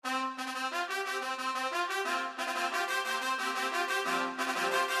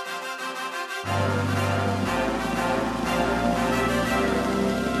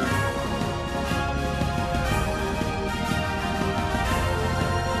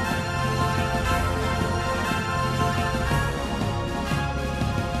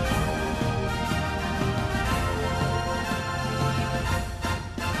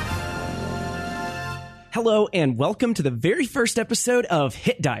Hello and welcome to the very first episode of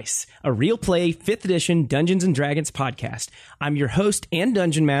Hit Dice, a real play 5th edition Dungeons & Dragons podcast. I'm your host and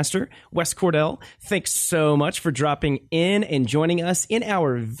Dungeon Master, Wes Cordell. Thanks so much for dropping in and joining us in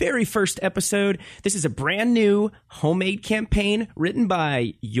our very first episode. This is a brand new homemade campaign written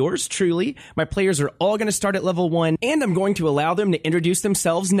by yours truly. My players are all going to start at level 1, and I'm going to allow them to introduce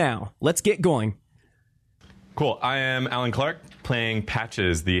themselves now. Let's get going. Cool. I am Alan Clark, playing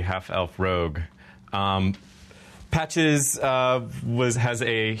Patches, the half-elf rogue. Patches has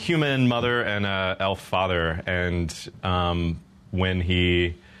a human mother and an elf father, and when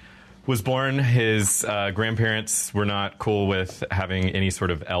he was born, his grandparents were not cool with having any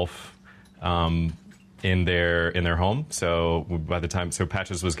sort of elf in their home. So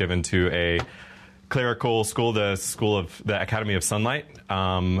Patches was given to a clerical school, the Academy of Sunlight,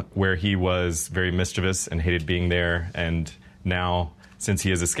 where he was very mischievous and hated being there. And now, since he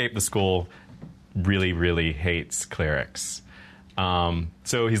has escaped the school, really, really hates clerics.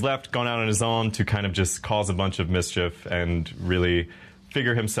 So he's gone out on his own to kind of just cause a bunch of mischief and really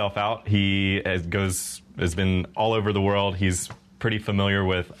figure himself out. He has been all over the world. He's pretty familiar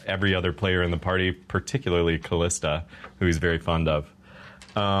with every other player in the party, particularly Callista, who he's very fond of.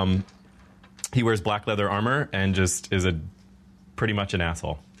 He wears black leather armor and just is pretty much an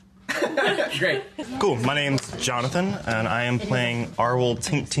asshole. Great. Cool. My name's Jonathan, and I am playing Arwol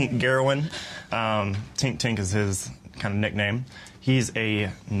Tink Tink Garowin. Tink Tink is his kind of nickname. He's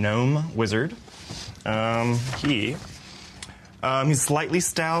a gnome wizard. He's slightly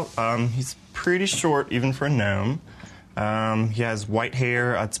stout. He's pretty short, even for a gnome. He has white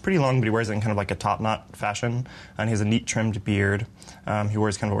hair. It's pretty long, but he wears it in kind of like a top-knot fashion. And he has a neat trimmed beard. He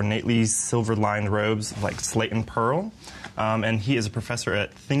wears kind of ornately silver-lined robes, like slate and pearl. And he is a professor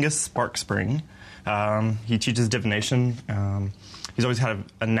at Thingus Sparkspring. He teaches divination. He's always had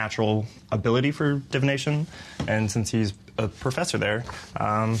a natural ability for divination, and since he's a professor there,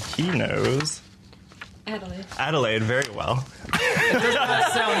 he knows Adelaide very well. It does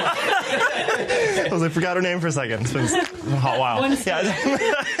not sound I was like, forgot her name for a second. It's been a hot while. Why do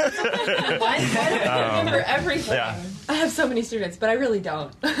I remember everything? Yeah. I have so many students, but I really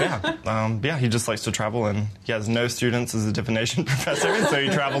don't. He just likes to travel, and he has no students as a divination professor, and so he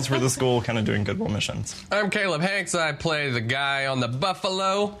travels for the school kind of doing goodwill missions. I'm Caleb Hanks. I play the guy on the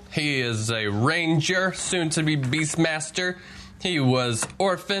buffalo. He is a ranger, soon to be beastmaster. He was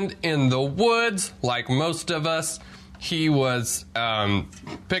orphaned in the woods, like most of us. He was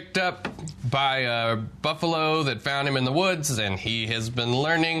picked up by a buffalo that found him in the woods, and he has been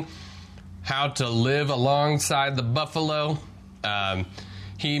learning how to live alongside the buffalo.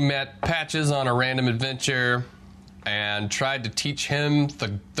 He met Patches on a random adventure and tried to teach him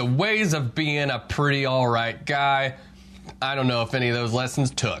the ways of being a pretty all-right guy. I don't know if any of those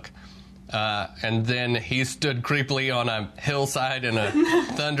lessons took. And then he stood creepily on a hillside in a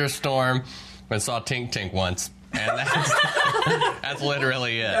thunderstorm and saw Tink Tink once. And that's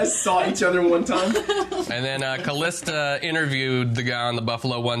literally it. You guys saw each other one time? And then Callista interviewed the guy on the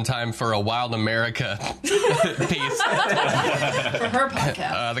buffalo one time for a Wild America piece. For her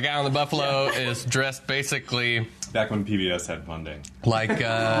podcast. The guy on the buffalo is dressed basically... Back when PBS had funding. Like,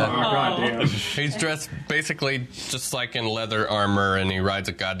 goddamn. he's dressed basically just like in leather armor, and he rides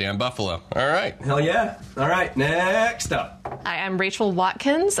a goddamn buffalo. All right. Hell yeah. All right, next up. Hi, I'm Rachel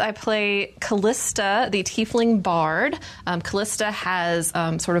Watkins. I play Callista, the tiefling bard. Callista has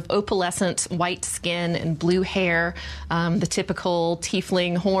sort of opalescent white skin and blue hair, the typical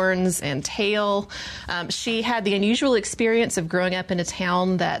tiefling horns and tail. She had the unusual experience of growing up in a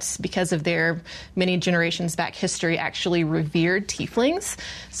town that, because of their many generations back history, actually revered tieflings.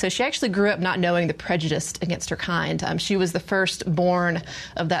 So she actually grew up not knowing the prejudice against her kind. She was the first born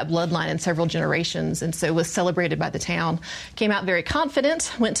of that bloodline in several generations, and so was celebrated by the town. Came out very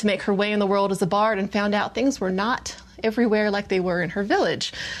confident, went to make her way in the world as a bard, and found out things were not everywhere like they were in her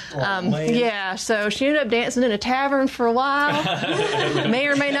village. So she ended up dancing in a tavern for a while. May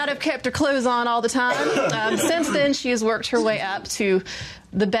or may not have kept her clothes on all the time. Since then, she has worked her way up to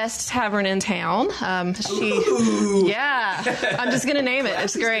the best tavern in town. I'm just going to name it.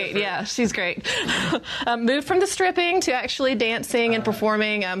 It's great. Yeah, she's great. Moved from the stripping to actually dancing and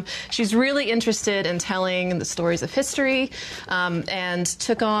performing. She's really interested in telling the stories of history, and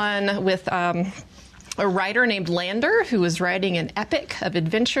took on with a writer named Lander who was writing an epic of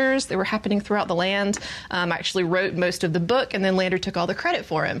adventures that were happening throughout the land. Actually wrote most of the book, and then Lander took all the credit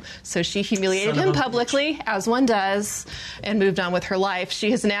for him. So she humiliated him publicly, as one does, and moved on with her life.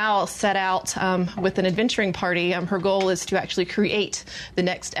 She has now set out with an adventuring party. Her goal is to actually create the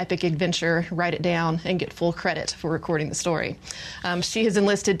next epic adventure, write it down, and get full credit for recording the story. She has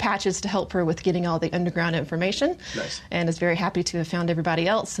enlisted Patches to help her with getting all the underground information, and is very happy to have found everybody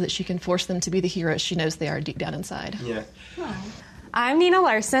else so that she can force them to be the heroes she knows they are deep down inside. Yeah. I'm Nina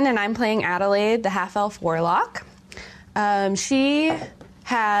Larson, and I'm playing Adelaide, the half-elf warlock. She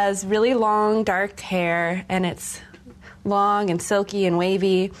has really long, dark hair, and it's long and silky and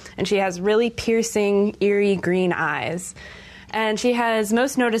wavy, and she has really piercing, eerie green eyes. And she has,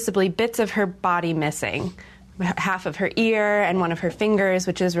 most noticeably, bits of her body missing. Half of her ear and one of her fingers,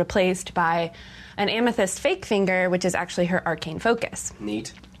 which is replaced by an amethyst fake finger, which is actually her arcane focus.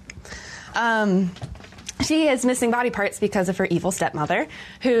 Neat. She is missing body parts because of her evil stepmother,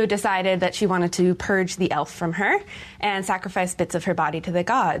 who decided that she wanted to purge the elf from her and sacrifice bits of her body to the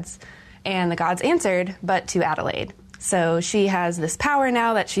gods. And the gods answered, but to Adelaide. So she has this power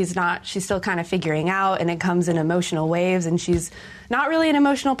now that she's still kind of figuring out, and it comes in emotional waves, and she's not really an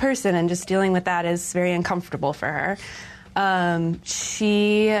emotional person, and just dealing with that is very uncomfortable for her.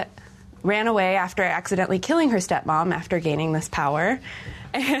 She ran away after accidentally killing her stepmom after gaining this power.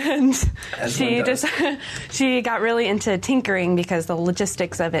 And she got really into tinkering because the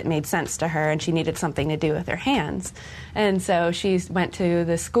logistics of it made sense to her, and she needed something to do with her hands. And so she went to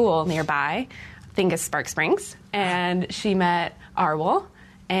the school nearby, I think it's Spark Springs, and she met Arwol,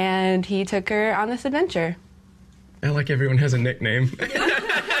 and he took her on this adventure. I like everyone has a nickname.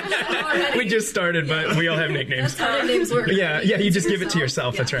 We just started, but we all have nicknames. That's how names work. Yeah, you just give it to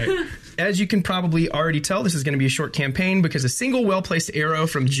yourself. That's right. As you can probably already tell, this is going to be a short campaign because a single well-placed arrow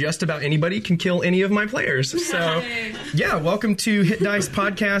from just about anybody can kill any of my players. So, yeah, welcome to Hit Dice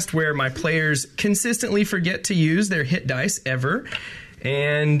Podcast, where my players consistently forget to use their hit dice ever.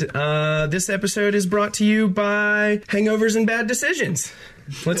 And this episode is brought to you by Hangovers and Bad Decisions.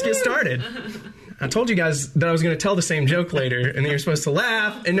 Let's get started. I told you guys that I was going to tell the same joke later, and then you're supposed to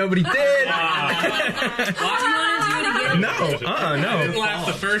laugh, and nobody did. No. I didn't laugh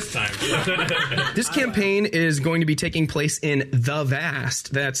the first time. This campaign is going to be taking place in The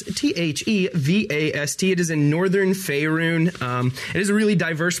Vast. That's Thevast. It is in northern Faerun. It is a really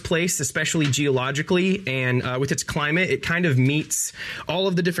diverse place, especially geologically, and with its climate, it kind of meets all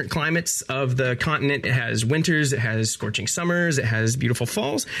of the different climates of the continent. It has winters, it has scorching summers, it has beautiful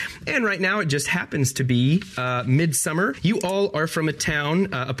falls, and right now it just happens to be midsummer. You all are from a town,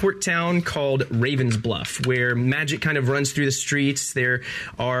 a port town called Ravensbluff, where magic kind of runs through the streets. There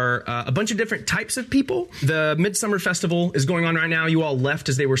are a bunch of different types of people. The Midsummer Festival is going on right now. You all left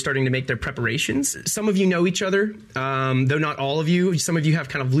as they were starting to make their preparations. Some of you know each other, though not all of you. Some of you have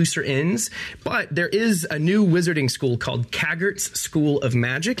kind of looser ends. But there is a new wizarding school called Kaggert's School of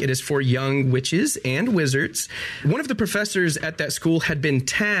Magic. It is for young witches and wizards. One of the professors at that school had been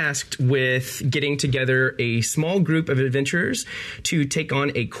tasked with getting together a small group of adventurers to take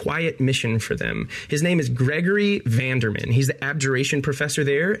on a quiet mission for them. His name is Gregory Vanderman. He's the abjuration professor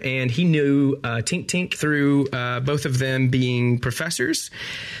there, and he knew Tink Tink through both of them being professors.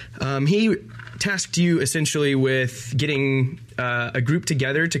 He tasked you essentially with getting a group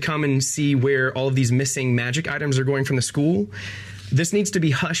together to come and see where all of these missing magic items are going from the school. This needs to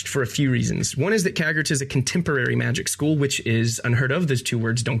be hushed for a few reasons. One is that Kaggert's is a contemporary magic school, which is unheard of. Those two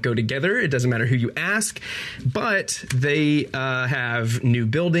words don't go together. It doesn't matter who you ask. But they have new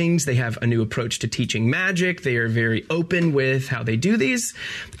buildings. They have a new approach to teaching magic. They are very open with how they do these.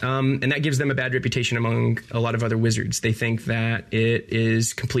 And that gives them a bad reputation among a lot of other wizards. They think that it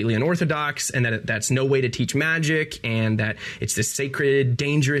is completely unorthodox and that that's no way to teach magic and that it's this sacred,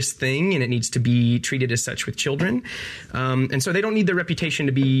 dangerous thing and it needs to be treated as such with children. And so they don't need their reputation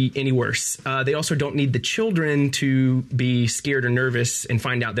to be any worse. They also don't need the children to be scared or nervous and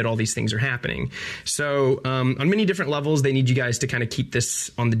find out that all these things are happening. So on many different levels, they need you guys to kind of keep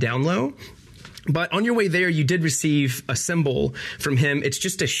this on the down low. But on your way there, you did receive a symbol from him. It's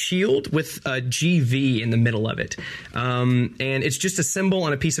just a shield with a GV in the middle of it. And it's just a symbol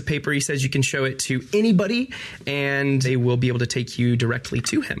on a piece of paper. He says you can show it to anybody, and they will be able to take you directly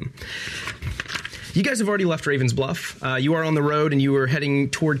to him. You guys have already left Raven's Bluff. You are on the road and you are heading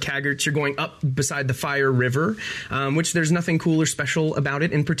toward Kaggerts. You're going up beside the Fire River, which there's nothing cool or special about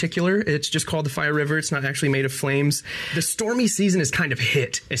it in particular. It's just called the Fire River. It's not actually made of flames. The stormy season is kind of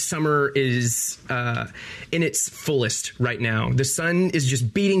hit as summer is in its fullest right now. The sun is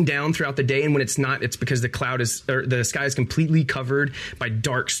just beating down throughout the day, and when it's not, it's because the sky is completely covered by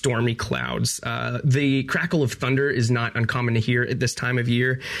dark, stormy clouds. The crackle of thunder is not uncommon to hear at this time of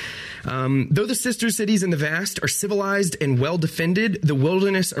year. Though the sister cities in the vast are civilized and well defended, the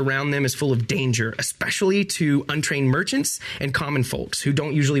wilderness around them is full of danger, especially to untrained merchants and common folks who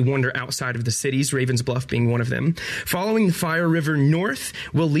don't usually wander outside of the cities, Raven's Bluff being one of them. Following the Fire River north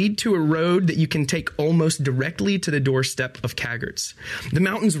will lead to a road that you can take almost directly to the doorstep of Kaggerts. The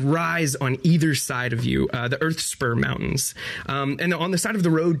mountains rise on either side of you, the Earth Spur Mountains. And on the side of the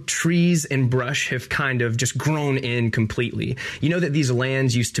road, trees and brush have kind of just grown in completely. You know that these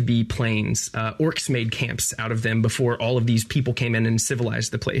lands used to be plains. Orcs made camps out of them before all of these people came in and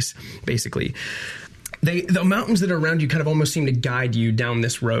civilized the place, basically. The mountains that are around you kind of almost seem to guide you down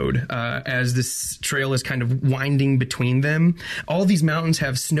this road as this trail is kind of winding between them. All these mountains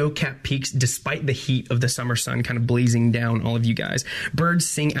have snow-capped peaks despite the heat of the summer sun kind of blazing down all of you guys. Birds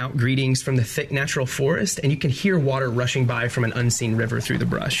sing out greetings from the thick natural forest, and you can hear water rushing by from an unseen river through the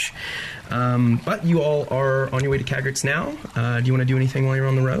brush. But you all are on your way to Kaggerts now. Do you want to do anything while you're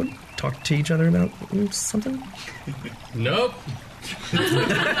on the road? Talk to each other about something? Nope.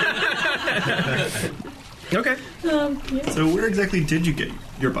 Okay. So where exactly did you get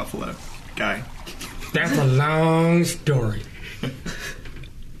your buffalo, guy? That's a long story.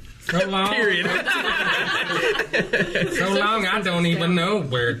 So long. Period. So long, I don't even know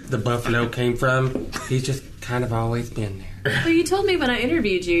where the buffalo came from. He's just kind of always been there. Well, you told me when I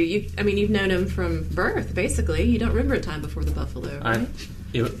interviewed you, you've known him from birth, basically. You don't remember a time before the buffalo, right?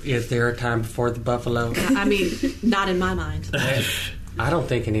 Is there a time before the buffalo? I mean, not in my mind. I don't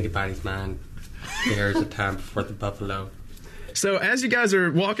think in anybody's mind there's a time before the buffalo. So as you guys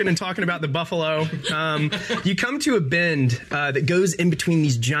are walking and talking about the buffalo, you come to a bend that goes in between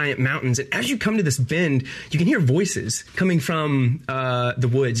these giant mountains. And as you come to this bend, you can hear voices coming from the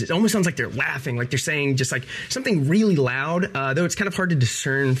woods. It almost sounds like they're laughing, like they're saying just like something really loud, though it's kind of hard to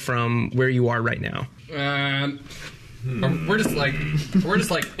discern from where you are right now. We're just like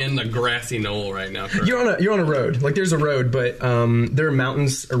in the grassy knoll right now. Correct? You're on a road. Like there's a road, but there are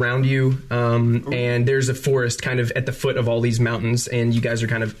mountains around you, and there's a forest kind of at the foot of all these mountains, and you guys are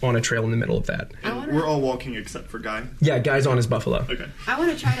kind of on a trail in the middle of that. We're all walking except for Guy. Yeah, Guy's on his buffalo. Okay. I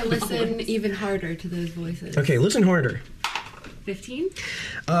want to try to listen even harder to those voices. Okay, listen harder. 15?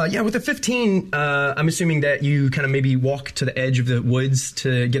 Yeah, with a 15, I'm assuming that you kind of maybe walk to the edge of the woods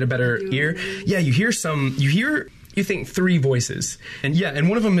to get a better ear. Yeah, you think 3 voices. And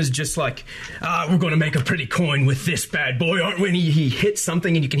one of them is just like, we're going to make a pretty coin with this bad boy, aren't we? And he hits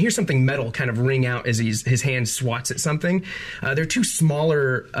something, and you can hear something metal kind of ring out as his hand swats at something. They're 2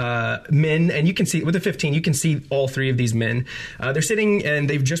 smaller men, and you can see, with a 15, you can see all 3 of these men. They're sitting, and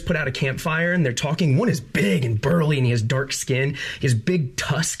they've just put out a campfire, and they're talking. One is big and burly, and he has dark skin. He has big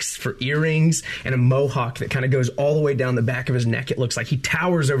tusks for earrings, and a mohawk that kind of goes all the way down the back of his neck, it looks like. He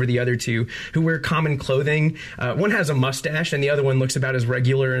towers over the other 2, who wear common clothing. One has a mustache, and the other one looks about as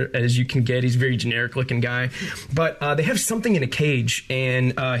regular as you can get. He's a very generic-looking guy. But they have something in a cage,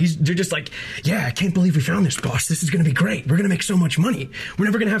 and they're just like, yeah, I can't believe we found this, boss. This is going to be great. We're going to make so much money. We're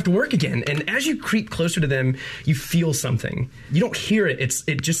never going to have to work again. And as you creep closer to them, you feel something. You don't hear it.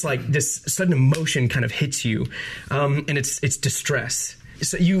 It just like this sudden emotion kind of hits you, and it's distress.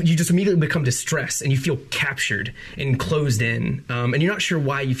 So you just immediately become distressed, and you feel captured and closed in, and you're not sure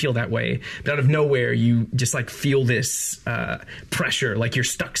why you feel that way, but out of nowhere you just like feel this pressure, like you're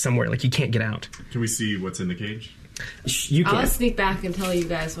stuck somewhere, like you can't get out. Can we see what's in the cage? You can. I'll sneak back and tell you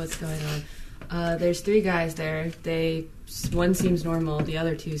guys what's going on. There's 3 guys there. One seems normal, the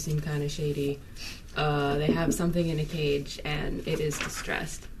other 2 seem kind of shady. They have something in a cage, and it is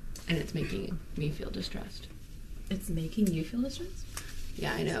distressed, and it's making me feel distressed. It's making you feel distressed?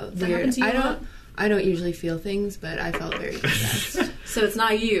 Yeah, I know. That happened to you? I don't usually feel things, but I felt very distressed. So it's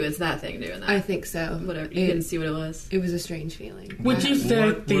not you, it's that thing doing that. I think so. Whatever. You didn't see what it was. It was a strange feeling. Would you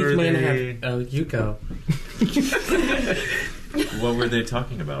say these men have... Oh, you go. What were they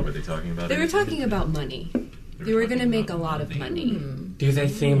talking about? Were they talking about... They were talking about money. They were going to make a lot of money. Do they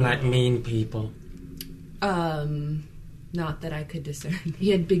seem like mean people? Not that I could discern. He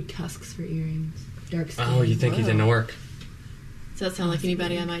had big tusks for earrings. Dark skin. Oh, you think he's an orc? Does that sound like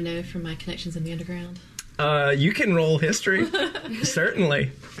anybody I might know from my connections in the underground? You can roll history.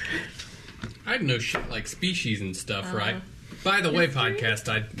 Certainly. I know shit like species and stuff, right? By the way, podcast,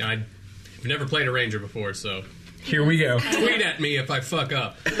 I I've never played a ranger before, so Here we go. tweet at me if I fuck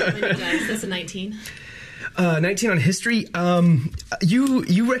up. That's a 19. 19 on history.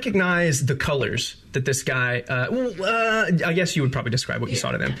 You recognize the colors that this guy. I guess you would probably describe what you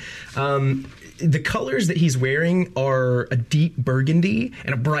saw to them. The colors that he's wearing are a deep burgundy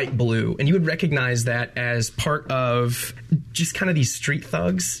and a bright blue, and you would recognize that as part of just kind of these street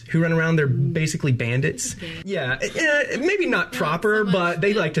thugs who run around. They're basically bandits. Yeah, maybe not proper, but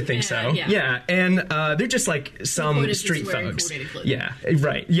they like to think so. Yeah, and they're just like some street thugs. Yeah,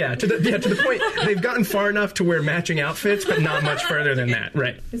 right. Yeah, to the point they've gotten far enough to wear matching outfits, but not much further than that.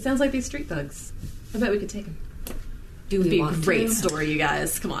 Right. It sounds like these street thugs. I bet we could take them. Do we want great story, you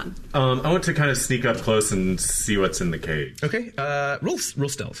guys? Come on. I want to kind of sneak up close and see what's in the cage. Okay. Roll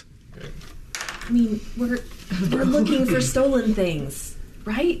stealth. Okay. I mean, we're looking for stolen things,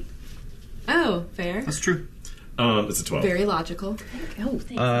 right? Oh, fair. That's true. It's a 12. Very logical. Oh,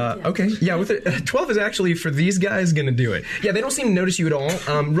 thanks. Okay. Yeah, with it, 12 is actually for these guys going to do it. Yeah, they don't seem to notice you at all.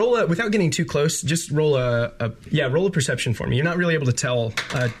 Roll without getting too close. Just roll roll a perception for me. You're not really able to tell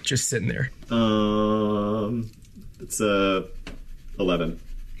just sitting there. It's 11.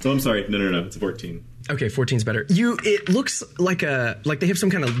 Oh, I'm sorry. No. It's 14. Okay, 14's better. It looks like they have some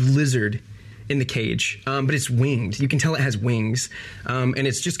kind of lizard in the cage, but it's winged. You can tell it has wings, and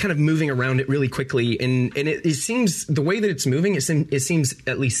it's just kind of moving around it really quickly. And it seems the way that it's moving, it seems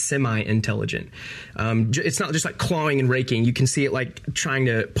at least semi-intelligent. It's not just like clawing and raking. You can see it like trying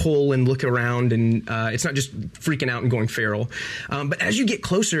to pull and look around, and it's not just freaking out and going feral. But as you get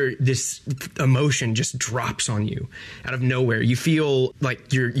closer, this emotion just drops on you out of nowhere. You feel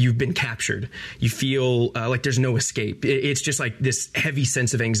like you've been captured. You feel like there's no escape. It's just like this heavy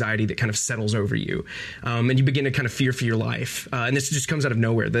sense of anxiety that kind of settles over you, and you begin to kind of fear for your life. And this just comes out of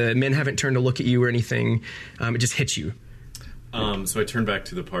nowhere. The men haven't turned to look at you or anything. It just hits you. So I turn back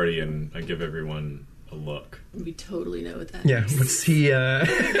to the party and I give everyone a look. We totally know what that Yeah, is. let's see.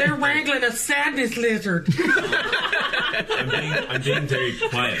 They're wrangling a sadness lizard. I'm being very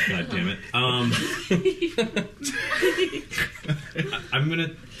quiet, goddammit. I'm going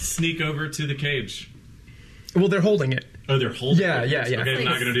to sneak over to the cage. Well, they're holding it. Oh, they're holding Yeah, it? yeah. Okay, I'm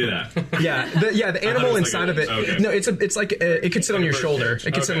not going to do that. The animal was inside like of it. okay. No, it's like it could sit on your shoulder.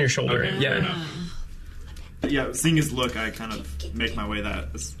 It could sit on your shoulder. Okay, Yeah. Yeah, seeing his look, I kind of make my way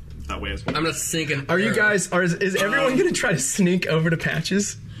that way as well. I'm gonna sink an Are you arrow. guys? Is everyone going to try to sneak over to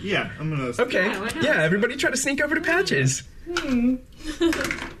Patches? Yeah, I'm gonna. Okay. Yeah, everybody try to sneak over to Patches.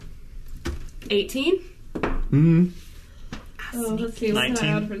 18? Oh, let's see. What's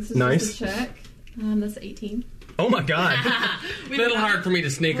 19. that? Nice. Check. That's 18. Oh my God. A little hard for me to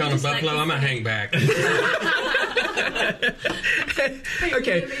sneak on a buffalo. I'm gonna hang back.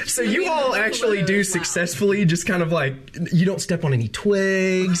 Okay, so you all actually do successfully just kind of like, you don't step on any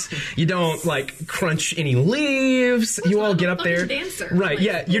twigs, you don't like crunch any leaves, you all get up there. Dancer. Right,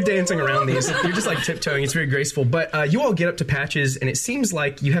 yeah, you're dancing around these. You're just like tiptoeing, it's very graceful. But you all get up to Patches and it seems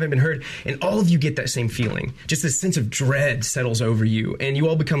like you haven't been heard, and all of you get that same feeling. Just this sense of dread settles over you, and you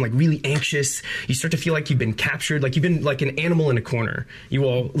all become like really anxious. You start to feel like you've been captured, like you've been like an animal in a corner. You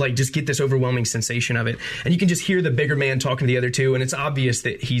all like just get this overwhelming sensation of it, and you can just hear the bigger man talking to the other two, and it's obvious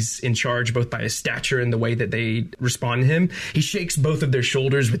that he's in charge both by his stature and the way that they respond to him. He shakes both of their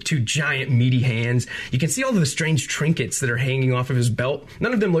shoulders with two giant meaty hands. You can see all of the strange trinkets that are hanging off of his belt.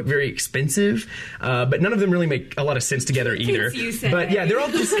 None of them look very expensive, but none of them really make a lot of sense together either. You say. But yeah, they're all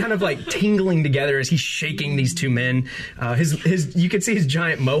just kind of like tingling together as he's shaking these two men. You can see his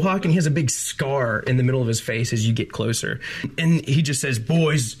giant mohawk, and he has a big scar in the middle of his face as you get closer. And he just says,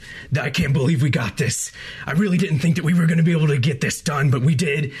 "Boys, I can't believe we got this. I really didn't think that we were going to be able to get this done, but we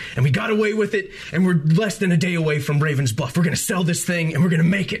did, and we got away with it, and we're less than a day away from Raven's Bluff. We're going to sell this thing, and we're going to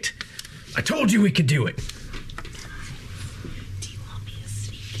make it. I told you we could do it." Do you want me to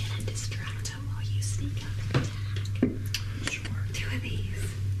sneak in and distract him while you sneak up and attack? Sure. 2 of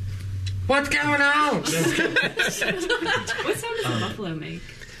these. What's going on? What sound does a buffalo make?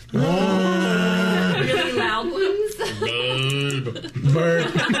 Really loud ones. Bird.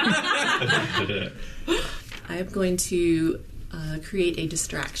 I am going to create a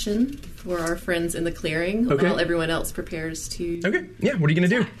distraction for our friends in the clearing while everyone else prepares to. Okay, yeah, what are you going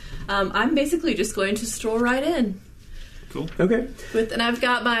to do? I'm basically just going to stroll right in. Cool. Okay. And I've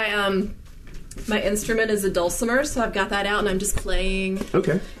got my my instrument is a dulcimer, so I've got that out and I'm just playing.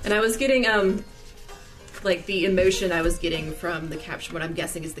 Okay. And I was getting like the emotion I was getting from the capture, what I'm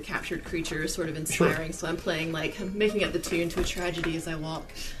guessing is the captured creature, is sort of inspiring. So I'm playing I'm making up the tune to a tragedy as I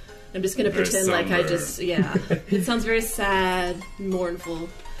walk. I'm just going to pretend like I just it sounds very sad, mournful.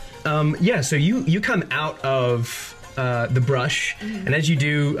 So you come out of the brush, and as you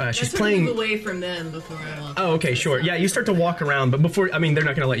do, she's playing. Move away from them before I walk. Oh, okay, sure. Yeah, you start to walk around, but before, I mean, they're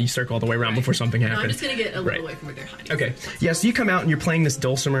not going to let you circle all the way around before something happens. No, I'm just going to get a little away from where they're hiding. Okay. Yeah, so you come out and you're playing this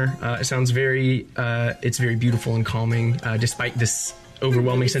dulcimer. It sounds very, it's very beautiful and calming, despite this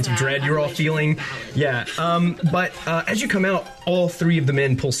overwhelming sense of dread you're all feeling. Yeah. But as you come out, all three of the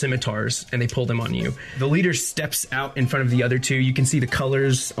men pull scimitars and they pull them on you. The leader steps out in front of the other two. You can see the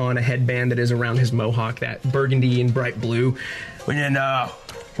colors on a headband that is around his mohawk, that burgundy and bright blue. And then,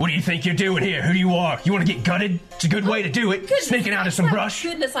 what do you think you're doing here? Who do you are? You want to get gutted? It's a good way to do it. Sneaking out of some brush.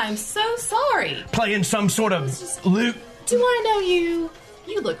 Goodness, I'm so sorry. Playing some sort of loot. Do I know you?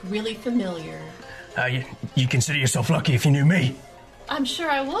 You look really familiar. You consider yourself lucky if you knew me. I'm sure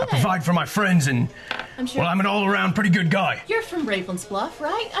I would. I provide for my friends, and I'm sure. Well, I'm an all-around pretty good guy. You're from Ravens Bluff,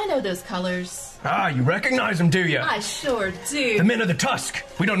 right? I know those colors. Ah, you recognize them, do you? I sure do. The men of the Tusk.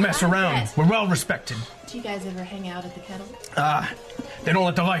 We don't mess around. We're well respected. Do you guys ever hang out at the kettle? They don't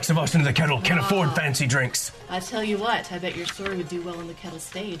let the likes of us into the kettle. Can't afford fancy drinks. I tell you what, I bet your story would do well on the kettle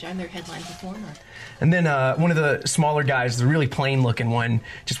stage. I'm their headline performer. And then one of the smaller guys, the really plain-looking one,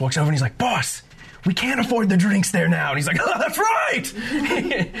 just walks over and he's like, "Boss, we can't afford the drinks there now." And he's like, "Oh, that's right!"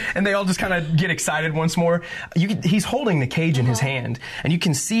 And they all just kind of get excited once more. He's holding the cage in his hand, and you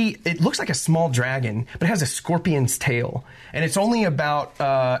can see it looks like a small dragon, but it has a scorpion's tail. And it's only about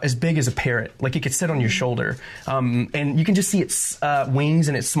as big as a parrot. Like, it could sit on your shoulder. And you can just see its wings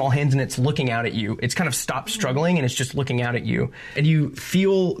and its small hands, and it's looking out at you. It's kind of stopped struggling, and it's just looking out at you. And you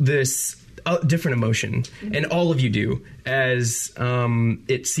feel this different emotion, and all of you do, as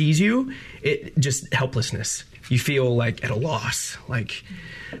it sees you. It just helplessness. You feel like at a loss, like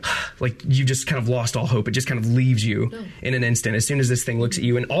you just kind of lost all hope. It just kind of leaves you in an instant as soon as this thing looks at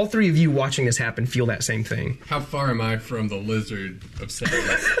you. And all three of you watching this happen feel that same thing. How far am I from the lizard of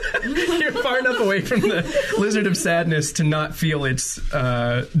sadness? You're far enough away from the lizard of sadness to not feel its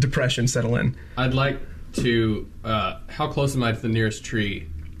depression settle in. I'd like to. How close am I to the nearest tree?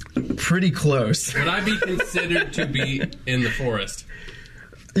 Pretty close. Would I be considered to be in the forest?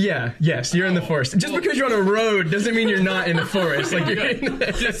 Yeah, yes, you're in the forest. Just because you're on a road doesn't mean you're not in the forest. Like,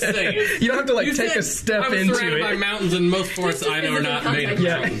 just saying. You don't have to take a step into it. I was surrounded by mountains, and most forests I know are not made of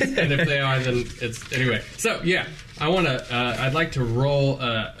mountains. And if they are, then it's anyway. So yeah, I want to. I'd like to roll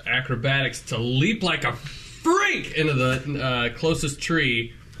acrobatics to leap like a freak into the closest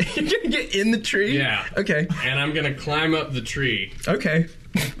tree. You're gonna get in the tree? Yeah. Okay. And I'm gonna climb up the tree. Okay.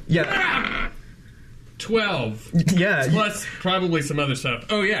 Yeah. 12. Yeah. Plus probably some other stuff.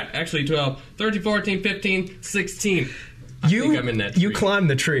 Oh, yeah. Actually, 12. 13, 14, 15, 16. I think I'm in that tree. You climb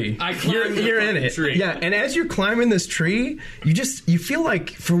the tree. I climb You're in it. Tree. Yeah, and as you're climbing this tree, you feel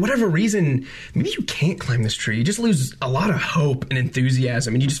like, for whatever reason, maybe you can't climb this tree. You just lose a lot of hope and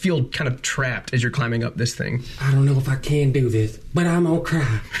enthusiasm, and you just feel kind of trapped as you're climbing up this thing. I don't know if I can do this, but I'm gonna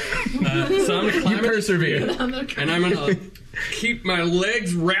try. So I'm gonna climb. You persevere. And I'm gonna keep my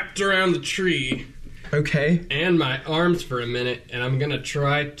legs wrapped around the tree. Okay. And my arms for a minute, and I'm gonna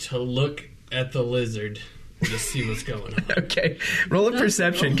try to look at the lizard. Just see what's going on. Okay, roll a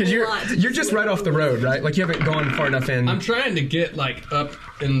perception, because you're just right off the road, right? Like, you haven't gone far enough in. I'm trying to get like up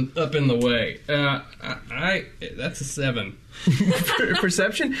in the way. That's a 7.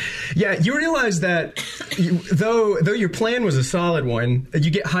 Perception? Yeah, you realize that though your plan was a solid one,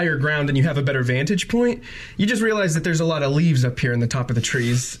 you get higher ground and you have a better vantage point. You just realize that there's a lot of leaves up here in the top of the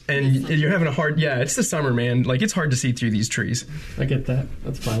trees, and you're having a hard. Yeah, it's the summer, man. Like, it's hard to see through these trees. I get that.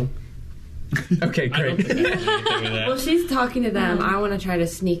 That's fine. Okay, great. I don't think I have anything with that. Well, she's talking to them. I want to try to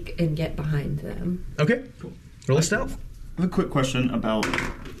sneak and get behind them. Okay, cool. Roll a stealth. I have a quick question about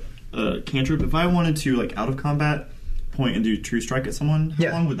cantrip. If I wanted to, like, out of combat, point and do true strike at someone,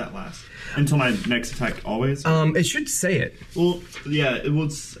 how long would that last? Until my next attack, always? It should say it. Well, yeah, it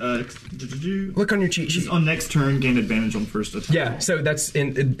was... Look on your cheat sheet. Just on next turn, gain advantage on first attack. Yeah, so that's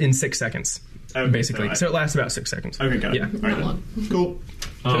in 6 seconds. Okay, basically. So it lasts about 6 seconds. Okay, got it. Yeah. All right, then. Cool.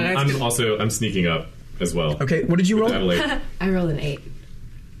 I'm sneaking up as well. Okay, what did you roll? I rolled an 8.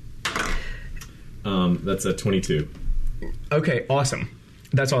 That's a 22. Okay, awesome.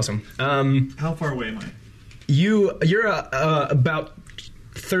 That's awesome. How far away am I? You're about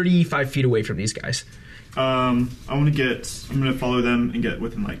 35 feet away from these guys. I'm gonna follow them and get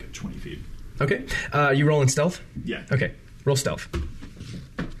within like 20 feet. Okay. You rolling stealth? Yeah. Okay. Roll stealth.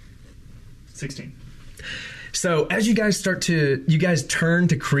 16. So as you guys turn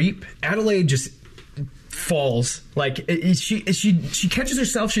to creep, Adelaide just falls. Like she catches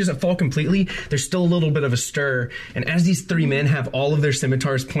herself. She doesn't fall completely. There's still a little bit of a stir. And as these three men have all of their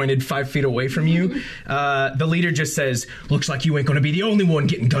scimitars pointed 5 feet away from you, the leader just says, "Looks like you ain't going to be the only one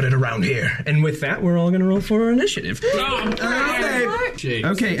getting gutted around here." And with that, we're all going to roll for our initiative.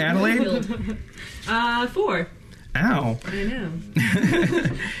 Okay, Adelaide. 4. Ow. I know.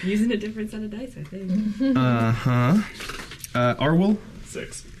 Using a different set of dice, I think. Arwol.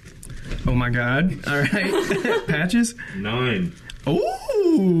 6. Oh my god. All right. Patches. 9.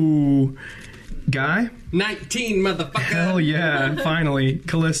 Ooh. Guy. 19, motherfucker. Hell yeah. Finally.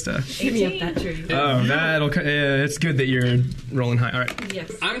 Callista. Give me up that tree. Oh, it's good that you're rolling high. All right.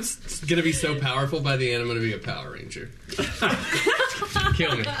 Yes. I'm gonna be so powerful by the end. I'm gonna be a Power Ranger.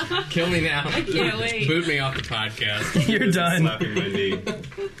 Kill me. Kill me now. I can't wait. Boot me off the podcast. You're done. Slapping my knee.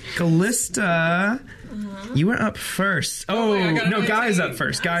 Callista. You were up first. Oh, no, Guy's up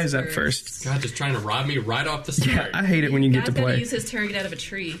first. Guy's up first. God, just trying to rob me right off the start. Yeah, I hate it when you get to Guy's gotta play. use his turn to get out of a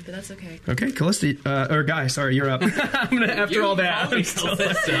tree, but that's okay. Okay, Callista, or Guy, sorry, you're up. I'm gonna, after all that, I'm still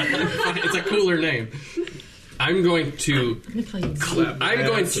it's a cooler name. I'm going to. I'm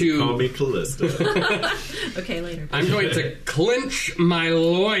going to call me Callista. Okay, later. I'm going to clench my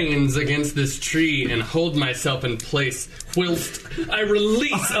loins against this tree and hold myself in place whilst I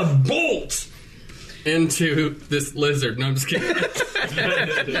release a bolt into this lizard. No, I'm just kidding. I'm going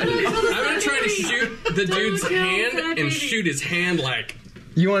to try to shoot the dude's hand and shoot his hand like.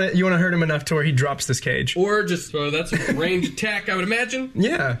 You want to hurt him enough to where he drops this cage. Or just, that's a range attack, I would imagine.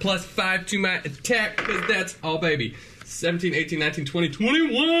 Yeah. Plus 5 to my attack, because that's all, baby. 17, 18, 19, 20,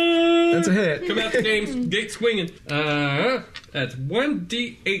 21! That's a hit. Come out the gate swinging. That's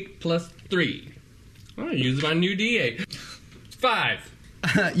 1d8 plus 3. I'll use my new d8. 5.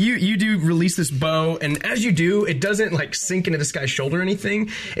 You do release this bow, and as you do, it doesn't like sink into this guy's shoulder or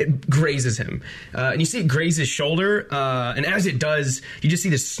anything. It grazes him, and you see it graze his shoulder. And as it does, you just see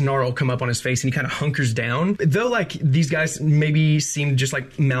this snarl come up on his face, and he kind of hunkers down. Though, like these guys maybe seemed just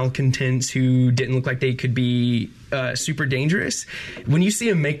like malcontents who didn't look like they could be super dangerous. When you see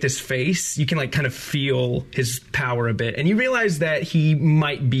him make this face, you can like kind of feel his power a bit, and you realize that he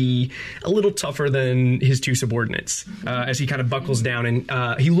might be a little tougher than his two subordinates. As he kind of buckles down and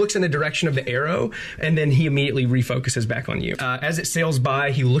he looks in the direction of the arrow, and then he immediately refocuses back on you. As it sails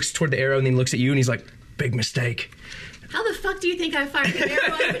by, he looks toward the arrow and then he looks at you and he's like, "Big mistake." How the fuck do you think I fired an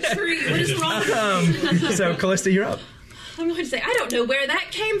arrow out of a tree? What is wrong with me? So, Callista, you're up. I'm going to say, I don't know where that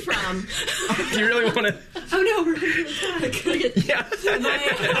came from. Do you really want to? Oh no, we're under attack. Yeah.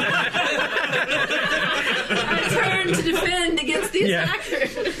 I turn to defend against the attacker.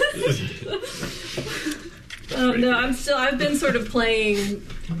 No, I've been sort of playing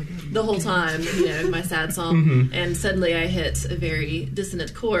the whole time, my sad song, and suddenly I hit a very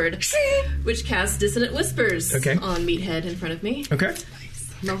dissonant chord, which casts Dissonant Whispers on Meathead in front of me. Okay.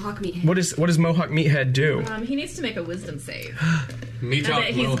 Mohawk Meathead. What does Mohawk Meathead do? He needs to make a wisdom save. I Meathead. bet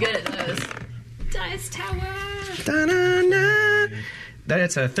he's good at those. Dice Tower! Da-na-na.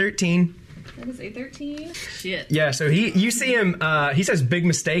 That's a 13. That is a 13. Shit. Yeah, so you see him, he says big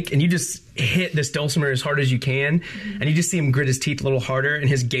mistake, and you just hit this dulcimer as hard as you can, and you just see him grit his teeth a little harder, and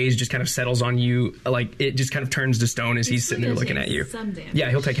his gaze just kind of settles on you, like it just kind of turns to stone as he's sitting there looking at you. Some damage. Yeah,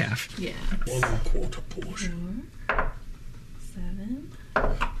 he'll take half. Yeah. 1/4 portion. 4, 7,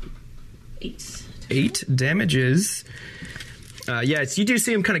 8. 8 damages. Yes, you do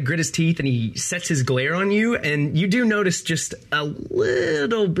see him kind of grit his teeth, and he sets his glare on you, and you do notice just a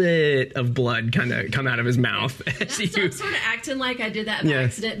little bit of blood kind of come out of his mouth. I'm sort of acting like I did that by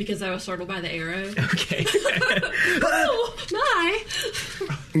accident because I was startled by the arrow. Okay. Oh, my!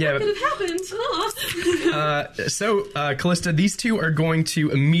 Yeah. What could have happened? So, Callista, these two are going to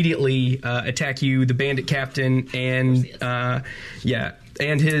immediately attack you, the bandit captain, and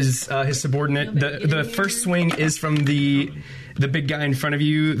and his subordinate. The first swing is from the big guy in front of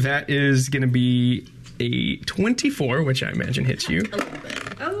you. That is going to be a 24, which I imagine hits you. A little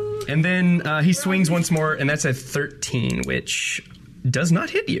bit. Oh. And then he swings once more, and that's a 13, which does not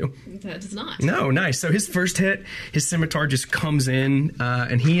hit you. That does not. No, nice. So his first hit, his scimitar just comes in,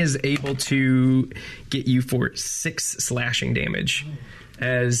 and he is able to get you for 6 slashing damage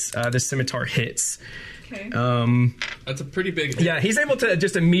as the scimitar hits. Okay. That's a pretty big hit. Yeah, he's able to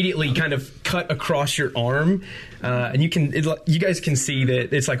just immediately kind of cut across your arm, and you guys can see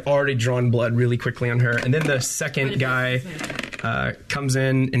that it's like already drawn blood really quickly on her. And then the second guy comes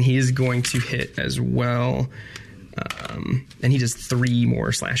in, and he is going to hit as well, and he does 3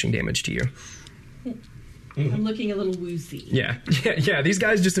 more slashing damage to you. I'm looking a little woozy. Yeah. These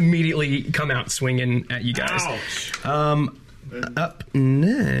guys just immediately come out swinging at you guys. Ouch. Up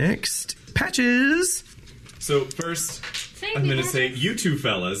next, Patches. So first, I'm going to say, you two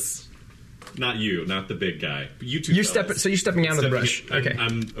fellas, not you, not the big guy, but you two. You're stepping out of the brush. Okay.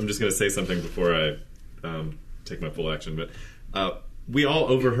 I'm just going to say something before I take my full action. But we all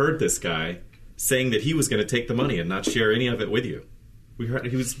overheard this guy saying that he was going to take the money and not share any of it with you. We heard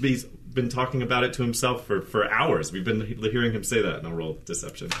he's been talking about it to himself for hours. We've been hearing him say that, and I'll roll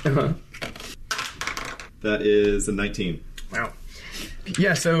deception. Uh-huh. That is a 19. Wow.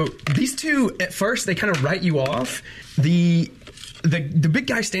 Yeah, so these two, at first, they kind of write you off. The big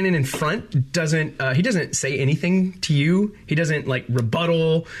guy standing in front doesn't say anything to you. He doesn't,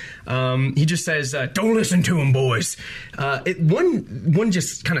 rebuttal. He just says, don't listen to him, boys. One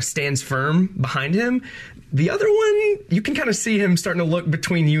just kind of stands firm behind him. The other one, you can kind of see him starting to look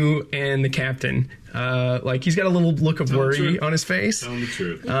between you and the captain. He's got a little look of worry on his face. Tell him the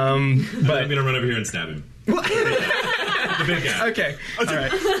truth. But I'm going to run over here and stab him. The big guy. Okay. All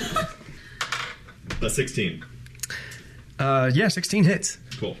right. A 16. 16 hits.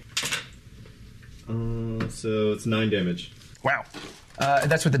 Cool. So it's 9 damage. Wow.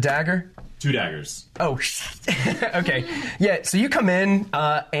 That's with the dagger? 2 daggers. Oh, okay. Yeah, so you come in,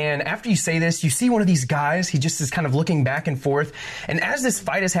 and after you say this, you see one of these guys. He just is kind of looking back and forth. And as this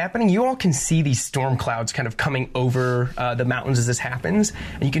fight is happening, you all can see these storm clouds kind of coming over the mountains as this happens.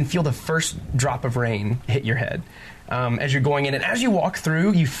 And you can feel the first drop of rain hit your head. As you're going in. And as you walk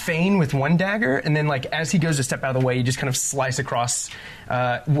through, you feign with one dagger, and then as he goes to step out of the way, you just kind of slice across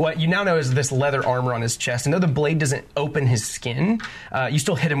what you now know is this leather armor on his chest. And though the blade doesn't open his skin, you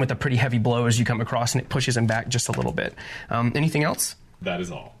still hit him with a pretty heavy blow as you come across, and it pushes him back just a little bit. Anything else? That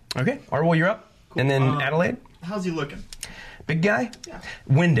is all. Okay. Arwol, you're up. Cool. And then Adelaide? How's he looking? Big guy? Yeah.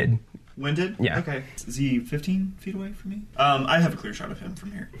 Winded. Winded? Yeah. Okay. Is he 15 feet away from me? I have a clear shot of him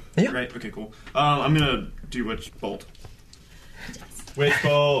from here. Yeah. Right? Okay, cool. I'm going to do Witch Bolt. Witch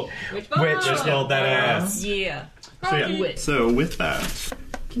Bolt. Witch Bolt. Witch Bolt that ass. Yeah. So with that...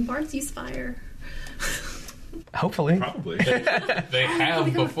 Can bards use fire? Hopefully. Probably. They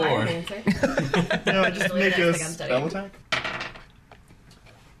have before. No, I just make a spell attack.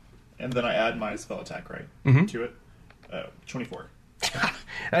 And then I add my spell attack, right? To it. 24.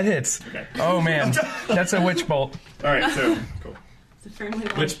 That hits. Okay. Oh, man. That's a Witch Bolt. All right, so cool.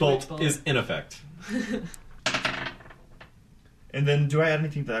 Witch Bolt is in effect. And then do I add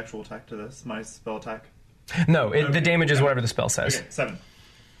anything to the actual attack to this? My spell attack? No, the damage is whatever the spell says. Okay, 7.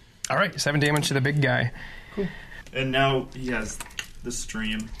 All right, 7 damage to the big guy. Cool. And now he has the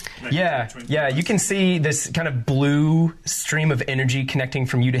stream. Yeah, you can see this kind of blue stream of energy connecting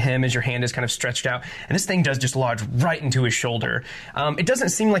from you to him as your hand is kind of stretched out. And this thing does just lodge right into his shoulder. It doesn't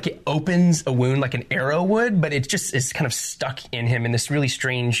seem like it opens a wound like an arrow would, but it just is kind of stuck in him in this really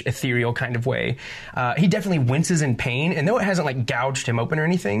strange, ethereal kind of way. He definitely winces in pain, and though it hasn't gouged him open or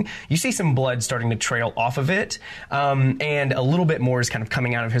anything, you see some blood starting to trail off of it, and a little bit more is kind of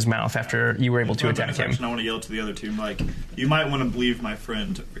coming out of his mouth after you were able to attack him. I want to yell to the other two, you might want to believe my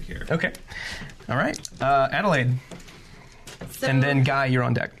friend over here. Okay. All right. Adelaide. So, and then Guy, you're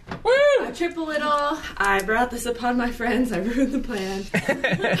on deck. Woo! I triple it all. I brought this upon my friends. I ruined the plan.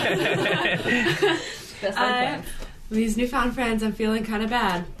 These newfound friends, I'm feeling kind of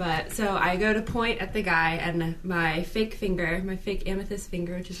bad. But so I go to point at the guy, and my fake amethyst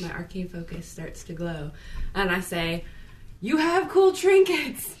finger, which is my arcane focus, starts to glow. And I say, "You have cool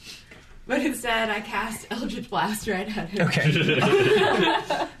trinkets." But instead, I cast Eldritch Blast right at him. Okay.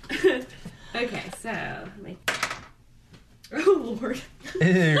 Okay, so... Oh, Lord.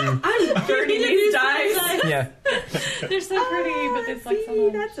 Ew. I'm burning these dice. Yeah. They're so pretty, but it's like so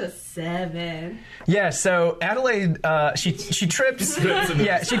much. That's a 7. Yeah, so Adelaide, she trips.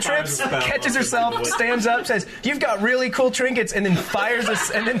 Yeah, she trips, catches herself, stands up, says, "You've got really cool trinkets," and then fires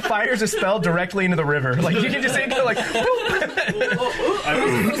a spell directly into the river. Like you can just see it go like.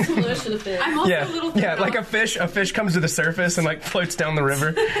 I'm also a little. Yeah, like a fish comes to the surface and floats down the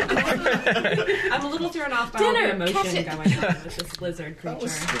river. I'm a little thrown off by all the emotion going on with this lizard creature.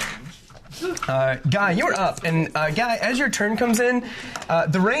 Guy, you're up. And Guy, as your turn comes in,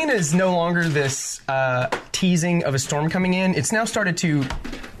 the rain is no longer this teasing of a storm coming in. It's now started to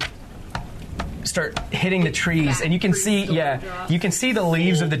start hitting the trees, and you can see the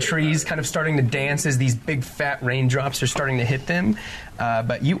leaves of the trees kind of starting to dance as these big fat raindrops are starting to hit them.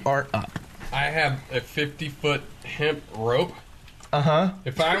 But you are up. I have a 50-foot hemp rope. Uh-huh.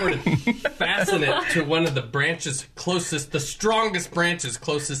 If I were to fasten it to one of the branches closest, the strongest branches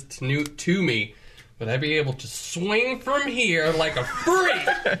closest to me, would I be able to swing from here like a freak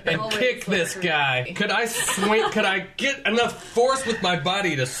and kick this guy? Could I swing? Could I get enough force with my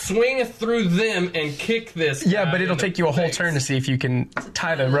body to swing through them and kick this guy? Yeah, but it'll take you a whole turn to see if you can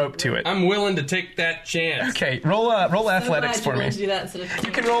tie the rope to it. I'm willing to take that chance. Okay, roll athletics for me. To do that instead of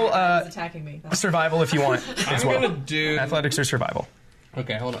You can roll attacking me. survival if you want as well. I'm gonna do athletics or survival.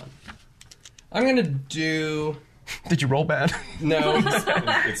 Okay, hold on. I'm gonna do. Did you roll bad? No,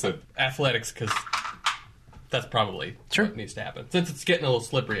 it's athletics because that's probably what needs to happen since it's getting a little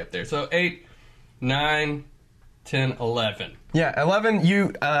slippery up there. So 8, 9, 10, 11. Yeah, 11.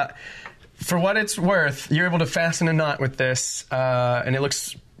 You, for what it's worth, you're able to fasten a knot with this, and it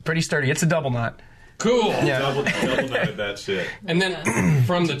looks pretty sturdy. It's a double knot. Cool. Yeah. Double knotted that shit. And then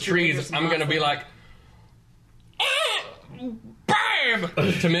from the trees, I'm gonna be like, BAM!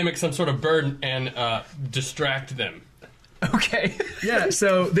 To mimic some sort of bird and distract them. Okay. Yeah.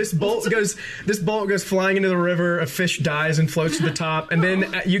 So this bolt goes flying into the river. A fish dies and floats to the top, and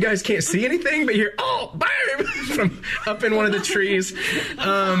then you guys can't see anything, but you hear bam from up in one of the trees.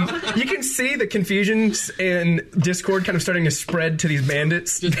 You can see the confusion and discord kind of starting to spread to these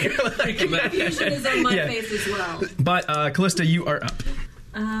bandits. Confusion is on my face as well. But Callista, you are up.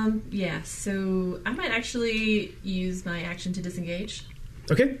 Yeah. So I might actually use my action to disengage.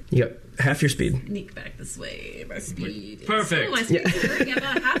 Okay. You got half your speed. Sneak back this way. My speed. Perfect. Oh, my speed is very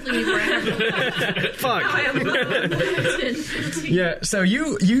about halfling before I have. Fuck. I am Yeah, so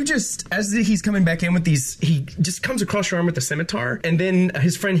you just, as he's coming back in with these, he just comes across your arm with the scimitar, and then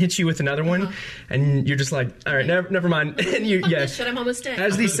his friend hits you with another one, and you're just like, all right, never mind. And Shit, I'm almost dead.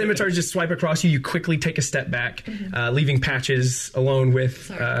 as these scimitars just swipe across you, you quickly take a step back, leaving Patches alone with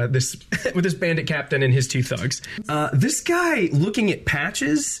this bandit captain and his two thugs. This guy, looking at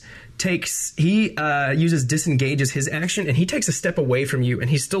Patches, uses disengage as his action, and he takes a step away from you, and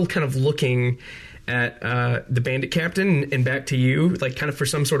he's still kind of looking at the bandit captain and back to you, like kind of for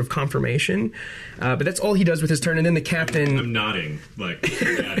some sort of confirmation. But that's all he does with his turn, and then the captain... I'm nodding, like,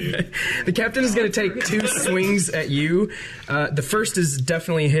 yeah, dude. The captain is going to take 2 swings at you. The first is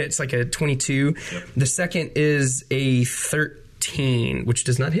definitely a hit. It's like a 22. Yep. The second is a 13, which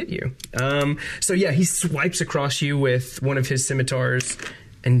does not hit you. So yeah, he swipes across you with one of his scimitars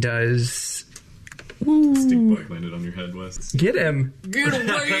and does... Stink bug landed on your head, Wes. Get him. Get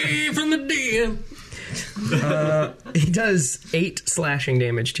away from the den. He does 8 slashing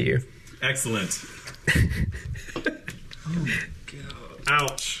damage to you. Excellent. Oh, God.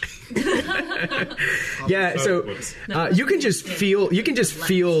 Ouch. Yeah, so you can just feel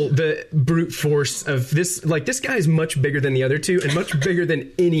the brute force of this. Like, this guy is much bigger than the other two and much bigger than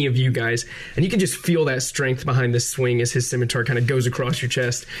any of you guys, and you can just feel that strength behind this swing as his scimitar kind of goes across your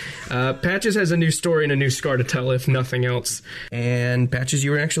chest. Patches has a new story and a new scar to tell, if nothing else. And Patches,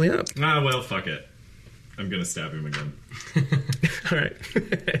 you were actually up. Well, fuck it. I'm gonna stab him again. All right.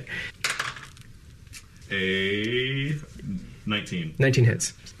 A 19. 19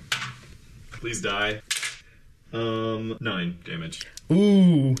 hits. Please die. 9 damage.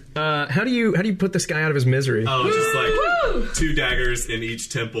 Ooh. How do you put this guy out of his misery? Oh, just like 2 daggers in each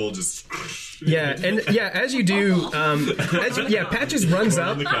temple, just. Yeah, and as you do, Patches runs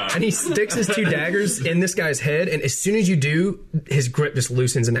up and he sticks his 2 daggers in this guy's head, and as soon as you do, his grip just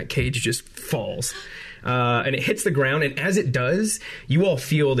loosens and that cage just falls. And it hits the ground, and as it does, you all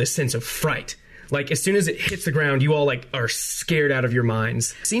feel this sense of fright. Like, as soon as it hits the ground, you all, like, are scared out of your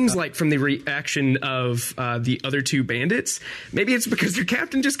minds. Seems like from the reaction of the other 2 bandits, maybe it's because their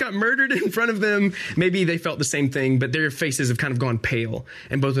captain just got murdered in front of them. Maybe they felt the same thing, but their faces have kind of gone pale,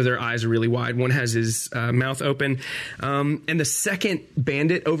 and both of their eyes are really wide. One has his mouth open. And the second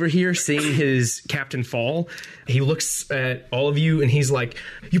bandit over here, seeing his captain fall, he looks at all of you, and he's like,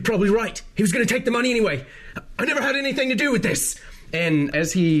 "You're probably right. He was going to take the money anyway. I never had anything to do with this." And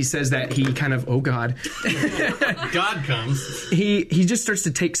as he says that, he kind of, oh God. God comes. He just starts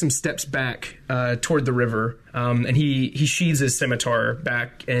to take some steps back toward the river, and he sheathes his scimitar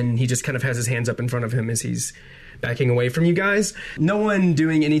back, and he just kind of has his hands up in front of him as he's backing away from you guys. No one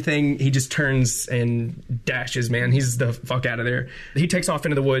doing anything. He just turns and dashes, man. He's the fuck out of there. He takes off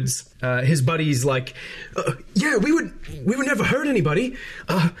into the woods. His buddy's like, yeah, we would never hurt anybody.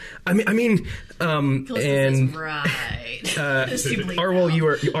 I mean, and right. Arwol,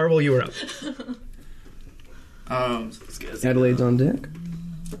 you were up. Adelaide's on deck.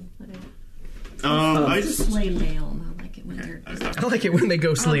 I just slay male. I like it when they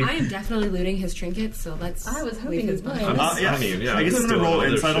go sleep. I am definitely looting his trinkets, so let's. I was hoping as well. I guess I'm gonna roll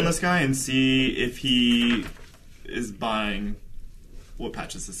insight on this guy and see if he is buying what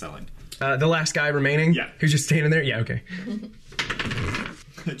Patches is selling. The last guy remaining? Yeah. Who's just standing there? Yeah, okay.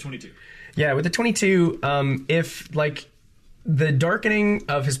 22. Yeah, with the 22, if like the darkening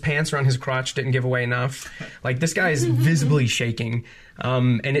of his pants around his crotch didn't give away enough, like this guy is visibly shaking,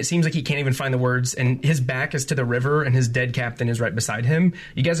 and it seems like he can't even find the words, and his back is to the river and his dead captain is right beside him.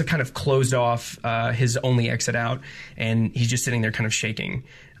 You guys have kind of closed off his only exit out, and he's just sitting there kind of shaking.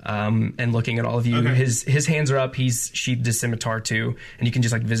 And looking at all of you. Okay. His hands are up. He's sheathed his scimitar too, and you can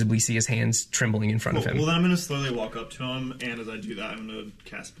just like visibly see his hands trembling in front of him. Well, then I'm going to slowly walk up to him, and as I do that, I'm going to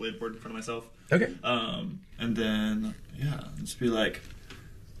cast Blade Ward in front of myself. Okay. And then, just be like,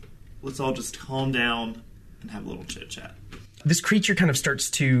 let's all just calm down and have a little chit-chat. This creature kind of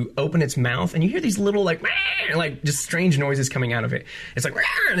starts to open its mouth, and you hear these little like just strange noises coming out of it. It's like,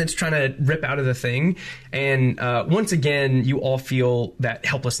 and it's trying to rip out of the thing. And once again, you all feel that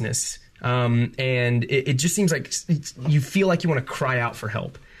helplessness, and it just seems like you feel like you want to cry out for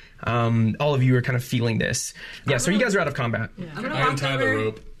help. All of you are kind of feeling this. Yeah, so you guys are out of combat. Yeah. I untie the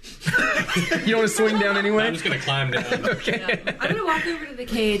rope. You don't want to swing down anyway? I'm just going to climb down. Okay. Yeah. I'm gonna walk over to the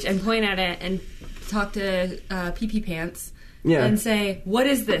cage and point at it and talk to PP Pants. Yeah. And say, what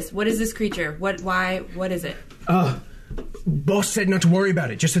is this? What is this creature? What is it? Boss said not to worry about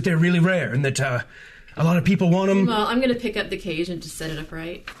it, just that they're really rare and that a lot of people want them. Well, I'm gonna pick up the cage and just set it up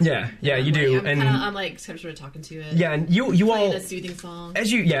right. Yeah, you do. I'm like sort of talking to it. Yeah, and you all playing a soothing song.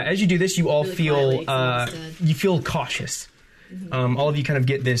 as you do this, you all Really feel quietly, instead. you feel cautious. All of you kind of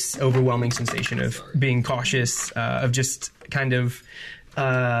get this overwhelming sensation of being cautious, of just kind of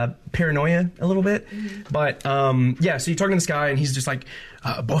paranoia a little bit. But so you're talking to this guy, and he's just like,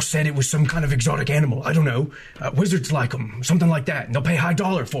 boss said it was some kind of exotic animal. I don't know. Wizards like them, something like that. And they'll pay high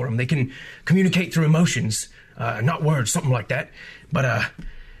dollar for them. They can communicate through emotions, not words, something like that. But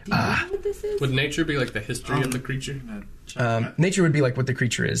Do you know what this is? Would nature be like the history of the creature? nature would be like what the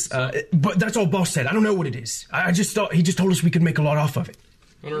creature is. But that's all boss said. I don't know what it is. I just thought he just told us we could make a lot off of it.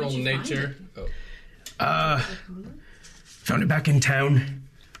 I don't know nature. Found it back in town.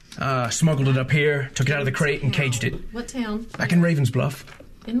 Smuggled it up here, took it out of the crate, and caged it. What town? Back in Ravensbluff.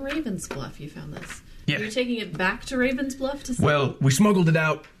 In Ravensbluff, you found this. Yeah. You're taking it back to Ravensbluff to sell? Well, we smuggled it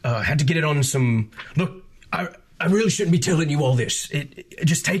out. Had to get it on some. Look, I really shouldn't be telling you all this.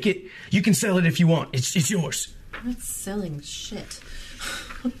 Just take it. You can sell it if you want. It's yours. I'm not selling shit.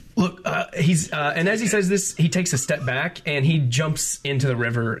 Look, and as he says this, he takes a step back and he jumps into the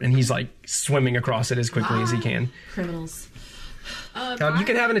river and he's like swimming across it as quickly as he can. Criminals. You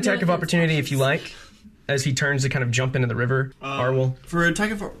can have an attack of opportunity if you like, as he turns to kind of jump into the river. Arwol. For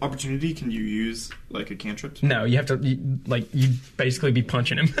attack of opportunity, can you use like a cantrip? No, you have to you basically be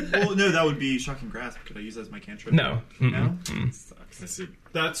punching him. Well, no, that would be shocking grasp. Could I use that as my cantrip? No. No. I see.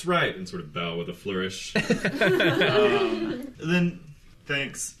 That's right, and sort of bow with a flourish. Then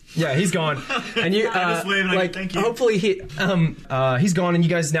thanks. Yeah, he's gone, and you just wave and I go, thank you. Hopefully he's gone, and you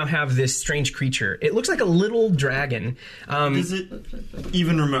guys now have this strange creature. It looks like a little dragon. Does it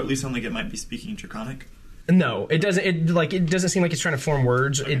even remotely sound like it might be speaking Draconic? No, it doesn't. It doesn't seem like it's trying to form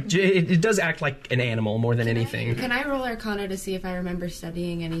words. Okay. It does act like an animal more than anything. Can I roll Arcana to see if I remember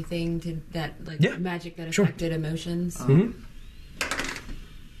studying anything magic that affected emotions?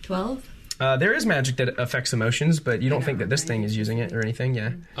 12. There is magic that affects emotions, but you don't think that this thing is using it or anything,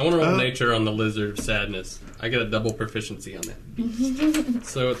 yeah? I want to roll nature on the lizard of sadness. I get a double proficiency on that.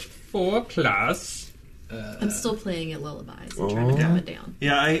 So it's 4 plus... I'm still playing at lullabies and trying to calm it down.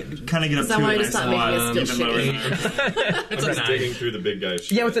 Yeah, I kind of get up to I it. just not making a skill It's a 9. Digging through the big guy's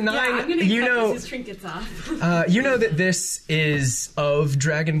shit. Yeah, with the 9, I'm gonna cut his trinkets off. You know that this is of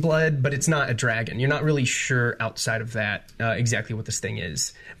dragon blood, but it's not a dragon. You're not really sure outside of that exactly what this thing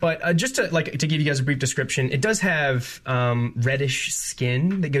is. But just to give you guys a brief description, it does have reddish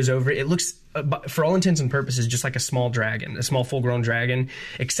skin that goes over it. It looks, for all intents and purposes, just like a small dragon, a small full-grown dragon,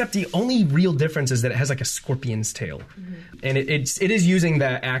 except the only real difference is that it has like a scorpion's tail. Mm-hmm. And it is using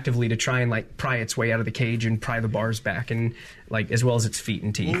that actively to try and pry its way out of the cage and pry the bars back, and as well as its feet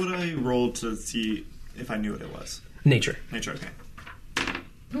and teeth. What would I roll to see if I knew what it was? Nature. Nature, okay.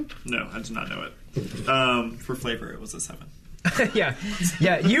 No, I did not know it. For flavor, it was a 7. yeah.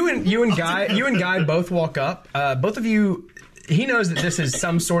 You and Guy both walk up. Both of you. He knows that this is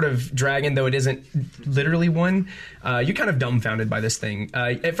some sort of dragon, though it isn't literally one. You're kind of dumbfounded by this thing.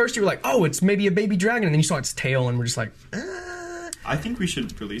 At first, you were like, "Oh, it's maybe a baby dragon," and then you saw its tail, and we're just like, I think we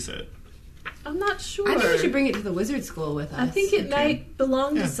should release it. I'm not sure. I think we should bring it to the wizard school with us. I think it might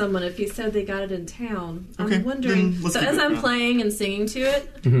belong to someone if he said they got it in town. Okay, I'm wondering. so as I'm playing and singing to it,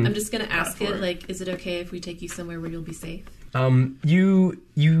 I'm just going to ask it, is it okay if we take you somewhere where you'll be safe?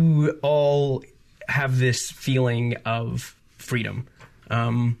 You all have this feeling of freedom,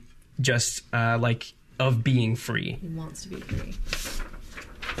 of being free. He wants to be free.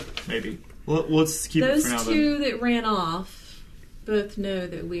 Maybe. Well, let's keep it Those for now. two Then. that ran off both know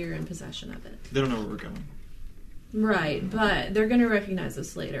that we're in possession of it. They don't know where we're going. Right, but they're going to recognize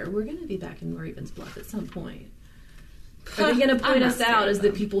us later. We're going to be back in Raven's Bluff at some point. Are they going to point I'm us not out scared as of the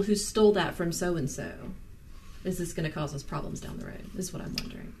them. people who stole that from so-and-so? Is this going to cause us problems down the road? Is what I'm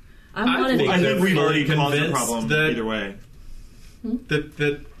wondering. I think we've already caused a problem that, either way.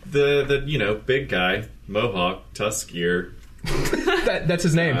 The big guy, Mohawk, tusk ear. That's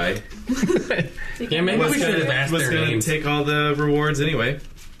his name. Yeah, maybe we should have asked was their going names. to take all the rewards anyway,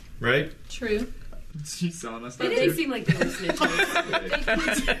 right? True. She's selling us They that did too. seem like they were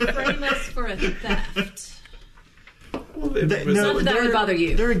snitches. They could frame us for a theft. No, that would bother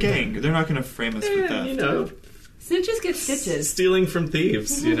you. They're a gang. They're not going to frame us for theft. You know, Snitches get stitches. stealing from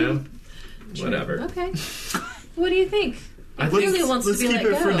thieves. You know, whatever. Okay. What do you think? I It think really wants Let's to be keep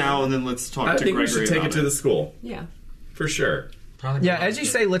let it go. for now, and then let's talk I to think we Gregory should take about it to the school Yeah. for sure. Yeah, as you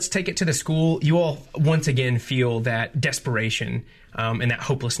say, let's take it to the school. You all once again feel that desperation and that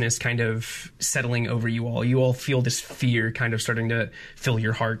hopelessness kind of settling over you all. You all feel this fear kind of starting to fill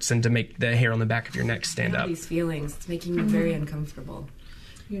your hearts and to make the hair on the back of your neck stand All up. these feelings. It's making me very uncomfortable.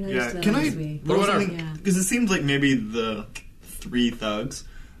 You're nice Yeah, to can us, I? we- Yeah. Because it seems like maybe the three thugs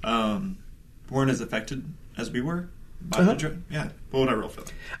weren't as affected as we were by the drug. Yeah. What would I roll for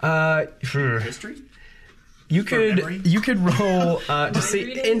that? History. You memory? could roll to see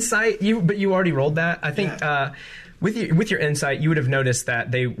reading? insight. But you already rolled that. I think with your insight, you would have noticed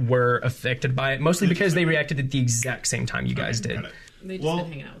that they were affected by it, mostly because they reacted at the exact same time you guys did. They just Well, been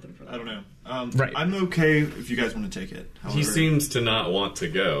hanging out with them for a I don't know. Right. I'm okay if you guys want to take it. However, He seems to not want to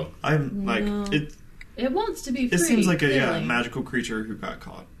go. I'm like it. It wants to be free. It seems like a clearly. magical creature who got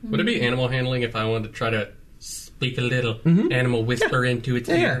caught. Would it be animal handling if I wanted to try to speak a little animal whisper into its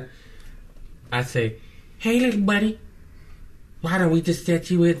ear? I say, "Hey, little buddy, why don't we just set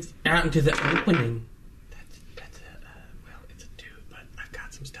you out into the opening?" It's a dude, but I've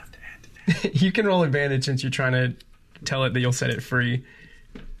got some stuff to add to that. You can roll advantage since you're trying to tell it that you'll set it free.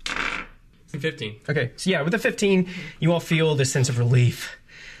 15. Okay, so yeah, with the 15, you all feel this sense of relief.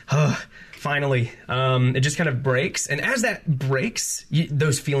 Finally, it just kind of breaks, and as that breaks,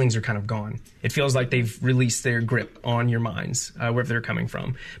 those feelings are kind of gone. It feels like they've released their grip on your minds, wherever they're coming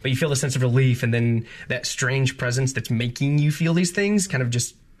from. But you feel a sense of relief, and then that strange presence that's making you feel these things kind of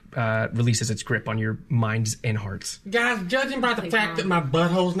just releases its grip on your minds and hearts. Guys, judging by the fact that my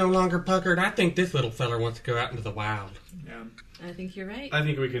butthole's no longer puckered, I think this little feller wants to go out into the wild. Yeah. I think you're right. I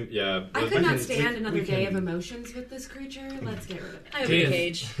think we can. Yeah, I could not stand another we day can- of emotions with this creature. Let's get rid of it. I have a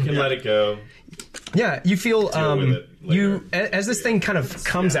cage. We can let it go. Yeah, you feel Deal with it later. as this thing kind of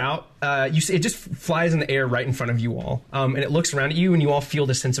comes out, you see it just flies in the air right in front of you all, and it looks around at you, and you all feel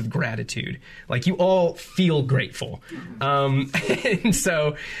this sense of gratitude. Like you all feel grateful, and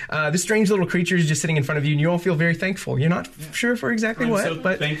so this strange little creature is just sitting in front of you, and you all feel very thankful. You're not sure for exactly I'm what, so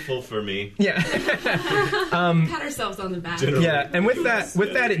but thankful for me. yeah. Pat ourselves on the back. Generally. Yeah, and with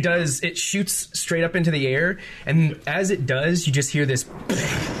that, it shoots straight up into the air, and as it does, you just hear this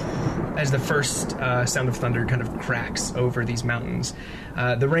as the first sound of thunder kind of cracks over these mountains.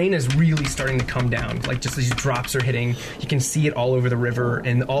 The rain is really starting to come down, like just these drops are hitting. You can see it all over the river,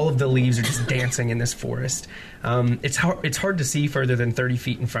 and all of the leaves are just dancing in this forest. It's hard to see further than 30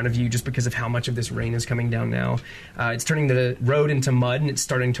 feet in front of you just because of how much of this rain is coming down now. It's turning the road into mud, and it's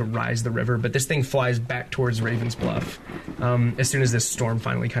starting to rise the river, but this thing flies back towards Raven's Bluff as soon as this storm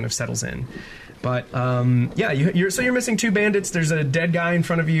finally kind of settles in. But yeah, you're missing two bandits. There's a dead guy in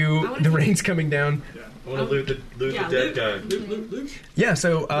front of you. The rain's coming down. I want to loot the dead guy. Loot. Yeah,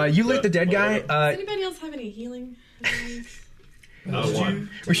 so you loot the dead guy. Does anybody else have any healing? One.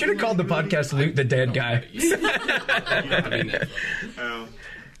 We should have called the podcast "Loot the Dead Guy."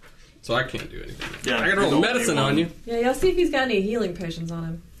 So I can't do anything. Yeah, I gotta roll medicine on you. Yeah, y'all see if he's got any healing potions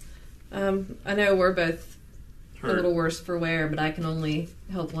on him. I know we're both a little worse for wear, but I can only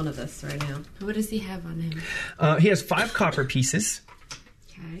help one of us right now. What does he have on him? He has 5 copper pieces,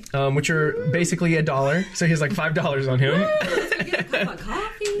 Okay. which are basically $1. So he has like $5 on him. Get a cup of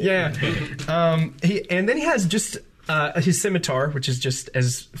coffee. Yeah. And then he has just his scimitar, which is just,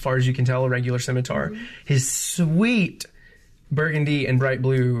 as far as you can tell, a regular scimitar. Mm-hmm. His sweet burgundy and bright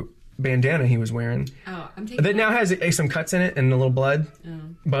blue bandana he was wearing. Oh, I'm taking That now has some cuts in it and a little blood. Oh.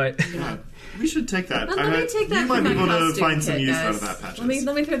 But Yeah, we should take that. Let me take that You for might my be able to costume find some kit, use guys. out of that, Patches.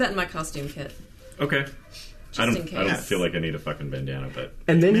 Let me throw that in my costume kit. Okay. I in don't case. feel like I need a fucking bandana, but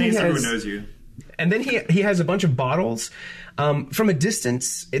and then he Maybe everyone has knows you. And then he has a bunch of bottles. From a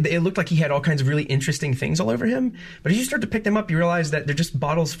distance, it looked like he had all kinds of really interesting things all over him. But as you start to pick them up, you realize that they're just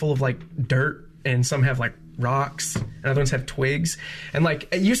bottles full of like dirt, and some have like rocks, and other ones have twigs. And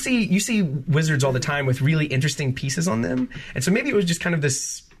like you see wizards all the time with really interesting pieces on them. And so maybe it was just kind of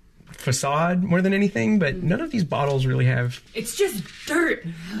this facade more than anything, but none of these bottles really have. It's just dirt.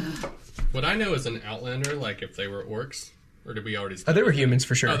 Would I know as an outlander, like if they were orcs? Or did we already They were humans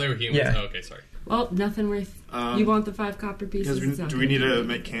for sure. Oh, they were humans? Yeah. Oh, okay, sorry. Well, nothing worth. You want the 5 copper pieces? Do we need to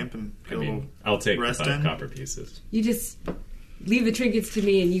make camp and get a little I'll take the rest 5 in? copper pieces. You just leave the trinkets to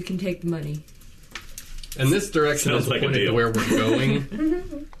me, and you can take the money. And this direction Sounds is like a pointed to deal. where we're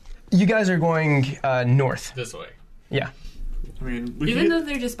going. You guys are going north. This way. Yeah. I mean, Even though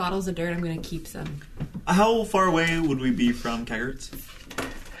they're just bottles of dirt, I'm going to keep some. how far away would we be from Kaggert's?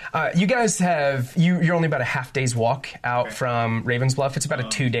 You guys have you're only about a half day's walk out from Ravensbluff. It's about a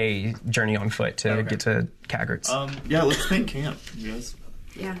 2-day journey on foot to get to Kaggert's. Yeah, let's make camp, you guys.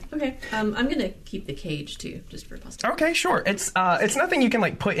 Yeah. Okay. I'm gonna keep the cage too, just for posterity. Okay, sure. It's nothing you can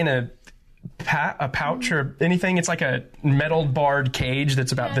like put in a pouch or anything. It's like a metal barred cage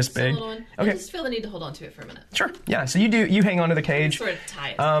that's about this Just a big. little one. I Okay. just feel the need to hold on to it for a minute. Sure. Yeah. So you hang onto the cage. Sort of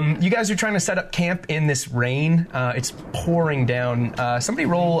tie it. You guys are trying to set up camp in this rain. It's pouring down. Somebody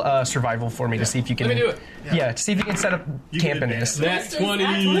roll survival for me to see if you can. Let me do it. Yeah, to see if you can set up camp in this. Nat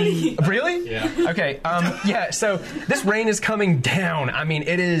 20. Really? Yeah. Okay. Yeah. So this rain is coming down. I mean,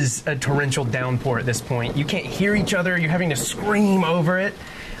 it is a torrential downpour at this point. You can't hear each other. You're having to scream over it.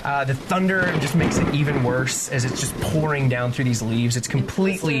 The thunder just makes it even worse as it's just pouring down through these leaves. It's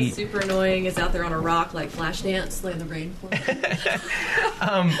completely. What's super annoying is out there on a rock like Flashdance, laying the rain for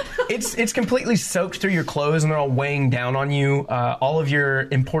It's completely soaked through your clothes, and they're all weighing down on you. All of your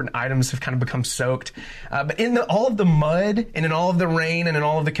important items have kind of become soaked. But in all of the mud, and in all of the rain, and in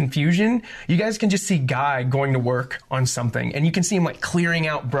all of the confusion, you guys can just see Guy going to work on something, and you can see him like clearing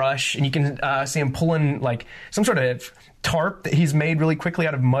out brush, and you can see him pulling like some sort of tarp that he's made really quickly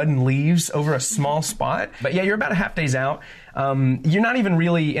out of mud and leaves over a small spot. But yeah, you're about a half day's out. You're not even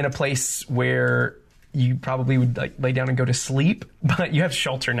really in a place where you probably would like lay down and go to sleep, but you have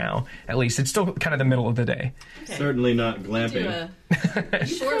shelter now, at least. It's still kind of the middle of the day. Okay. Certainly not Do glamping. a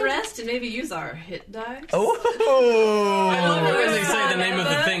short rest and maybe use our hit dice. Oh! I don't really say the name of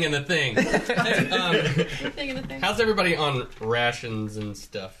the thing in the thing. Thing in the thing. How's everybody on rations and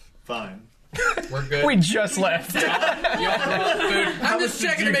stuff? Fine. We're good. We just left. Y'all brought food. I'm just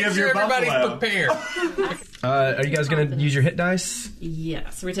checking to make give sure your everybody's buffalo? prepared. Are you guys going to use your hit dice? Yeah,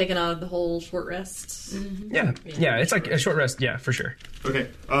 so we're taking the whole short rest. Yeah. Yeah, it's like a short rest. Yeah, for sure. Okay,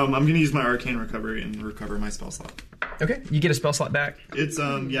 I'm gonna use my arcane recovery and recover my spell slot. Okay, you get a spell slot back. It's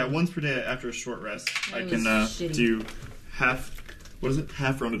once per day after a short rest. I was can shitty. do half. What is it?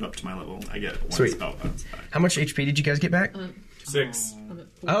 Half rounded up to my level. I get one Sweet. spell bounce back. How much HP did you guys get back? 6.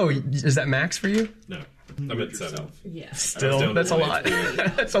 Oh, is that max for you? No. I'm at 7. Yeah. Still, down that's to a 1 lot.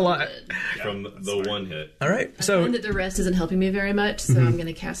 HP. That's a lot. From the one hit. All right, I so find that the rest isn't helping me very much, so I'm going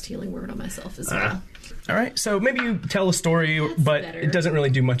to cast Healing Word on myself as well. all right, so maybe you tell a story, but better. it doesn't really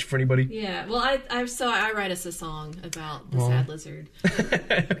do much for anybody. Yeah, well, I write us a song about the sad lizard.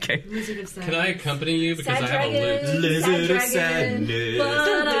 Okay. Lizard of Sad. Can I accompany you because Sad I have a loot? dragon, Lizard of sad dragon, sadness.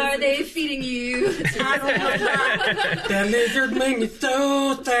 what are they feeding you? That lizard made me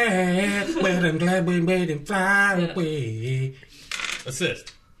so sad, but I'm glad we made him fly away.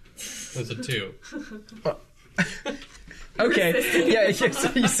 Assist. That's a 2. Okay. Yeah.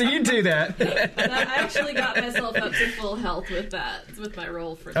 So you do that. And I actually got myself up to full health with my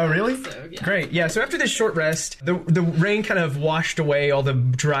roll for that. Oh, really? So, yeah. Great. Yeah. So after this short rest, the rain kind of washed away all the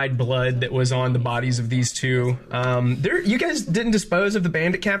dried blood that was on the bodies of these two. You guys didn't dispose of the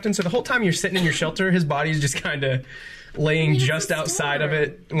bandit captain, so the whole time you're sitting in your shelter, his body's just kind of laying just outside of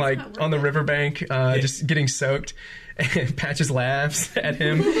it, like on the riverbank, just getting soaked. Patches laughs at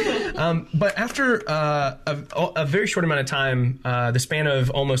him. But after a very short amount of time, the span of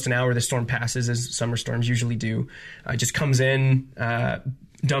almost an hour, the storm passes, as summer storms usually do. It just comes in,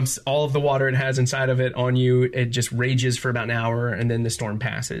 dumps all of the water it has inside of it on you. It just rages for about an hour, and then the storm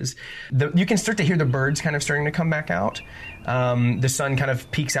passes. You can start to hear the birds kind of starting to come back out. The sun kind of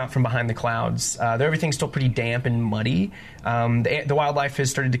peeks out from behind the clouds. Though everything's still pretty damp and muddy. The wildlife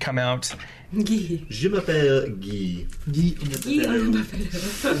has started to come out. Guy. Je m'appelle Guy. Guy on the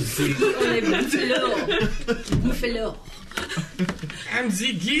buffalo. I'm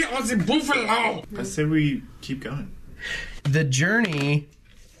the gear on the buffalo. I say we keep going. The journey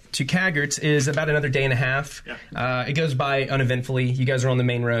to Kaggerts is about another day and a half. Yeah. It goes by uneventfully. You guys are on the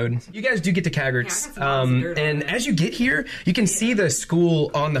main road. You guys do get to Kaggerts. And as you get here, you can see the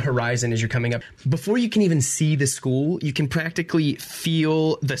school on the horizon as you're coming up. Before you can even see the school, you can practically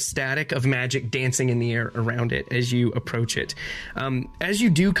feel the static of magic dancing in the air around it as you approach it. As you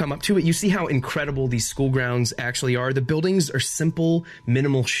do come up to it, you see how incredible these school grounds actually are. The buildings are simple,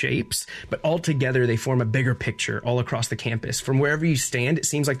 minimal shapes, but all together they form a bigger picture all across the campus. From wherever you stand, it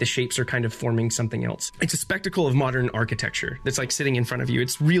seems like the shapes are kind of forming something else. It's a spectacle of modern architecture that's like sitting in front of you.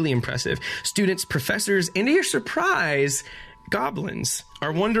 It's really impressive. Students, professors, and to your surprise, goblins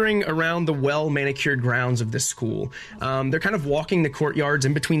are wandering around the well-manicured grounds of this school. They're kind of walking the courtyards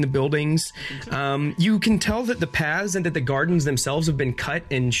in between the buildings. You can tell that the paths and that the gardens themselves have been cut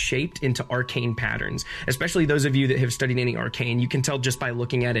and shaped into arcane patterns, especially those of you that have studied any arcane. You can tell just by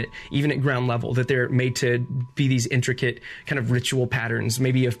looking at it, even at ground level, that they're made to be these intricate kind of ritual patterns,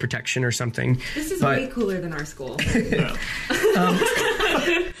 maybe of protection or something. This is way cooler than our school.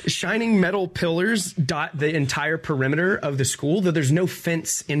 Shining metal pillars dot the entire perimeter of the school, though there's no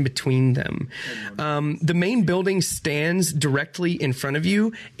fence in between them. The main building stands directly in front of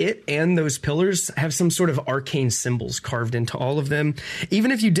you. It and those pillars have some sort of arcane symbols carved into all of them.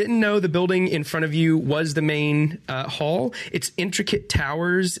 Even if you didn't know the building in front of you was the main hall, its intricate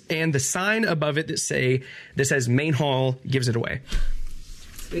towers and the sign above it that says main hall gives it away.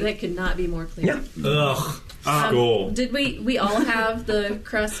 That could not be more clear. Yeah. Ugh. Cool. Did we all have the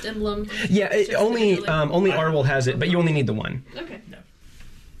crest emblem? Yeah, only Arwol has it, but you only need the one. Okay.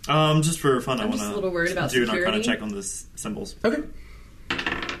 Just for fun, I want just a little worried about do an security. Arcana check on the symbols. Okay.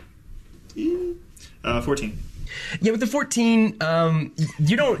 14. Yeah, with the 14,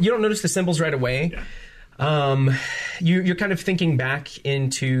 you don't notice the symbols right away. Yeah. You're kind of thinking back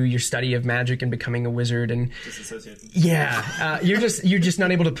into your study of magic and becoming a wizard, and you're just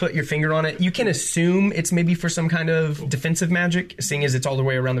not able to put your finger on it. You can assume it's maybe for some kind of defensive magic, seeing as it's all the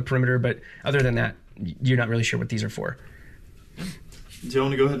way around the perimeter. But other than that, you're not really sure what these are for. Do you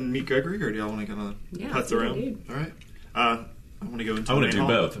want to go ahead and meet Gregory, or do y'all want to kind of putz around? All right. I want to go into. I want to do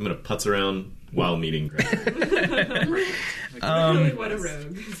both. I'm going to putz around while meeting Gregory. What a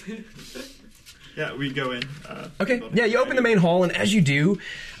rogue. Yeah, we go in. Okay. Yeah, you open the main hall, and as you do,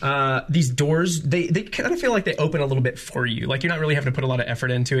 these doors, they kind of feel like they open a little bit for you. Like you're not really having to put a lot of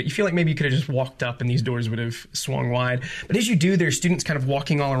effort into it. You feel like maybe you could have just walked up and these doors would have swung wide. But as you do, there's students kind of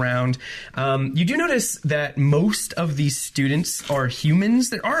walking all around. You do notice that most of these students are humans.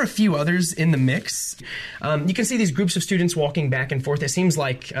 There are a few others in the mix. You can see these groups of students walking back and forth. It seems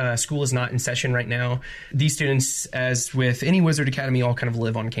like school is not in session right now. These students, as with any Wizard Academy, all kind of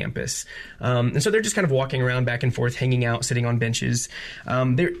live on campus. And so they're just kind of walking around back and forth, hanging out, sitting on benches.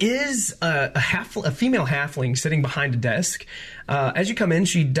 There is a female halfling sitting behind a desk. As you come in,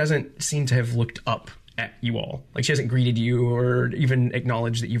 she doesn't seem to have looked up at you all. Like she hasn't greeted you or even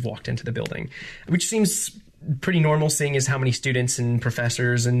acknowledged that you've walked into the building, which seems pretty normal, seeing as how many students and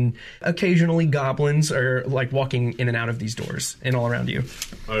professors and occasionally goblins are like walking in and out of these doors and all around you.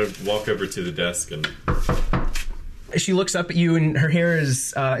 I walk over to the desk and... She looks up at you, and her hair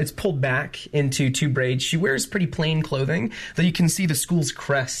is it's pulled back into two braids. She wears pretty plain clothing, though you can see the school's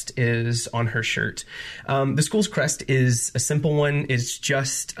crest is on her shirt. The school's crest is a simple one. It's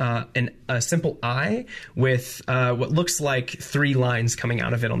just a simple eye with what looks like 3 lines coming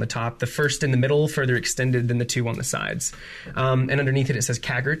out of it on the top. The first in the middle, further extended than the 2 on the sides. And underneath it says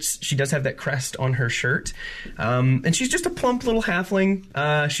Kaggerts. She does have that crest on her shirt. And she's just a plump little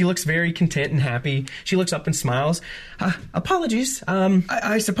halfling. She looks very content and happy. She looks up and smiles. Apologies.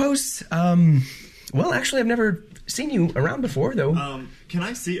 I suppose. Well, actually, I've never seen you around before, though. Can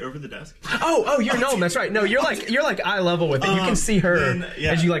I see over the desk? Oh, you're gnome. That's right. No, you're like eye level with it. You can see her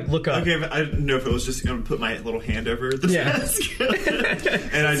as you like look up. Okay, but I didn't know if it was just going to put my little hand over the desk,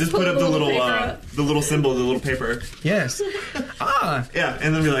 and I just put up the little symbol, the little paper. Yes. Yeah,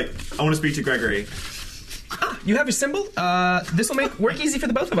 and then be like, I want to speak to Gregory. You have a symbol? This will make work easy for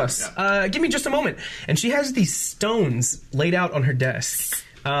the both of us. Yeah. Give me just a moment. And she has these stones laid out on her desk.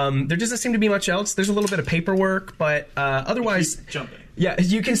 There doesn't seem to be much else. There's a little bit of paperwork, but otherwise... Keep jumping. Yeah,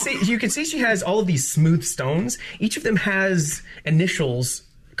 you can see she has all of these smooth stones. Each of them has initials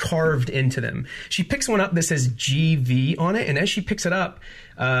carved into them. She picks one up that says GV on it, and as she picks it up,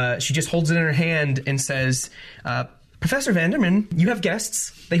 she just holds it in her hand and says... Professor Vanderman, you have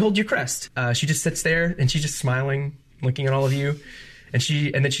guests. They hold your crest. She just sits there, and she's just smiling, looking at all of you. And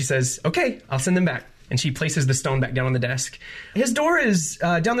then she says, okay, I'll send them back. And she places the stone back down on the desk. His door is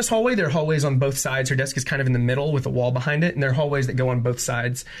down this hallway. There are hallways on both sides. Her desk is kind of in the middle with a wall behind it, and there are hallways that go on both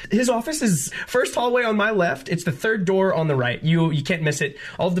sides. His office is first hallway on my left. It's the third door on the right. You can't miss it.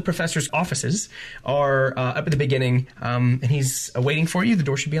 All of the professor's offices are up at the beginning, and he's waiting for you. The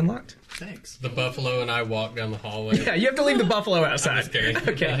door should be unlocked. Thanks. The buffalo and I walk down the hallway. Yeah, you have to leave the buffalo outside. I'm just kidding.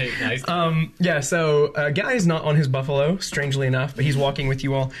 Okay. Nice. So Guy is not on his buffalo, strangely enough, but he's walking with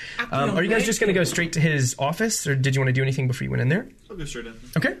you all. Are you guys just going to go straight to his office, or did you want to do anything before you went in there? I'll go straight in.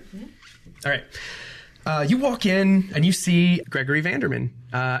 Okay. All right. You walk in and you see Gregory Vanderman,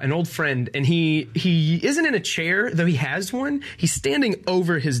 an old friend, and he isn't in a chair, though he has one. He's standing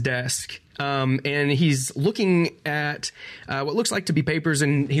over his desk. And he's looking at what looks like to be papers,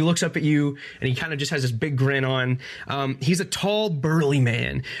 and he looks up at you, and he kind of just has this big grin on. He's a tall, burly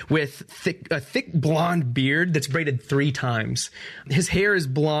man with a thick blonde beard that's braided 3 times. His hair is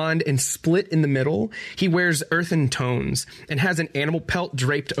blonde and split in the middle. He wears earthen tones and has an animal pelt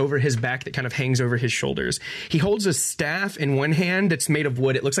draped over his back that kind of hangs over his shoulders. He holds a staff in one hand that's made of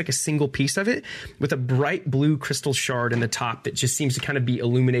wood. It looks like a single piece of it with a bright blue crystal shard in the top that just seems to kind of be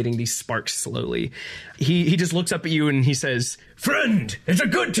illuminating these sparks slowly. He just looks up at you and he says, "Friend, it's a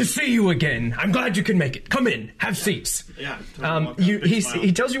good to see you again. I'm glad you can make it. Come in, have seats." Yeah.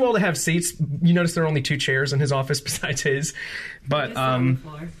 He tells you all to have seats. You notice there are only 2 chairs in his office besides his. But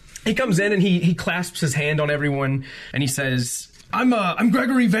he comes in and he clasps his hand on everyone and he says, I'm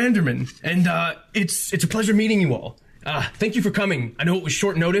Gregory Vanderman, and it's a pleasure meeting you all. Thank you for coming. I know it was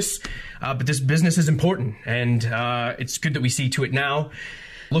short notice, but this business is important, and it's good that we see to it now.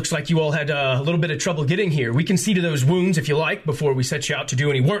 Looks like you all had a little bit of trouble getting here. We can see to those wounds if you like before we set you out to do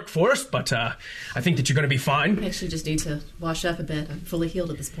any work for us, but I think that you're going to be fine. I actually just need to wash up a bit. I'm fully healed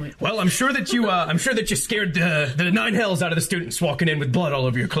at this point. Well, I'm sure that you scared the 9 hells out of the students walking in with blood all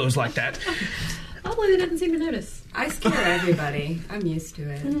over your clothes like that. Hopefully they didn't seem to notice. I scare everybody. I'm used to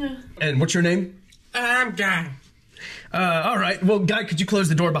it. And what's your name? I'm Guy. All right. Well, Guy, could you close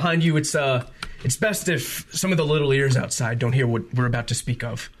the door behind you? It's best if some of the little ears outside don't hear what we're about to speak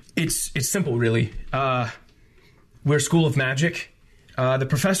of. It's simple, really. We're a school of magic. The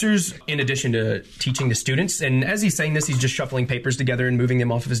professors, in addition to teaching the students, and as he's saying this, he's just shuffling papers together and moving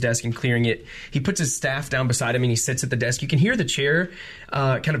them off of his desk and clearing it. He puts his staff down beside him and he sits at the desk. You can hear the chair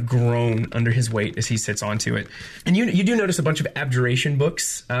kind of groan under his weight as he sits onto it. And you do notice a bunch of abjuration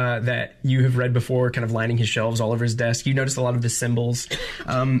books that you have read before, kind of lining his shelves all over his desk. You notice a lot of the symbols.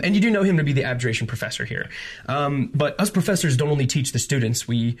 And you do know him to be the abjuration professor here. But us professors don't only teach the students.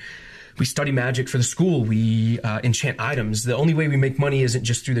 We study magic for the school. We enchant items. The only way we make money isn't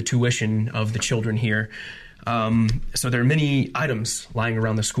just through the tuition of the children here. So there are many items lying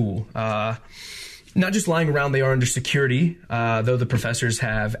around the school. Not just lying around, they are under security, though the professors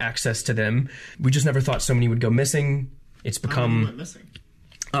have access to them. We just never thought so many would go missing. It's become... missing?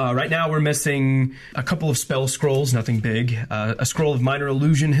 Right now we're missing a couple of spell scrolls, nothing big. A scroll of minor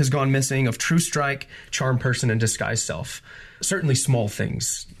illusion has gone missing, of true strike, charm person, and disguise self. Certainly small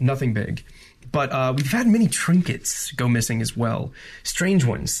things, nothing big. But we've had many trinkets go missing as well. Strange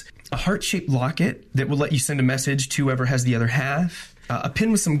ones. A heart-shaped locket that will let you send a message to whoever has the other half. A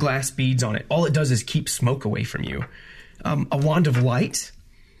pin with some glass beads on it. All it does is keep smoke away from you. A wand of light.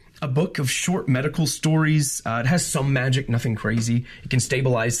 A book of short medical stories. It has some magic, nothing crazy. It can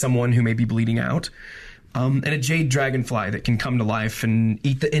stabilize someone who may be bleeding out. And a jade dragonfly that can come to life and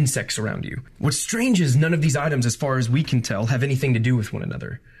eat the insects around you. What's strange is none of these items, as far as we can tell, have anything to do with one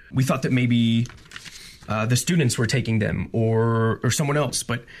another. We thought that maybe the students were taking them or someone else,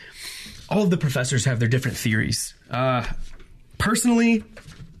 but all of the professors have their different theories. Personally,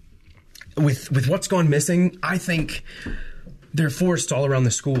 with what's gone missing, I think they're forced all around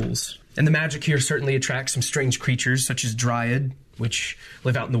the schools. And the magic here certainly attracts some strange creatures, such as Dryad, which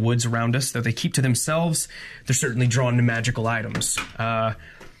live out in the woods around us. Though they keep to themselves, they're certainly drawn to magical items.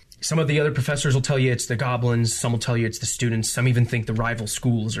 Some of the other professors will tell you it's the goblins. Some will tell you it's the students. Some even think the rival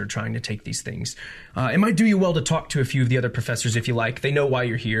schools are trying to take these things. It might do you well to talk to a few of the other professors if you like. They know why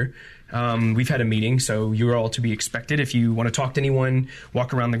you're here. We've had a meeting, so you're all to be expected. If you want to talk to anyone,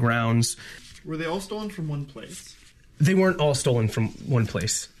 walk around the grounds. Were they all stolen from one place? They weren't all stolen from one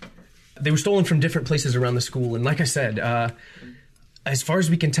place. They were stolen from different places around the school. And like I said, as far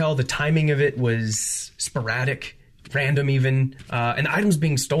as we can tell, the timing of it was sporadic, random even. And items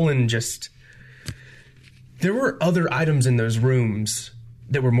being stolen just... There were other items in those rooms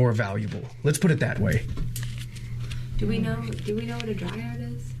that were more valuable. Let's put it that way. Do we know what a dryad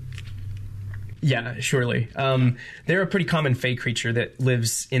is? Yeah, surely. They're a pretty common fey creature that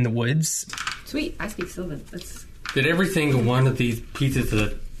lives in the woods. Sweet, I speak Sylvan. Did every single one of these pieces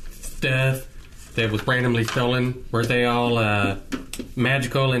of stuff that was randomly stolen, were they all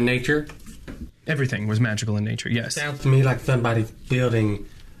magical in nature? Everything was magical in nature, yes. Sounds to me like somebody's building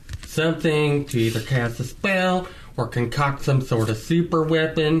something to either cast a spell or concoct some sort of super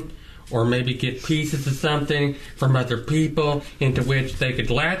weapon, or maybe get pieces of something from other people into which they could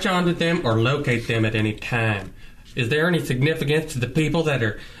latch onto them or locate them at any time. Is there any significance to the people that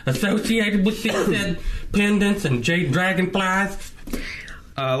are associated with these said pendants and jade dragonflies?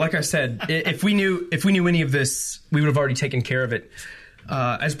 Like I said, if we knew any of this, we would have already taken care of it.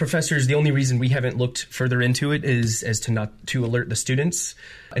 As professors, the only reason we haven't looked further into it is as to alert the students.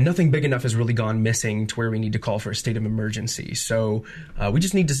 And nothing big enough has really gone missing to where we need to call for a state of emergency. So we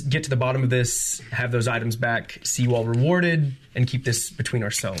just need to get to the bottom of this, have those items back, see you all rewarded, and keep this between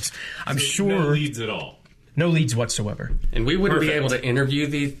ourselves. I'm sure... No leads at all. No leads whatsoever. And we wouldn't be able to interview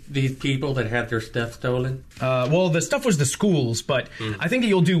these people that had their stuff stolen? Well, the stuff was the school's, but I think that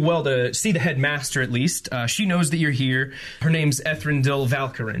you'll do well to see the headmaster at least. She knows that you're here. Her name's Ethrindil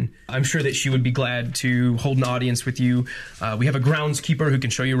Valkyrin. I'm sure that she would be glad to hold an audience with you. We have a groundskeeper who can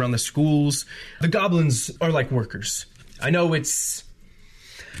show you around the schools. The goblins are like workers. I know it's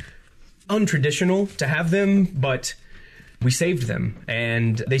untraditional to have them, but we saved them.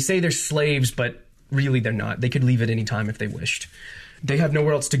 And they say they're slaves, but really, they're not. They could leave at any time if they wished. They have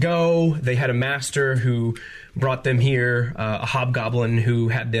nowhere else to go. They had a master who brought them here, a hobgoblin who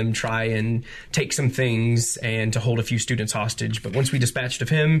had them try and take some things and to hold a few students hostage. But once we dispatched of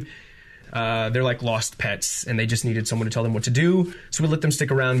him, they're like lost pets, and they just needed someone to tell them what to do. So we let them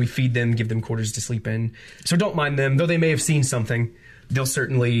stick around. We feed them, give them quarters to sleep in. So don't mind them. Though they may have seen something, they'll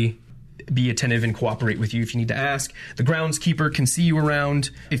certainly be attentive and cooperate with you if you need to ask. The groundskeeper can see you around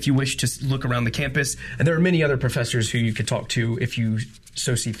if you wish to look around the campus, and there are many other professors who you could talk to if you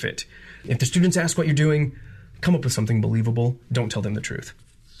so see fit. If the students ask what you're doing, come up with something believable. Don't tell them the truth.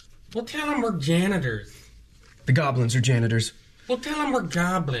 Well, tell them we're janitors. The goblins are janitors. Well, tell them we're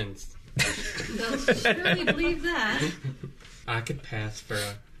goblins. They'll surely believe that. I could pass for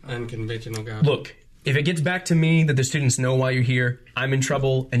an unconventional goblin. Look, if it gets back to me that the students know why you're here, I'm in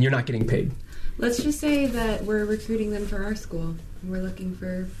trouble and you're not getting paid. Let's just say that we're recruiting them for our school. We're looking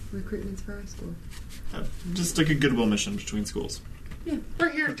for recruitments for our school. Just like a goodwill mission between schools. Yeah. We're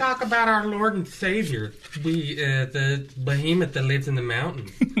here to talk about our Lord and Savior, the behemoth that lives in the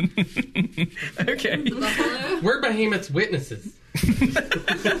mountains. Okay. We're behemoth's witnesses.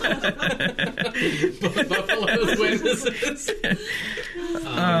 Buffalo's witnesses.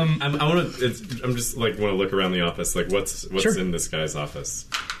 I'm just like want to look around the office. Like, what's Sure. in this guy's office?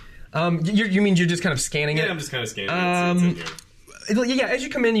 You mean you're just kind of scanning it? Yeah, I'm just kind of scanning it. It's in here. Yeah, as you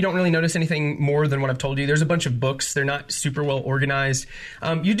come in, you don't really notice anything more than what I've told you. There's a bunch of books. They're not super well organized.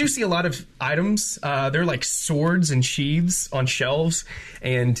 You do see a lot of items. They're like swords and sheaths on shelves,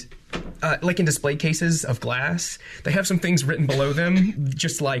 and like in display cases of glass. They have some things written below them,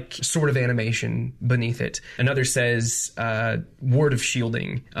 just like sort of animation beneath it. Another says Word of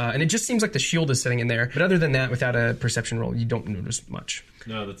Shielding, and it just seems like the shield is sitting in there. But other than that, without a perception roll, you don't notice much.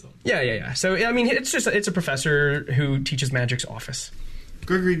 No, that's all. Yeah. So, I mean, it's a professor who teaches magic's office.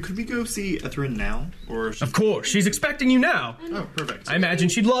 Gregory, could we go see Ethrin now? Of course. She's expecting you now. Oh, perfect. I imagine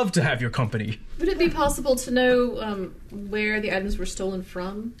she'd love to have your company. Would it be possible to know where the items were stolen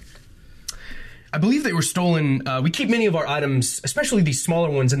from? I believe they were stolen. We keep many of our items, especially these smaller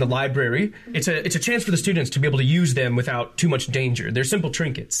ones, in the library. It's a chance for the students to be able to use them without too much danger. They're simple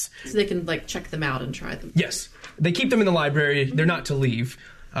trinkets. So they can, check them out and try them. Yes. They keep them in the library. They're not to leave.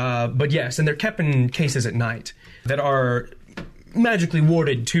 But yes, and they're kept in cases at night that are magically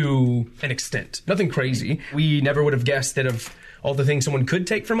warded to an extent. Nothing crazy. We never would have guessed that of all the things someone could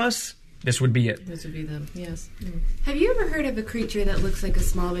take from us, this would be it. This would be them, yes. Have you ever heard of a creature that looks like a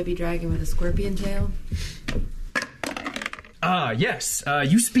small baby dragon with a scorpion tail? Yes.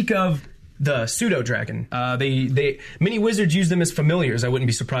 You speak of the pseudo-dragon. Many wizards use them as familiars. I wouldn't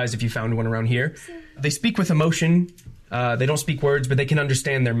be surprised if you found one around here. They speak with emotion. They don't speak words, but they can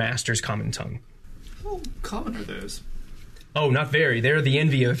understand their master's common tongue. How common are those? Oh, not very. They're the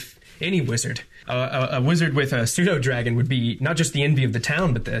envy of any wizard. A wizard with a pseudo-dragon would be not just the envy of the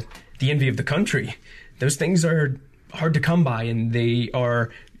town, but the envy of the country. Those things are hard to come by, and they are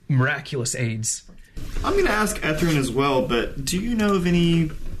miraculous aids. I'm going to ask Ethrin as well, but do you know of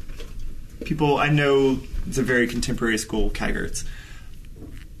any people? I know it's a very contemporary school, Kaggerts.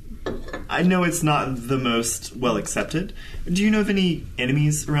 I know it's not the most well accepted. Do you know of any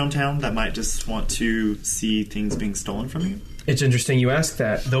enemies around town that might just want to see things being stolen from you? It's interesting you ask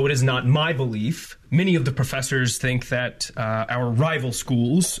that. Though it is not my belief, many of the professors think that our rival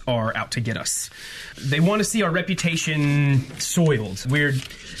schools are out to get us. They want to see our reputation soiled.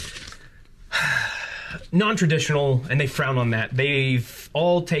 non-traditional, and they frown on that. They've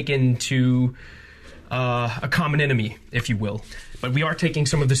all taken to a common enemy, if you will. But we are taking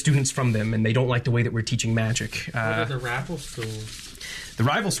some of the students from them, and they don't like the way that we're teaching magic. What are the rival schools? The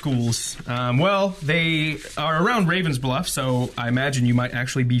rival schools, well, they are around Ravensbluff, so I imagine you might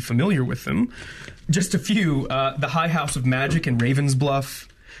actually be familiar with them. Just a few, the High House of Magic in Ravensbluff,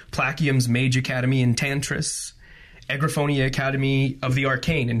 Placium's Mage Academy in Tantris, Agriphonia Academy of the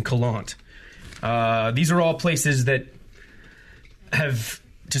Arcane in Calant. These are all places that have,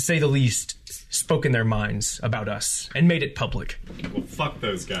 to say the least, spoken their minds about us and made it public. Well, fuck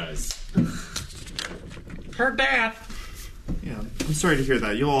those guys. Heard that. Yeah, I'm sorry to hear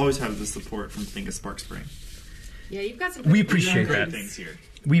that. You'll always have the support from Thingus Sparkspring. Yeah, you've got some. We appreciate Great that. things here.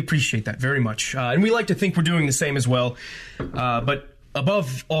 We appreciate that very much. And we like to think we're doing the same as well. But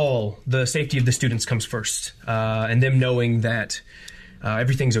above all, the safety of the students comes first. And them knowing that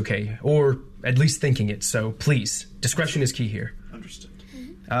everything's okay. Or at least thinking it. So please, discretion is key here. Understood.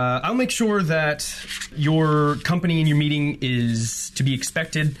 I'll make sure that your company and your meeting is to be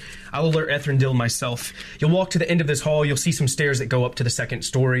expected. I'll alert Ethrindil myself. You'll walk to the end of this hall. You'll see some stairs that go up to the second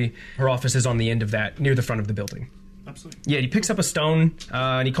story. Her office is on the end of that, near the front of the building. Absolutely. Yeah, he picks up a stone,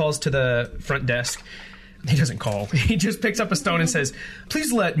 and he calls to the front desk. He doesn't call. He just picks up a stone and says,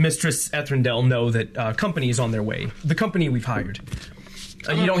 "Please let Mistress Ethrindil know that company is on their way. The company we've hired."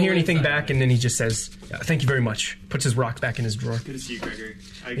 You don't hear anything back, and then he just says, "Thank you very much." Puts his rock back in his drawer. Good to see you, Gregory.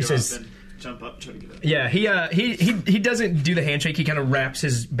 I He go says- up and jump up, try to get it. Yeah, he doesn't do the handshake. He kind of wraps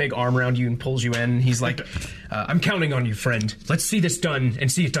his big arm around you and pulls you in. He's like, "I'm counting on you, friend. Let's see this done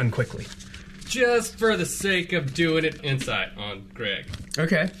and see it done quickly." Just for the sake of doing it, insight on Greg.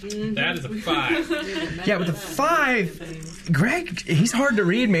 Okay. That is a 5. Yeah, with a 5, Greg, he's hard to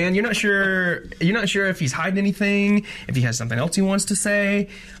read, man. You're not sure if he's hiding anything, if he has something else he wants to say,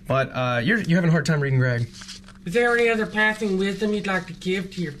 but you're having a hard time reading Greg. Is there any other passing wisdom you'd like to give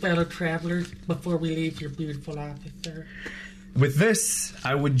to your fellow travelers before we leave your beautiful office, sir? With this,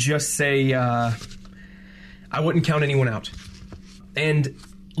 I would just say I wouldn't count anyone out. And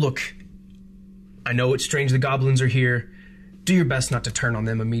look, I know it's strange the goblins are here. Do your best not to turn on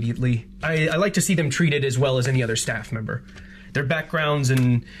them immediately. I like to see them treated as well as any other staff member. Their backgrounds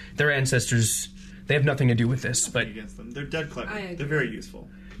and their ancestors, they have nothing to do with this, but Against them. They're dead clever. I agree. They're very useful.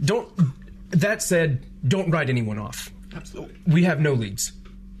 that said, don't write anyone off. Absolutely. We have no leads.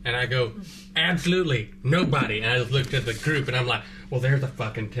 And I go, absolutely, nobody. And I just looked at the group and I'm like, well, there's a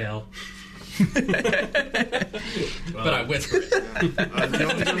fucking tell. But I whisper it. Do you want to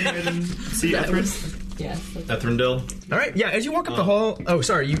go ahead and see Ethrin? Yes. Ethrindil? All right, yeah, as you walk up the hall... Oh,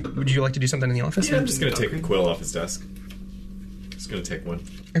 sorry, would you like to do something in the office? Yeah, I'm just going to take a quill off his desk. Just going to take one.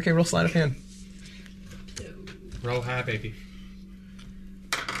 Okay, roll sleight of hand. Roll high, baby.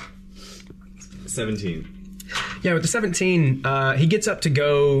 17. Yeah, with the 17, he gets up to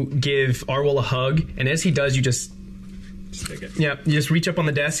go give Arwol a hug, and as he does, you just take it. Yeah, you just reach up on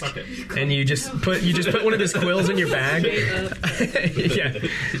the desk, and you just put one of his quills in your bag. Yeah.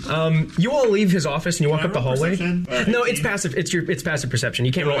 You all leave his office and you walk up the hallway. No, it's passive. It's passive perception.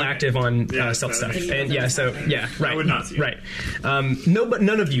 You can't roll active on stealth stuff. And right. I would not see it. Right. No, but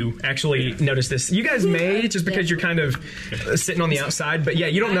none of you actually notice this. You guys may, just because you're kind of sitting on the outside, but yeah,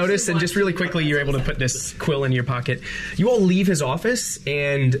 you don't notice, and just really quickly you're able to put this quill in your pocket. You all leave his office,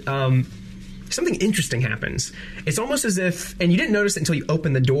 and something interesting happens. It's almost as if, and you didn't notice it until you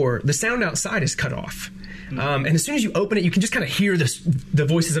open the door, the sound outside is cut off. And as soon as you open it, you can just kind of hear the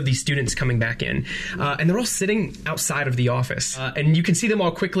voices of these students coming back in. And they're all sitting outside of the office. And you can see them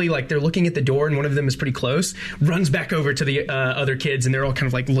all quickly, like they're looking at the door, and one of them is pretty close, runs back over to the other kids, and they're all kind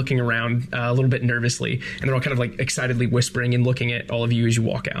of like looking around a little bit nervously. And they're all kind of like excitedly whispering and looking at all of you as you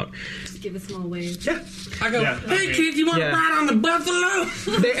walk out. Just give a small wave. Yeah. I go, hey kids, you want to ride on the buffalo?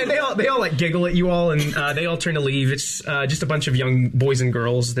 they all like giggle at you all, and they all turn to leave. It's just a bunch of young boys and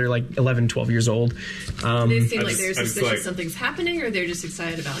girls. They're like 11, 12 years old. They seem like they're suspicious something's happening, or they're just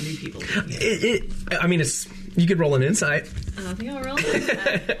excited about new people. I mean, you could roll an insight. I think I'll roll an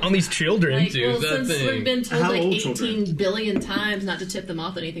insight. On these children. Like, well, since we've been told How like old 18 children? billion times not to tip them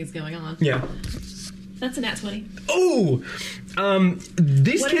off that anything's going on. Yeah. That's a nat 20. Oh!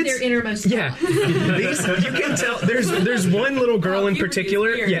 These What kids... are their innermost Yeah. These, you can tell... There's one little girl in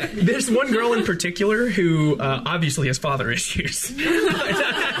particular... Yeah. There's one girl in particular who obviously has father issues.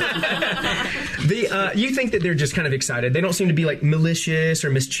 You think that they're just kind of excited. They don't seem to be like malicious or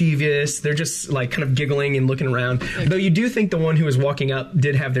mischievous. They're just like kind of giggling and looking around. Though you do think the one who was walking up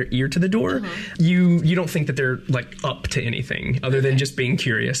did have their ear to the door. You don't think that they're like up to anything other than just being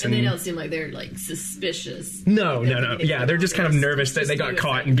curious. And they don't seem like they're like suspicious. No. Yeah, they're just kind of nervous that they got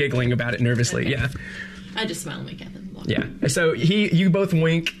caught and giggling about it nervously. Yeah. I just smile and wink at them. Yeah. So you both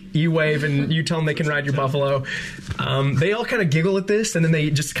wink, you wave, and you tell them they can ride your buffalo. They all kind of giggle at this, and then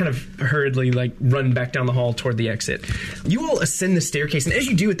they just kind of hurriedly like run back down the hall toward the exit. You all ascend the staircase, and as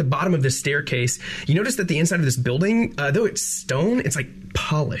you do at the bottom of this staircase, you notice that the inside of this building, though it's stone, it's like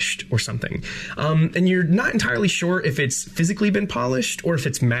polished or something. And you're not entirely sure if it's physically been polished or if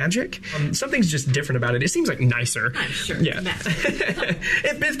it's magic. Something's just different about it. It seems like nicer. I'm sure. Yeah.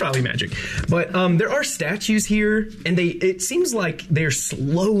 It's probably magic. But there are statues here, and it seems like they're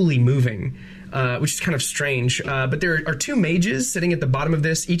slowly moving, which is kind of strange. But there are two mages sitting at the bottom of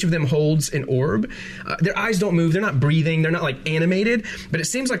this. Each of them holds an orb. Their eyes don't move. They're not breathing. They're not like animated. But it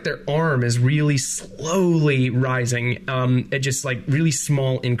seems like their arm is really slowly rising at just like really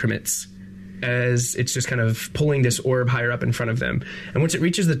small increments, as it's just kind of pulling this orb higher up in front of them. And once it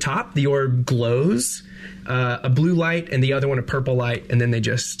reaches the top, the orb glows. A blue light and the other one a purple light, and then they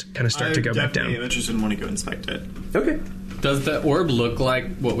just kind of start to go back down. I'm interested and want to go inspect it. Okay. Does the orb look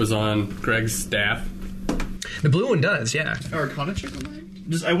like what was on Greg's staff? The blue one does, yeah. Arcana check on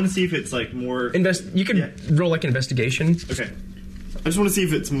that? I want to see if it's like more... You could roll like an investigation. Okay. I just want to see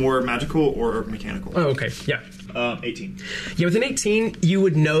if it's more magical or mechanical. Oh, okay, yeah. 18. Yeah, with an 18, you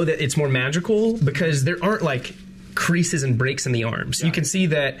would know that it's more magical because there aren't like creases and breaks in the arms. You can see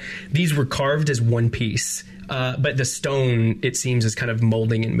that these were carved as one piece, but the stone, it seems, is kind of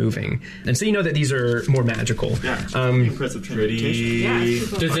molding and moving. And so you know that these are more magical. Yeah, impressive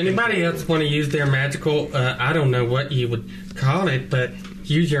transmutation. Does anybody else want to use their magical, I don't know what you would call it, but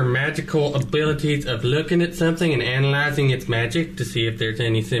use your magical abilities of looking at something and analyzing its magic to see if there's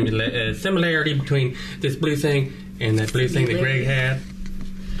any similarity between this blue thing and that blue thing that Greg had?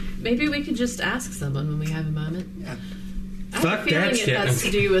 Maybe we could just ask someone when we have a moment. Yeah. I have a feeling it has to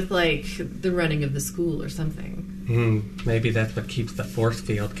do with like the running of the school or something. Maybe that's what keeps the force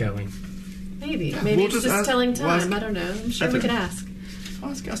field going. Maybe. Yeah, maybe it's just telling time. I don't know. I'm sure we could ask. I'll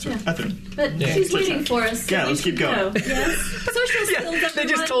ask Ether. But she's waiting for us. So let's keep going. Yes. Social skills. They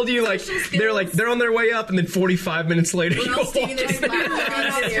just told you like they're on their way up, and then 45 minutes later we're all standing there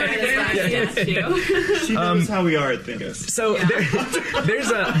She knows how we are at Thingus. So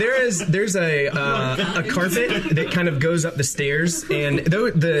there's a carpet that kind of goes up the stairs, and though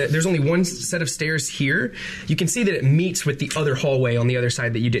there's only one set of stairs here, you can see that it meets with the other hallway on the other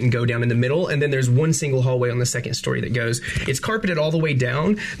side that you didn't go down in the middle, and then there's one single hallway on the second story that goes. It's carpeted all the way down.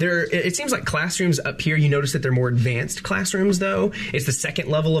 It seems like classrooms up here. You notice that they're more advanced classrooms, though. It's the second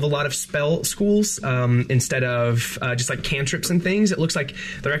level of a lot of spell schools instead of just like cantrips and things. It looks like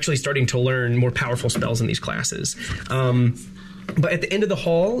they're actually starting to learn more powerful spells in these classes. But at the end of the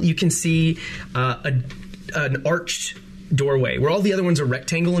hall, you can see an arched doorway where all the other ones are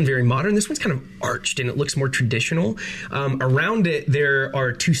rectangle and very modern. This one's kind of arched and it looks more traditional. Around it, there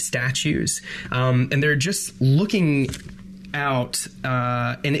are two statues, and they're just looking out,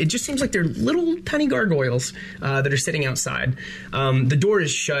 and it just seems like they're little tiny gargoyles that are sitting outside. The door is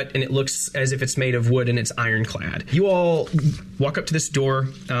shut, and it looks as if it's made of wood and it's ironclad. You all walk up to this door.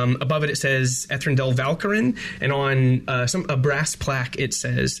 Above it says Ethrindel Valkyrin, and on a brass plaque it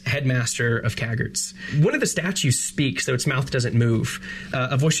says Headmaster of Kaggerts. One of the statues speaks, though its mouth doesn't move.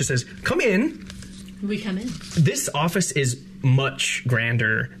 A voice just says, "Come in." We come in. This office is much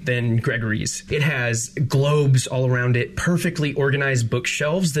grander than Gregory's. It has globes all around it, perfectly organized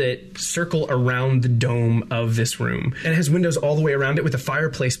bookshelves that circle around the dome of this room. And it has windows all the way around it with a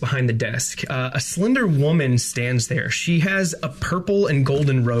fireplace behind the desk. A slender woman stands there. She has a purple and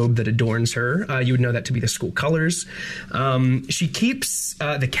golden robe that adorns her. You would know that to be the school colors. She keeps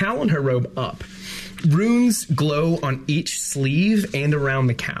the cowl on her robe up. Runes glow on each sleeve and around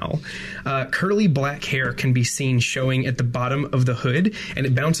the cowl. Curly black hair can be seen showing at the bottom of the hood, and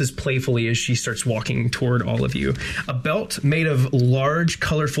it bounces playfully as she starts walking toward all of you. A belt made of large,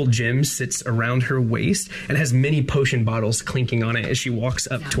 colorful gems sits around her waist and has many potion bottles clinking on it as she walks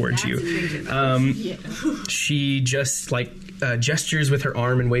up towards you. She just gestures with her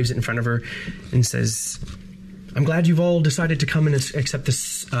arm and waves it in front of her and says, "I'm glad you've all decided to come and accept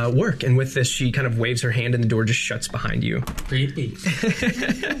this work." And with this, she kind of waves her hand and the door just shuts behind you. Creepy.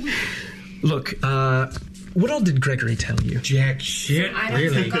 Look, what all did Gregory tell you? Jack shit,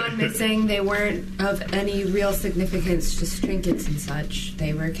 Items have gone missing. They weren't of any real significance, just trinkets and such.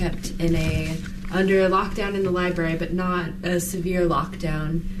 They were kept in a under a lockdown in the library, but not a severe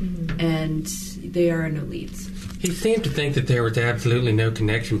lockdown, and there are no leads. He seemed to think that there was absolutely no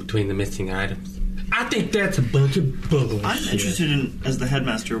connection between the missing items. I think that's a bunch of bullshit. I'm interested in, as the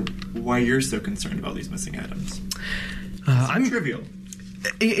headmaster, why you're so concerned about these missing items. I'm trivial.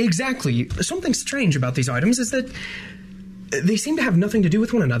 Exactly. Something strange about these items is that they seem to have nothing to do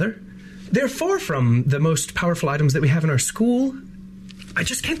with one another. They're far from the most powerful items that we have in our school. I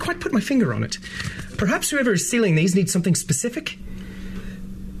just can't quite put my finger on it. Perhaps whoever is stealing these needs something specific?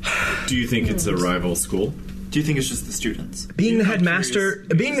 Do you think it's a rival school? Do you think it's just the students? Being the headmaster,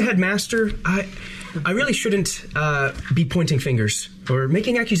 I really shouldn't be pointing fingers or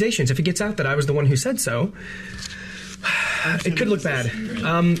making accusations. If it gets out that I was the one who said so, it could look bad.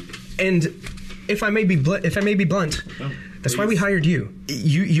 And if I may be blunt, that's why we hired you.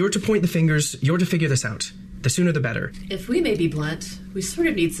 You're to point the fingers. You're to figure this out. The sooner the better. If we may be blunt, we sort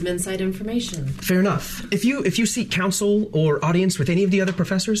of need some inside information. Fair enough. If you seek counsel or audience with any of the other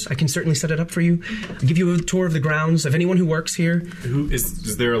professors, I can certainly set it up for you. I'll give you a tour of the grounds of anyone who works here. Who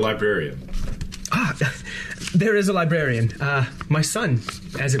is there a librarian? There is a librarian. My son,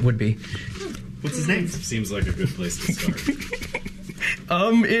 as it would be. What's his name? Seems like a good place to start.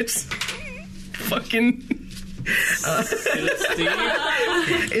 It's fucking.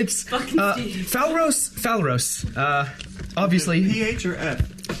 It's Falros. Obviously, PH or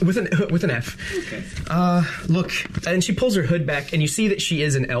F? With an F. Okay. Look, and she pulls her hood back, and you see that she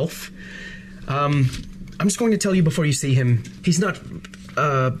is an elf. I'm just going to tell you before you see him. He's not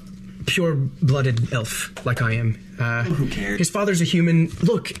pure-blooded elf like I am. Who cares? His father's a human.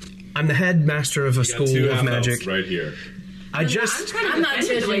 Look, I'm the headmaster of a school of magic. Right here. I'm not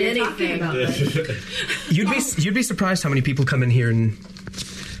judging anything. You'd be surprised how many people come in here and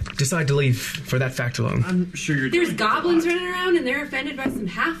decide to leave for that fact alone. I'm sure There's goblins running around and they're offended by some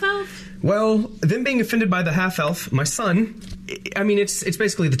half-elf? Well, them being offended by the half-elf, my son, I mean, it's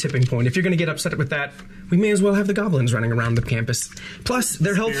basically the tipping point. If you're going to get upset with that, we may as well have the goblins running around the campus. Plus,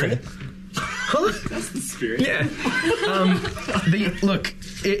 they're helpful. Huh? That's the spirit. Yeah. Look,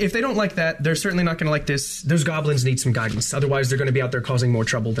 if they don't like that, they're certainly not going to like this. Those goblins need some guidance. Otherwise, they're going to be out there causing more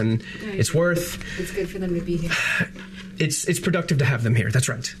trouble than it's worth. It's good for them to be here. It's productive to have them here. That's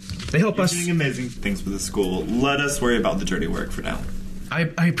right. They help us. Doing amazing things for the school. Let us worry about the dirty work for now.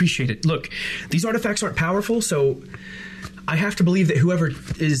 I appreciate it. Look, these artifacts aren't powerful, so I have to believe that whoever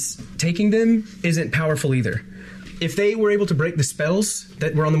is taking them isn't powerful either. If they were able to break the spells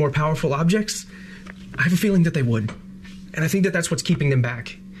that were on the more powerful objects, I have a feeling that they would. And I think that that's what's keeping them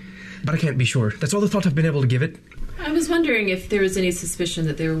back. But I can't be sure. That's all the thought I've been able to give it. I was wondering if there was any suspicion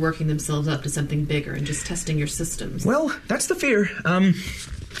that they were working themselves up to something bigger and just testing your systems. Well, that's the fear.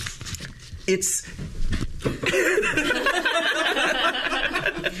 It's... For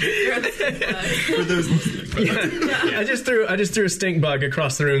those listening. Yeah. I just threw a stink bug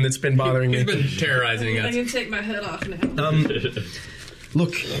across the room that's been bothering me. He's been terrorizing us. I can take my head off now.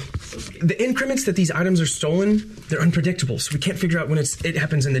 Look, the increments that these items are stolen, they're unpredictable. So we can't figure out when it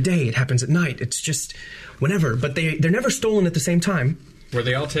happens in the day, it happens at night. It's just whenever. But they're never stolen at the same time. Were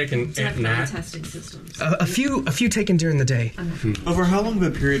they all taken at night? Testing systems. A few taken during the day. Over how long of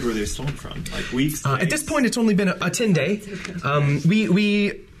a period were they stolen from? Like weeks? At this point, it's only been a 10-day.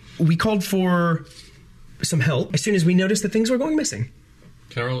 We called for some help as soon as we noticed that things were going missing.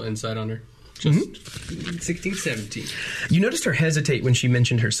 Can I roll insight on her? Just 16, 17. You noticed her hesitate when she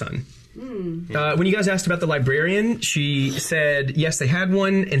mentioned her son. When you guys asked about the librarian, she said yes, they had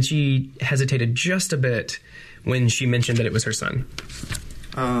one, and she hesitated just a bit when she mentioned that it was her son.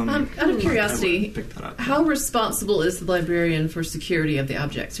 Out of curiosity, how responsible is the librarian for security of the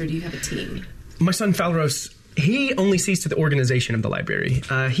objects, or do you have a team? My son Falros, he only sees to the organization of the library.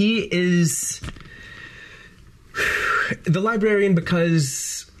 He is the librarian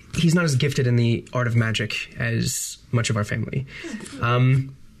because he's not as gifted in the art of magic as much of our family.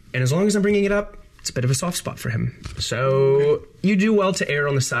 And as long as I'm bringing it up, it's a bit of a soft spot for him. So you do well to err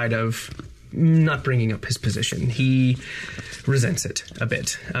on the side of not bringing up his position. He resents it a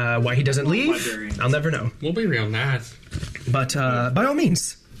bit. Why he doesn't leave, I'll never know. We'll be real nice. But by all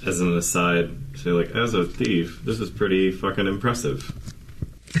means. As an aside, say like, as a thief, this is pretty fucking impressive.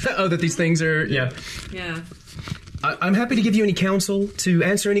 Oh, that these things are, yeah. Yeah. I'm happy to give you any counsel, to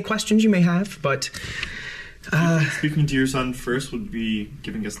answer any questions you may have, but... Speaking to your son first would be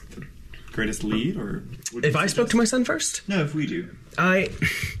giving us the greatest lead, or... If I spoke to my son first? No, if we do.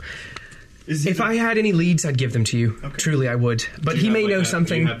 If I had any leads, I'd give them to you. Okay. Truly, I would. But he may know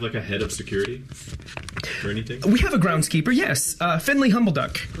something... Do you have like a head of security or anything? We have a groundskeeper, yes. Finley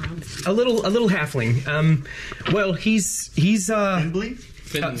Humbleduck. A little halfling. Well, he's Finley?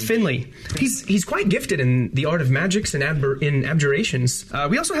 Finley. He's quite gifted in the art of magics and in abjurations.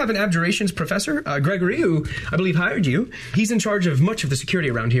 We also have an abjurations professor, Gregory, who I believe hired you. He's in charge of much of the security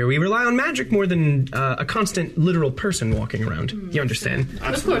around here. We rely on magic more than a constant literal person walking around. You understand?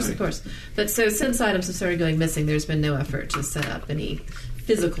 Of course. But so since items have started going missing, there's been no effort to set up any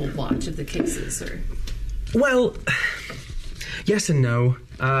physical watch of the cases, or... Well, yes and no.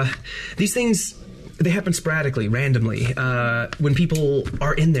 These things, they happen sporadically, randomly, when people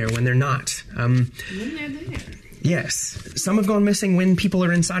are in there, when they're not. When they're there. Yes. Some have gone missing when people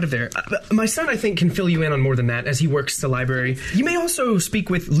are inside of there. My son, I think, can fill you in on more than that, as he works the library. You may also speak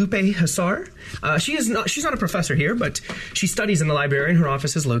with Lupe Hassar. She's not a professor here, but she studies in the library, and her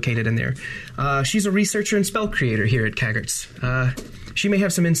office is located in there. She's a researcher and spell creator here at Kaggert's. She may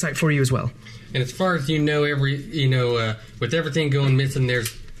have some insight for you as well. And as far as you know, with everything going missing,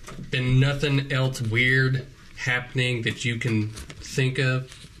 there's been nothing else weird happening that you can think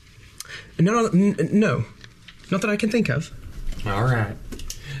of? No. Not that I can think of. All right.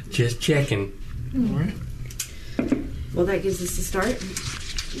 Just checking. All right. Well, that gives us a start.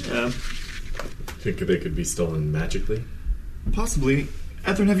 Yeah. Think they could be stolen magically? Possibly.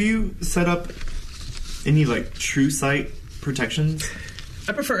 Ethrin, have you set up any, true sight protections?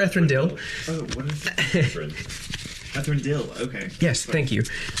 I prefer Ethrin Dill. Oh, what is Ethrin? Ethrin Dill, okay. Yes, thank you.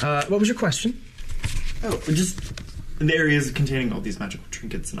 What was your question? Oh, just in the areas containing all these magical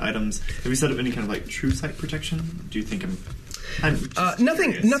trinkets and items, have you set up any kind of true sight protection? Do you think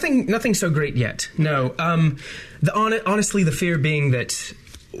nothing so great yet. No. Honestly, the fear being that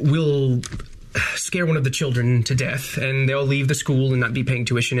we'll scare one of the children to death and they'll leave the school and not be paying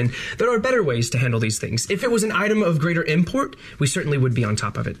tuition, and there are better ways to handle these things. If it was an item of greater import, we certainly would be on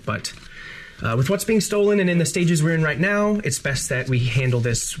top of it, but with what's being stolen and in the stages we're in right now, it's best that we handle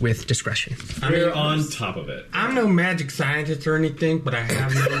this with discretion. We're on top of it. I'm no magic scientist or anything, but I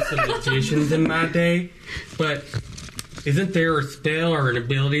have known some magicians in my day. But isn't there a spell or an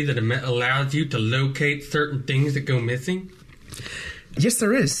ability that allows you to locate certain things that go missing? Yes,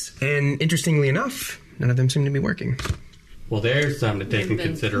 there is. And interestingly enough, none of them seem to be working. Well, there's something to take in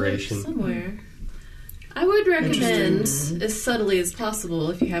consideration. Somewhere. I would recommend, as subtly as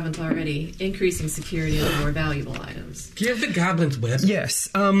possible, if you haven't already, increasing security of the more valuable items. Do you have the goblin's web? Yes.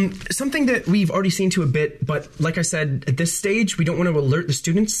 Something that we've already seen to a bit, but like I said, at this stage, we don't want to alert the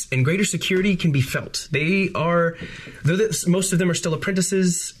students, and greater security can be felt. Most of them are still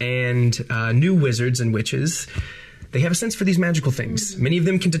apprentices and new wizards and witches. They have a sense for these magical things. Many of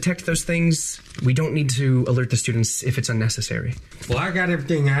them can detect those things. We don't need to alert the students if it's unnecessary. Well, I got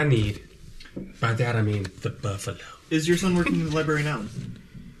everything I need. By that I mean the buffalo. Is your son working in the library now?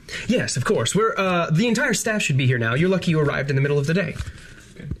 Yes, of course. We're the entire staff should be here now. You're lucky you arrived in the middle of the day.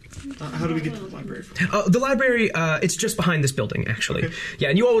 Okay. How do we get to the library? The library, it's just behind this building, actually. Okay. Yeah,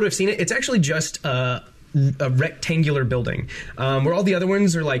 and you all would have seen it. It's actually just a rectangular building, where all the other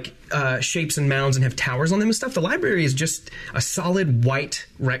ones are shapes and mounds and have towers on them and stuff. The library is just a solid white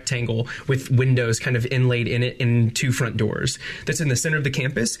rectangle with windows kind of inlaid in it and two front doors that's in the center of the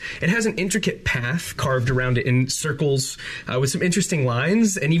campus. It has an intricate path carved around it in circles with some interesting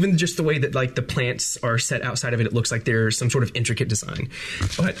lines, and even just the way that the plants are set outside of it, it looks like there's some sort of intricate design.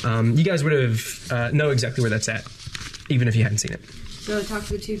 But you guys would have know exactly where that's at, even if you hadn't seen it. So talk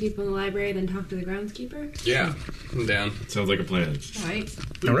to the two people in the library, then talk to the groundskeeper? Yeah, I'm down. Sounds like a plan. All right.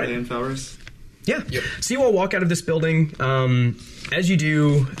 All right. Plan, Flowers? Yeah. Yep. So you all walk out of this building. As you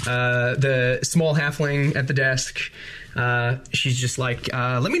do, the small halfling at the desk, she's just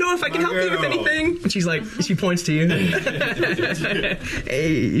let me know if I can help you with anything. And she's she points to you.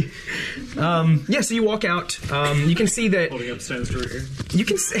 Hey. So you walk out. You can see that... Holding up stones to her ear. You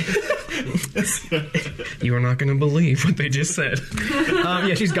can see... You are not going to believe what they just said.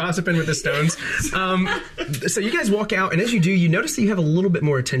 She's gossiping with the stones. So you guys walk out, and as you do, you notice that you have a little bit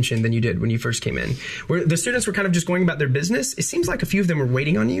more attention than you did when you first came in. Where the students were kind of just going about their business, it seems like a few of them are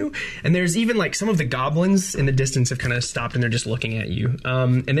waiting on you, and there's even some of the goblins in the distance have kind of stopped and they're just looking at you.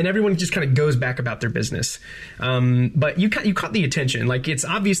 And then everyone just kind of goes back about their business. But you caught the attention. It's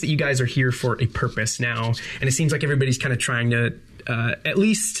obvious that you guys are here for a purpose now, and it seems like everybody's kind of trying to at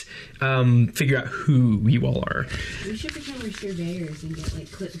least figure out who you all are. We should become surveyors and get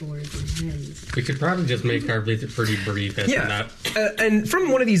clipboards and pens. We could probably just make our visit pretty brief. And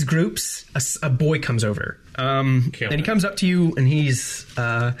from one of these groups, a boy comes over. And he comes up to you, and he looks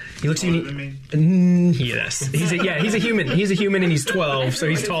at you. Yes, he's a human. He's a human, and he's 12, so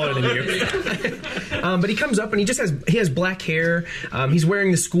he's taller than you. But he comes up, and he has black hair. He's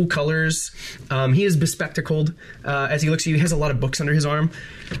wearing the school colors. He is bespectacled. As he looks at you, he has a lot of books under his arm.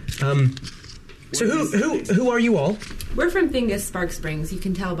 So who are you all? We're from Thingus Spark Springs. You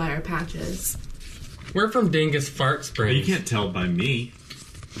can tell by our patches. We're from Dingus Fart Springs. You can't tell by me.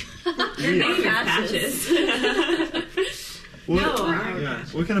 Your patches.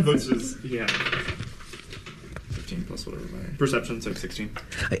 What kind of books does he have? 15 plus whatever. Perception, so 16.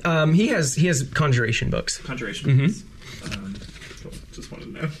 He has conjuration books. Conjuration books. Mm-hmm. Just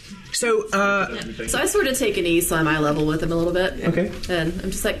wanted to know. So, So I sort of take an ease on my level with them a little bit. Okay. And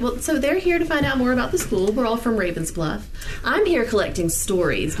I'm just like, well, so they're here to find out more about the school. We're all from Ravens Bluff. I'm here collecting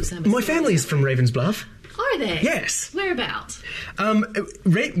stories. Because I'm my family's from Ravens Bluff. Are they? Yes. Whereabout?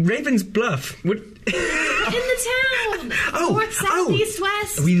 Ravens Bluff. What? In the town. Oh, North, south, east,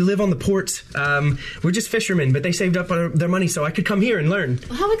 west. We live on the port. We're just fishermen, but they saved up their money so I could come here and learn.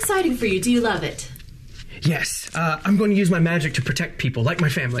 Well, how exciting for you. Do you love it? Yes. I'm going to use my magic to protect people, like my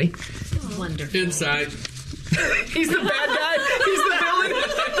family. Oh, wonderful. Inside. He's the bad guy. He's the villain.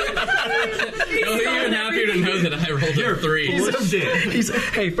 You'll be even happier to know that I rolled a 3.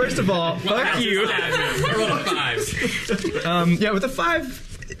 Hey, first of all, fuck you. I rolled a 5. Yeah, with a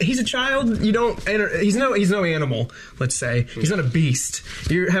 5, he's a child. You don't. He's no animal. Let's say he's not a beast.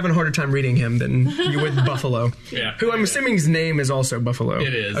 You're having a harder time reading him than you would Buffalo. Yeah. Who I'm assuming his name is also Buffalo.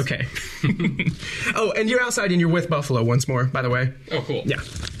 It is. Okay. Oh, and you're outside and you're with Buffalo once more, by the way. Oh, cool. Yeah.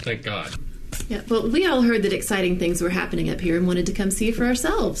 Thank God. Yeah, well, we all heard that exciting things were happening up here and wanted to come see for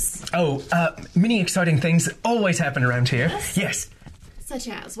ourselves. Oh, many exciting things always happen around here. Yes. Such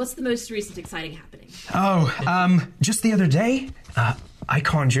as, what's the most recent exciting happening? Oh, just the other day, I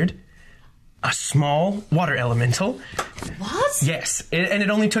conjured a small water elemental. What? Yes, and it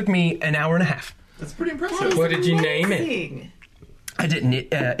only took me an hour and a half. That's pretty impressive. What did you name it? I didn't.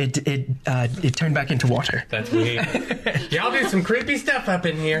 It turned back into water. That's weird. Y'all do some creepy stuff up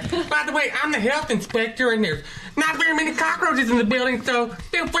in here. By the way, I'm the health inspector, and there's not very many cockroaches in the building, so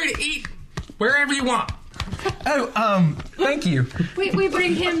feel free to eat wherever you want. Oh, thank you. We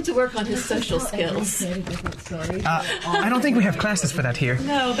bring him to work on his social skills. I don't think we have classes for that here.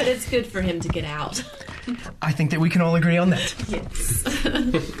 No, but it's good for him to get out. I think that we can all agree on that. Yes.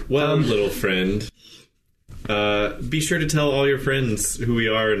 Well, little friend, be sure to tell all your friends who we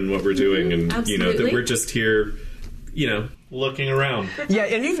are and what we're doing, and Absolutely. that we're just here, looking around. Yeah,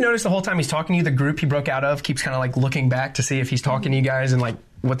 and you've noticed the whole time he's talking to you, the group he broke out of keeps kind of like looking back to see if he's talking to you guys and like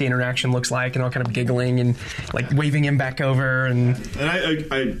what the interaction looks like, and all kind of giggling and like waving him back over. And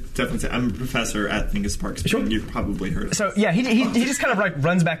I definitely say I'm a professor at Thingus Spark Springs. Sure. You've probably heard of it. So yeah, he just kind of like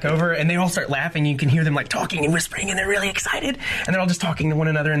runs back over, and they all start laughing. You can hear them like talking and whispering, and they're really excited, and they're all just talking to one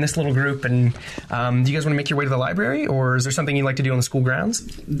another in this little group. And do you guys want to make your way to the library, or is there something you'd like to do on the school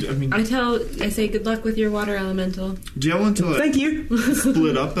grounds? I say good luck with your water elemental. Do y'all want to Thank you.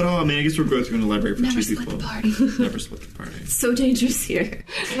 split up at all? I mean, I guess we're both going to the library for Never two split people. the party. Never split the party. So dangerous here.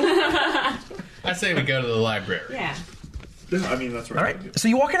 I say we go to the library. Yeah. Yeah, I mean, that's right. All right. So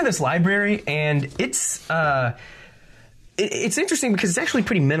you walk into this library, and it's interesting because it's actually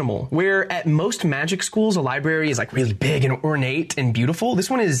pretty minimal. Where at most magic schools, a library is like really big and ornate and beautiful. This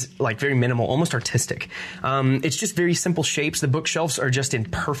one is like very minimal, almost artistic. It's just very simple shapes. The bookshelves are just in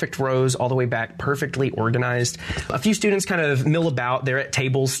perfect rows all the way back, perfectly organized. A few students kind of mill about. They're at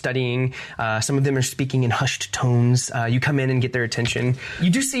tables studying. Some of them are speaking in hushed tones. You come in and get their attention. You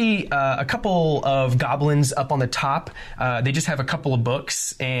do see a couple of goblins up on the top. They just have a couple of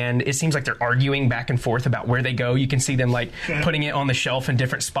books, and it seems like they're arguing back and forth about where they go. You can see them like putting it on the shelf in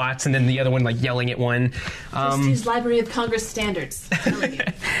different spots, and then the other one like yelling at one. Just use Library of Congress standards.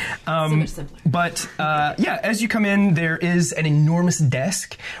 So much simpler. But yeah, as you come in, there is an enormous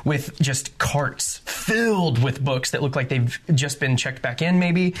desk with just carts filled with books that look like they've just been checked back in,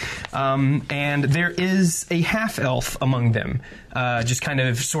 maybe. And there is a half-elf among them, just kind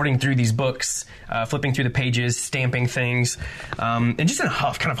of sorting through these books, flipping through the pages, stamping things, and just in a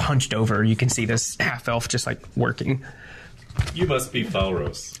huff, kind of hunched over. You can see this half-elf just like working. You must be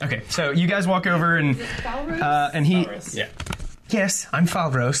Falros. Okay, so you guys walk over and he, Yeah. yes, I'm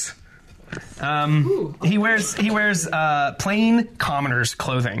Falros. He wears plain commoner's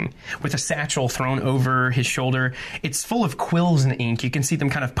clothing with a satchel thrown over his shoulder. It's full of quills and ink. You can see them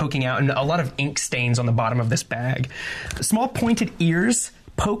kind of poking out, and a lot of ink stains on the bottom of this bag. Small pointed ears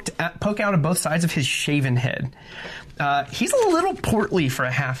poke out of both sides of his shaven head. He's a little portly for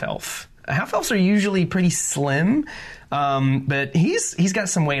a half-elf. Half-elves are usually pretty slim, but he's got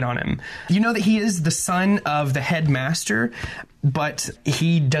some weight on him. You know that he is the son of the headmaster, but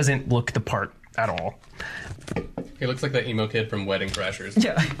he doesn't look the part at all. He looks like that emo kid from Wedding Crashers.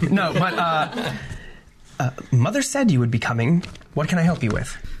 Yeah, no, but Mother said you would be coming. What can I help you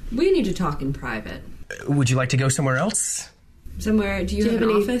with? We need to talk in private. Would you like to go somewhere else? somewhere. Do you have an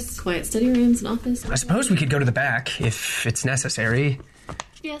any office? Quiet study rooms, an office? I suppose we could go to the back if it's necessary.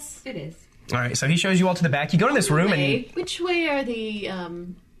 Yes. It is. All right, so he shows you all to the back. You go to this room and... Which way are the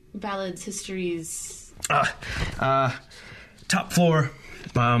ballads, histories? Top floor.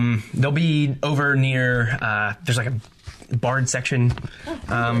 They'll be over near... there's like a bard section.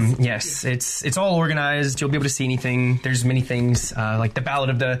 Yes, it's all organized. You'll be able to see anything. There's many things like the Ballad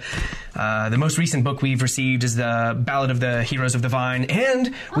of the most recent book we've received is the Ballad of the Heroes of the Vine,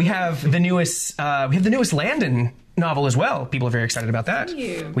 and we have the newest Landon novel as well. People are very excited about that. Do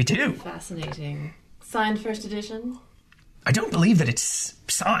you? We do. Fascinating. Signed first edition? I don't believe that it's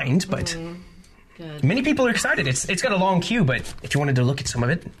signed, but Good. many people are excited. It's got a long queue, but if you wanted to look at some of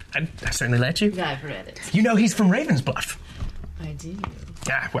it, I'd certainly let you. Yeah, I've read it. You know he's from Ravensbluff. I do.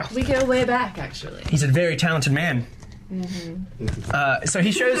 Yeah, well, We go way back, actually. he's a very talented man. So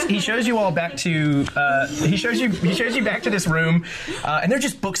he shows you all back to he shows you back to this room, and they're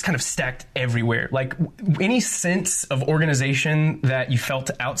just books kind of stacked everywhere. Like any sense of organization that you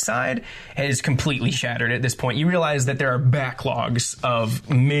felt outside has completely shattered at this point. You realize that there are backlogs of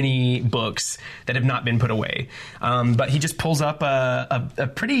many books that have not been put away. But he just pulls up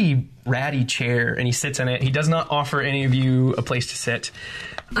a pretty ratty chair and he sits in it. He does not offer any of you a place to sit.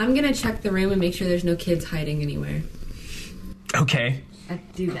 I'm gonna check the room and make sure there's no kids hiding anywhere. Okay. I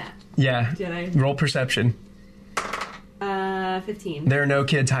do that. Yeah. Did I? Roll perception. 15. There are no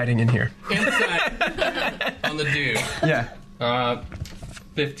kids hiding in here. Insight on the dude. Yeah.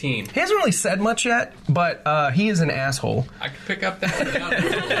 15. He hasn't really said much yet, but he is an asshole. I could pick up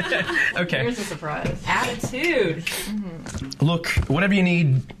that. Okay. Here's a surprise. Attitude. Look, whatever you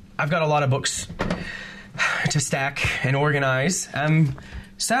need, I've got a lot of books to stack and organize.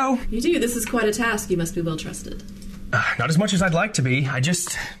 So... You do. This is quite a task. You must be well trusted. Not as much as I'd like to be. I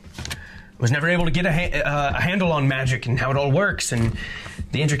just was never able to get a handle on magic and how it all works and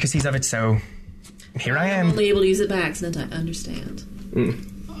the intricacies of it, so here I am. I'm only able to use it by accident, I understand.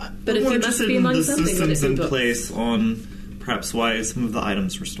 But if More you must interested be in among the something, would it systems be in books? place on perhaps why some of the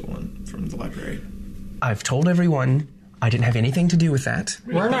items were stolen from the library. I've told everyone I didn't have anything to do with that.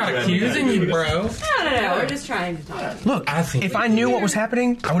 We're not accusing you, bro. No. We're just trying to talk. Look, if I knew what was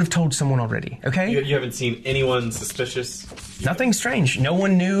happening, I would have told someone already, okay? You haven't seen anyone suspicious? Nothing strange. No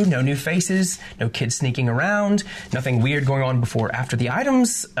one new, no new faces, no kids sneaking around, nothing weird going on before or after the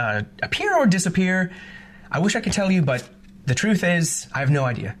items appear or disappear. I wish I could tell you, but the truth is, I have no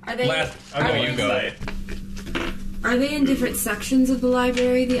idea. Are they? You go. Are they in different sections of the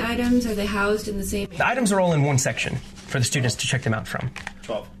library? The items are they housed in the same? The items are all in one section for the students to check them out from.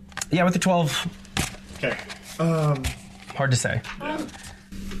 12. Yeah, with the 12, Okay. hard to say.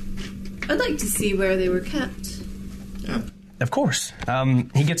 I'd like to see where they were kept. Yeah. Of course.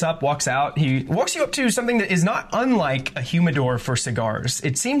 He gets up, walks out. He walks you up to something that is not unlike a humidor for cigars.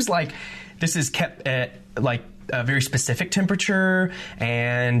 It seems like this is kept at like a very specific temperature,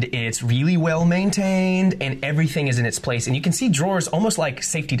 and it's really well maintained, and everything is in its place. And you can see drawers almost like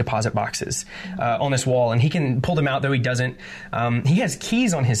safety deposit boxes on this wall, and he can pull them out, though he doesn't. He has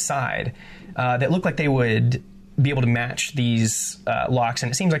keys on his side that look like they would be able to match these locks,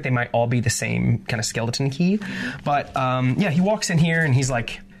 and it seems like they might all be the same kind of skeleton key. But yeah, he walks in here and he's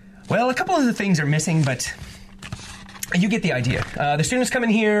like, well, a couple of the things are missing, but you get the idea. The students come in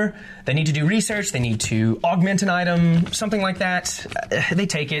here, they need to do research, they need to augment an item, something like that. They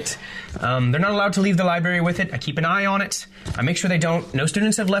take it. They're not allowed to leave the library with it. I keep an eye on it. I make sure they don't. No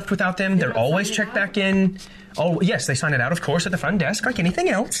students have left without them. They're always checked back in. Oh, yes, they sign it out, of course, at the front desk, like anything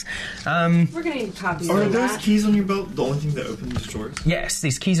else. We're gonna need copies Are of those that. keys on your belt the only thing that opens drawers? Yes,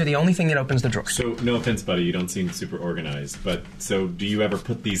 these keys are the only thing that opens the drawers. So, no offense, buddy, you don't seem super organized, but so do you ever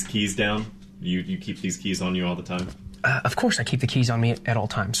put these keys down? You keep these keys on you all the time? Of course, I keep the keys on me at all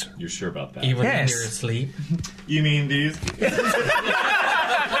times. You're sure about that? Even Yes. when you're asleep. You mean these?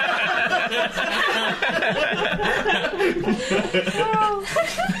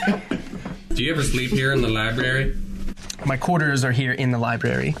 Do you ever sleep here in the library? My quarters are here in the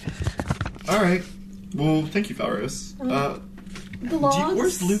library. All right. Well, thank you, Valros. The logs?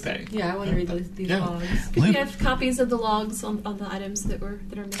 Where's Lupe? Yeah, I want to read these Yeah. logs. Do you have copies of the logs on the items that are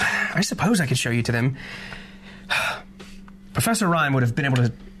missing? I suppose I could show you to them. Professor Rhyme would have been able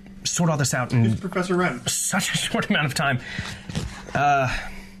to sort all this out in Professor Wren. such a short amount of time.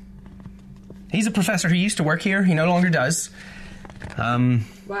 He's a professor who used to work here. He no longer does.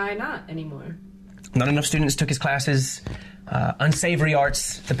 Why not anymore? Not enough students took his classes. Unsavory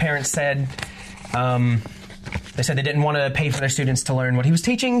arts, the parents said. They said they didn't want to pay for their students to learn what he was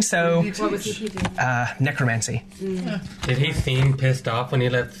teaching, so... What was he teaching? necromancy. Did he seem pissed off when he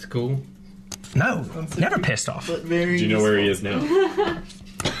left school? No, never pissed off. Do you know where he is now?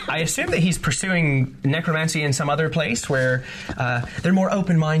 I assume that he's pursuing necromancy in some other place where they're more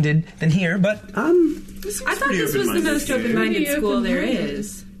open-minded than here, but I thought this was the most open-minded school there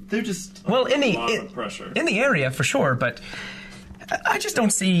is. They're just well, in pressure. the area for sure, but I just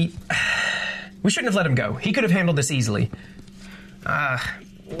don't see. We shouldn't have let him go. He could have handled this easily.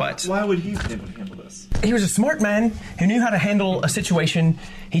 But why would he be able to handle this? He was a smart man who knew how to handle a situation.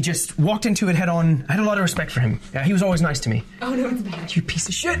 He just walked into it head on. I had a lot of respect for him. He was always nice to me. Oh, no, it's bad. You piece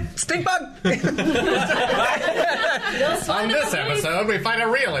of shit, stink bug! On this episode, we find a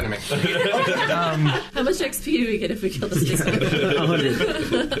real enemy. How much XP do we get if we kill the snake?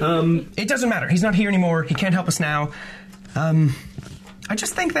 100. It doesn't matter. He's not here anymore. He can't help us now. I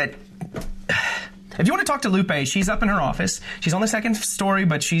just think that if you want to talk to Lupe, she's up in her office. She's on the second story,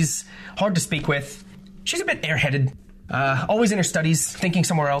 but she's hard to speak with. She's a bit airheaded. Always in her studies, thinking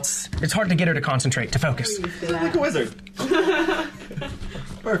somewhere else. It's hard to get her to concentrate, to focus. Like a wizard.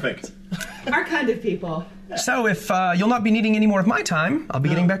 Perfect. Our kind of people. So if you'll not be needing any more of my time, I'll be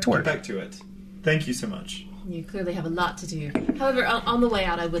getting back to work. Get back to it. Thank you so much. You clearly have a lot to do. However, on the way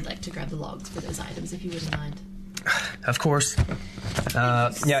out, I would like to grab the logs for those items, if you wouldn't mind. Of course. He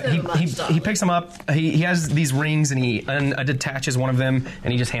he picks them up. He has these rings, and he detaches one of them,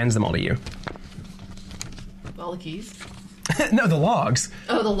 and he just hands them all to you. All the keys? No, the logs.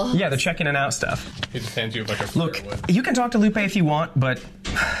 Oh, the logs. Yeah, the check in and out stuff. He just hands you a bunch of Look, you can talk to Lupe if you want, but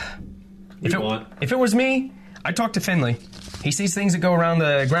if it was me, I'd talk to Finley. He sees things that go around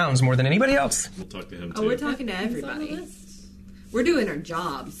the grounds more than anybody else. We'll talk to him too. Oh, we're talking to everybody. We're doing our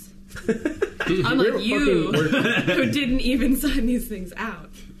jobs. Unlike you, who didn't even sign these things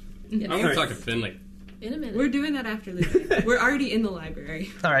out. I'm going to talk to Finley. In a minute. We're doing that after Lupe. We're already in the library.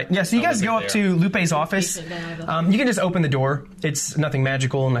 All right, yeah, so you guys go up to Lupe's office. You can just open the door. It's nothing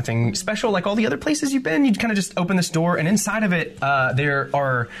magical, nothing special like all the other places you've been. You kind of just open this door, and inside of it, there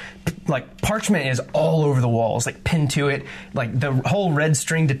are, like, parchment is all over the walls, like, pinned to it. Like, the whole red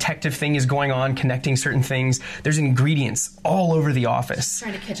string detective thing is going on, connecting certain things. There's ingredients all over the office.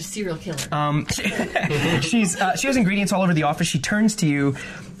 Trying to catch a serial killer. She has ingredients all over the office. She turns to you.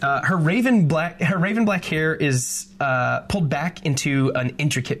 Her raven black hair is pulled back into an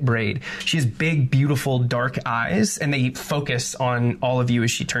intricate braid. She has big, beautiful, dark eyes, and they focus on all of you as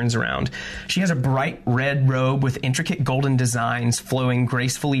she turns around. She has a bright red robe with intricate golden designs flowing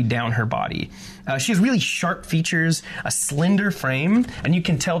gracefully down her body. She has really sharp features, a slender frame, and you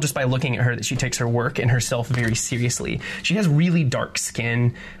can tell just by looking at her that she takes her work and herself very seriously. She has really dark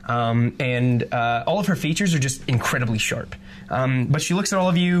skin, and all of her features are just incredibly sharp. But she looks at all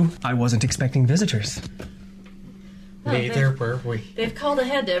of you. I wasn't expecting visitors. Neither were we. They've called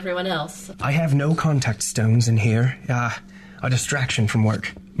ahead to everyone else. I have no contact stones in here. A distraction from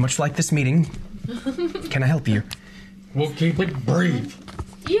work. Much like this meeting. Can I help you? We'll keep it brief.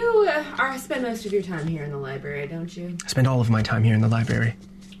 You spend most of your time here in the library, don't you? I spend all of my time here in the library.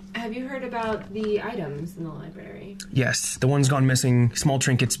 Have you heard about the items in the library? Yes, the ones gone missing, small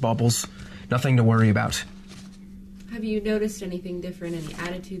trinkets, baubles. Nothing to worry about. Have you noticed anything different? Any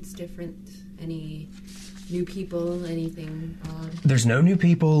attitudes different? Any new people? Anything odd? There's no new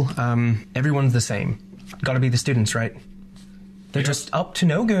people. Everyone's the same. Gotta be the students, right? They're just up to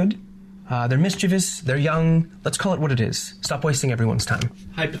no good. They're mischievous. They're young. Let's call it what it is. Stop wasting everyone's time.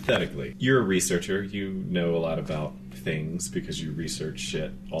 Hypothetically, you're a researcher. You know a lot about things because you research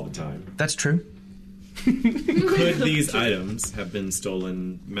shit all the time. That's true. Could these items have been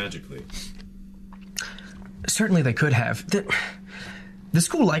stolen magically? Certainly they could have. The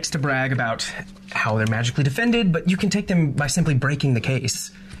school likes to brag about how they're magically defended, but you can take them by simply breaking the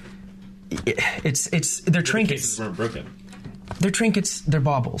case. They're trinkets. The cases weren't broken. They're trinkets, they're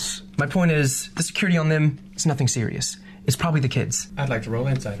baubles. My point is, the security on them is nothing serious. It's probably the kids. I'd like to roll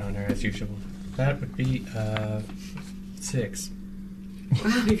insight on her as usual. That would be 6.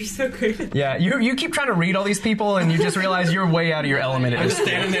 Wow, you're so great. Yeah, you keep trying to read all these people, and you just realize you're way out of your element. I'm just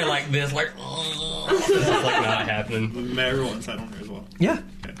standing there like this, like, this is like not happening. May I roll insight on her as well? Yeah.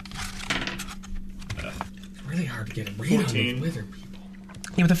 Okay. It's really hard to get a read on these wizard people.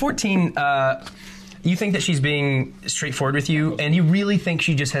 Yeah, with a 14, you think that she's being straightforward with you, and you really think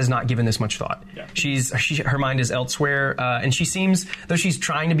she just has not given this much thought. Yeah. Her mind is elsewhere, and she seems, though she's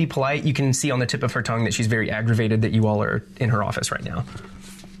trying to be polite, you can see on the tip of her tongue that she's very aggravated that you all are in her office right now.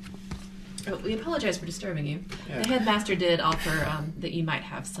 Oh, we apologize for disturbing you. Yeah. The headmaster did offer that you might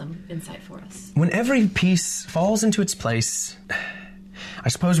have some insight for us. When every piece falls into its place, I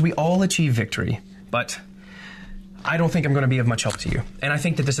suppose we all achieve victory, but I don't think I'm going to be of much help to you. And I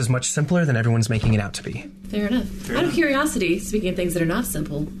think that this is much simpler than everyone's making it out to be. Fair enough. Out of curiosity, speaking of things that are not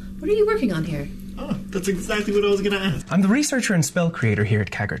simple, what are you working on here? Oh, that's exactly what I was going to ask. I'm the researcher and spell creator here at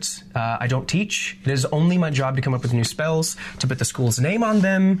Kaggerts. I don't teach. It is only my job to come up with new spells, to put the school's name on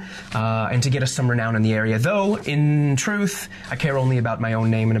them, and to get us some renown in the area. Though, in truth, I care only about my own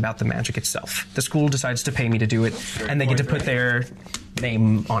name and about the magic itself. The school decides to pay me to do it, and they get to put their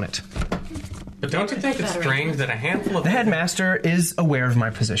name on it. But don't you think it's strange that a handful of... The headmaster is aware of my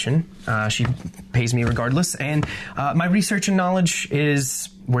position. She pays me regardless, and my research and knowledge is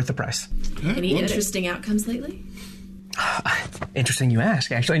worth the price. Any interesting outcomes lately? Interesting you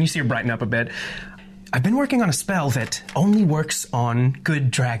ask, actually, and you see her brighten up a bit. I've been working on a spell that only works on good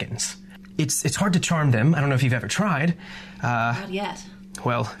dragons. It's hard to charm them. I don't know if you've ever tried. Not yet.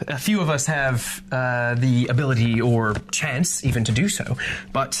 Well, a few of us have the ability or chance even to do so,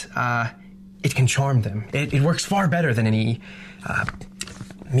 but it can charm them. It works far better than any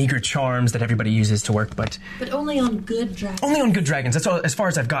meager charms that everybody uses to work, but only on good dragons. Only on good dragons. That's all, as far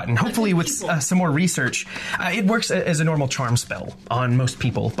as I've gotten. Hopefully, with some more research, it works as a normal charm spell on most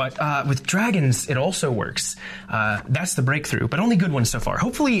people. But with dragons, it also works. That's the breakthrough, but only good ones so far.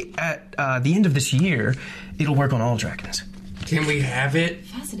 Hopefully, at the end of this year, it'll work on all dragons. Can we have it?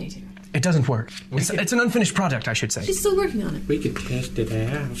 Fascinating. It doesn't work. It's an unfinished product, I should say. She's still working on it. We could test it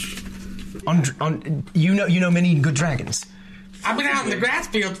out. You know many good dragons. I've been out in the grass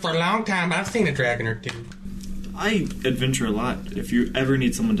fields for a long time, but I've seen a dragon or two. I adventure a lot. If you ever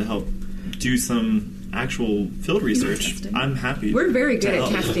need someone to help do some actual field research, I'm happy. We're very good at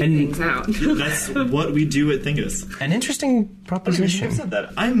testing things out. That's what we do at Thingus. An interesting proposition. I said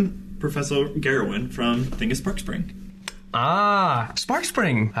that. I'm Professor Garowin from Thingus Sparkspring. Ah,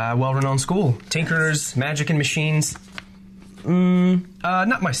 Sparkspring, well-renowned school. Tinkerers, magic and machines.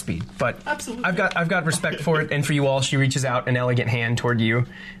 Not my speed, but absolutely. I've got respect for it, and for you all, she reaches out an elegant hand toward you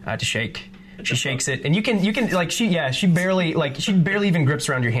to shake. She shakes it, and you can like she barely even grips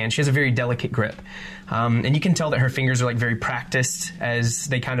around your hand. She has a very delicate grip, and you can tell that her fingers are like very practiced as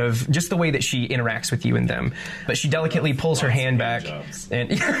they kind of just the way that she interacts with you and them. But she delicately pulls her hand back, and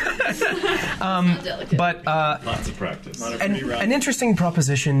but lots of practice. An interesting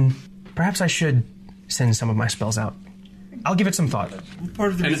proposition. Perhaps I should send some of my spells out. I'll give it some thought.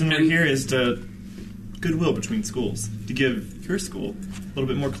 Part of the reason we're here is to goodwill between schools, to give your school a little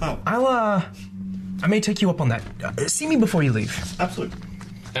bit more clout. I may take you up on that. See me before you leave. Absolutely.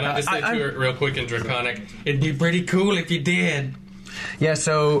 And I'll just say to her real quick in Draconic, it'd be pretty cool if you did. Yeah,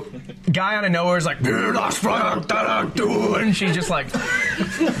 so guy out of nowhere is like, and she's just like,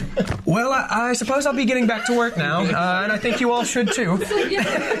 well, I suppose I'll be getting back to work now, and I think you all should too.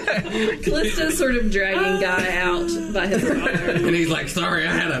 Callista's sort of dragging Guy out by his arm. And he's like, sorry,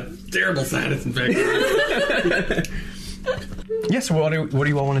 I had a terrible sinus infection. Yes, what do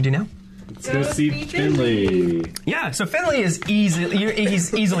you all want to do now? Let's go see Finley. Yeah, so Finley is he's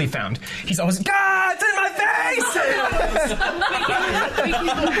easily found. He's always, God, it's in my face!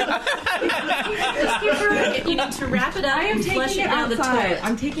 If you need to wrap it up, I am flush taking it it down the outside. toilet.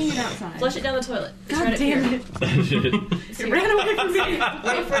 I'm taking it outside. Flush it down the toilet. It's God right damn up it. It ran away from me.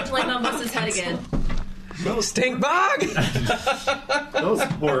 Wait for it to land on Wes's head again. Stink bug! That was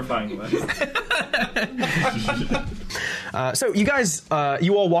horrifying. So you guys,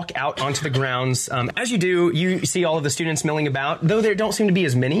 you all walk out onto the grounds. As you do, you see all of the students milling about, though there don't seem to be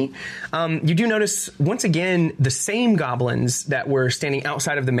as many. You do notice, once again, the same goblins that were standing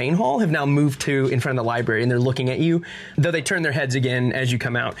outside of the main hall have now moved to in front of the library, and they're looking at you, though they turn their heads again as you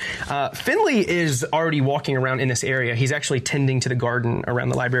come out. Finley is already walking around in this area. He's actually tending to the garden around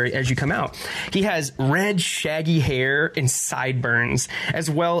the library as you come out. He has red, shaggy hair and sideburns, as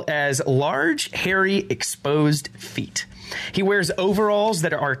well as large, hairy, exposed feet. He wears overalls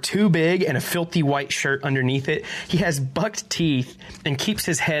that are too big and a filthy white shirt underneath it. He has bucked teeth and keeps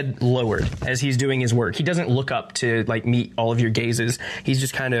his head lowered as he's doing his work. He doesn't look up to like meet all of your gazes. He's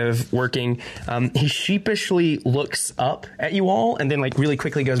just kind of working. He sheepishly looks up at you all and then like really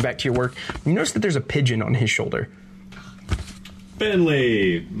quickly goes back to your work. You notice that there's a pigeon on his shoulder.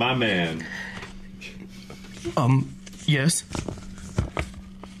 Finley, my man. Yes?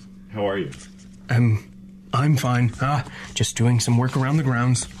 How are you? I'm fine. Just doing some work around the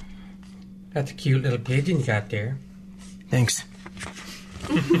grounds. That's a cute little pigeon you got there. Thanks.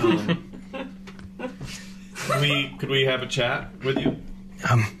 Could we have a chat with you?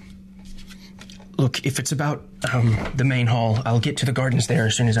 Look, if it's about the main hall, I'll get to the gardens there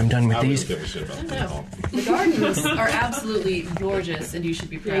as soon as I'm done with these. No. The gardens are absolutely gorgeous, and you should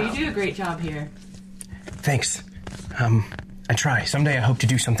be proud. Yeah, you do a great job here. Thanks. I try. Someday I hope to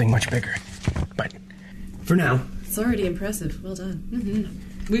do something much bigger. But for now, It's already impressive. Well done.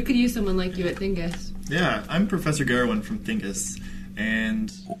 Mm-hmm. We could use someone like you at Thingus. Yeah, I'm Professor Garwin from Thingus, and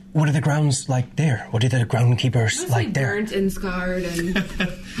What are the grounds like there? What are the groundkeepers Mostly like there? burnt and scarred and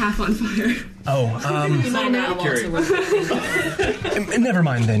half on fire. Oh, You might not want to work with never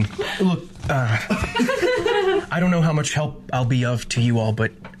mind then. Look, I don't know how much help I'll be of to you all,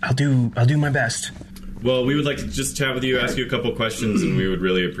 but I'll do my best. Well, we would like to just chat with you, ask you a couple questions, and we would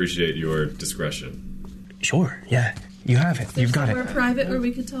really appreciate your discretion. Sure, yeah. You have it. You've got somewhere it. private where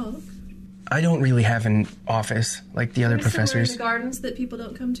we could talk. I don't really have an office like the other Maybe somewhere in professors. the gardens that people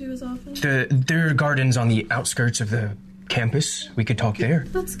don't come to as often. There are gardens on the outskirts of the campus. We could talk there.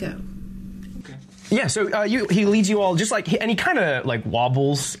 Let's go. Yeah, so he leads you all just like, and he kind of like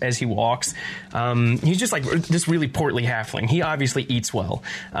wobbles as he walks. He's just like this really portly halfling. He obviously eats well.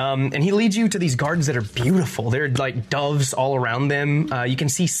 And he leads you to these gardens that are beautiful. There are like doves all around them. You can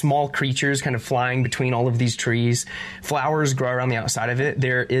see small creatures kind of flying between all of these trees. Flowers grow around the outside of it.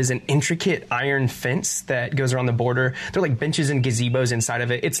 There is an intricate iron fence that goes around the border. There are like benches and gazebos inside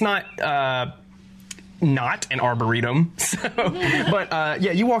of it. It's not an arboretum. So, but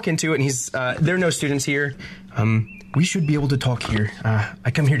yeah, you walk into it and he's there are no students here. We should be able to talk here.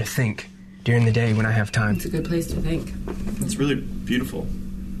 I come here to think during the day when I have time. It's a good place to think. it's really beautiful.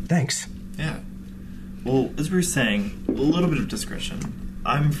 Thanks. Yeah. Well, as we were saying, a little bit of discretion.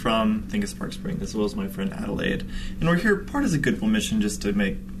 I'm from Thingus Park Spring, as well as my friend Adelaide, and we're here part as a goodwill mission just to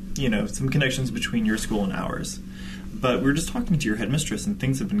make, some connections between your school and ours. But we were just talking to your headmistress, and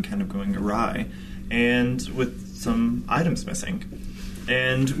things have been kind of going awry, and with some items missing.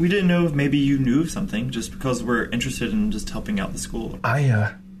 And we didn't know if maybe you knew of something, just because we're interested in just helping out the school.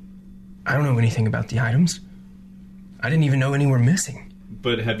 I don't know anything about the items. I didn't even know any were missing.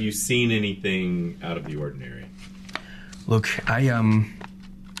 But have you seen anything out of the ordinary? Look, I'm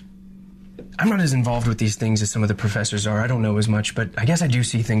not as involved with these things as some of the professors are. I don't know as much, but I guess I do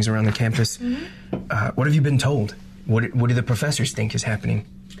see things around the campus. What have you been told? What do the professors think is happening?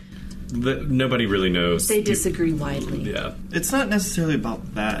 Nobody really knows. They disagree widely. Yeah. It's not necessarily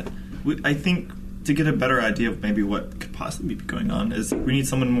about that. I think to get a better idea of maybe what could possibly be going on is we need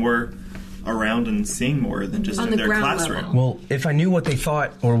someone more around and seeing more than just On in the their ground classroom. level. Well, if I knew what they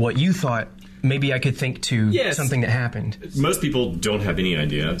thought or what you thought, maybe I could think to Yes. something that happened. Most people don't have any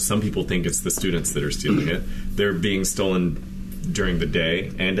idea. Some people think it's the students that are stealing it. They're being stolen during the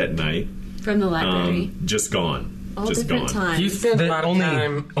day and at night. From the library. Just gone. All just different gone. times. You spend a lot of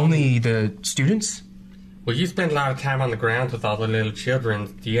time. Only the students? Well, you spend a lot of time on the grounds with all the little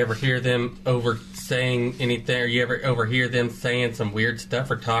children. Do you ever hear them saying anything? Or you ever overhear them saying some weird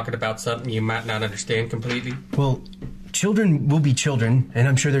stuff or talking about something you might not understand completely? Well, children will be children, and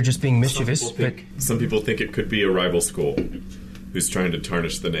I'm sure they're just being mischievous. Some people think it could be a rival school who's trying to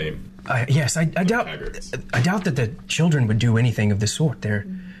tarnish the name. Yes, I doubt. I doubt that the children would do anything of the sort.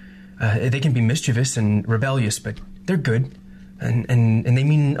 They can be mischievous and rebellious, but they're good, and they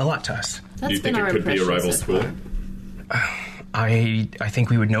mean a lot to us. Do you think it could be a rival school? I think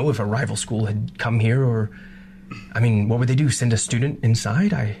we would know if a rival school had come here, or, what would they do? Send a student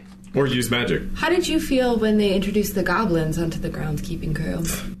inside? Or use magic. How did you feel when they introduced the goblins onto the groundskeeping crew?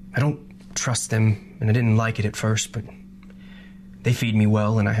 I don't trust them, and I didn't like it at first, but they feed me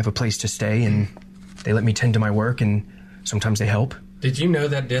well, and I have a place to stay, and they let me tend to my work, and sometimes they help. Did you know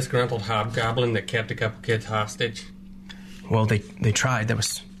that disgruntled hobgoblin that kept a couple kids hostage? Well, they tried. That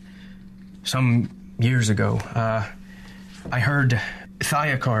was some years ago. I heard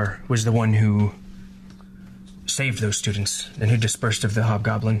Thiakar was the one who saved those students and who dispersed of the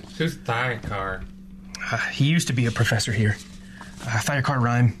hobgoblin. Who's Thiakar? He used to be a professor here. Thiakar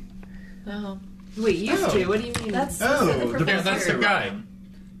Rhyme. Oh. Wait, used to? What do you mean? That's that's the guy.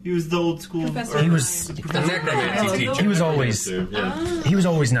 He was the old school. He was the necromancy teacher. He was always he was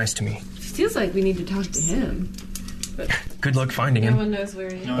always nice to me. Feels like we need to talk to him. Good luck finding him. No one knows where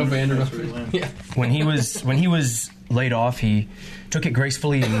he is. Yeah. When he was laid off, he took it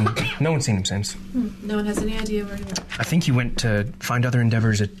gracefully, and no one's seen him since. No one has any idea where he went. I think he went to find other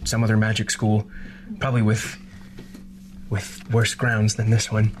endeavors at some other magic school, probably with worse grounds than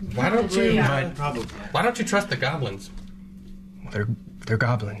this one. Why don't you? Probably. Why don't you trust the goblins? They're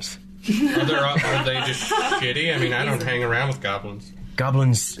goblins. Are they just shitty? I don't hang around with goblins.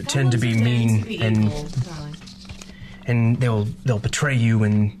 Goblins tend to be mean, and they'll betray you,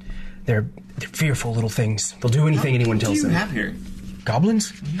 and they're fearful little things. They'll do anything anyone tells them. What do you have here?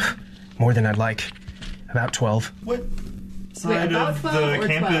 Goblins? More than I'd like. About 12. What side about of 12 the or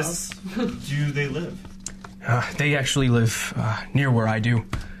campus do they live? They actually live near where I do.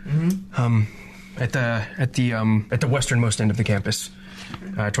 At the westernmost end of the campus.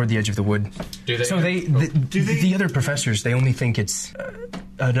 toward the edge of the wood. Do they? So the other professors, they only think it's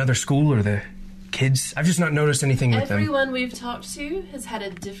another school or the kids. I've just not noticed anything with them. Everyone we've talked to has had a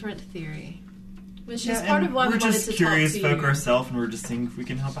different theory, which is Yeah, part and of why we we're wanted just to curious talk to folk you. ourselves, and we're just seeing if we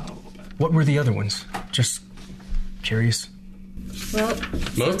can help out a little bit. What were the other ones? Just curious. Well,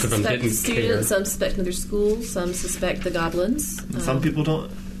 Most of them suspect didn't students, care. some suspect another school, some suspect the goblins. And some people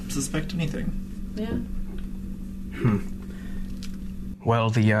don't suspect anything. Yeah. Well,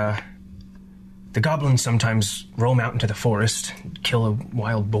 the goblins sometimes roam out into the forest, kill a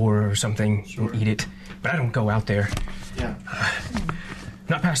wild boar or something, and eat it. But I don't go out there. Yeah.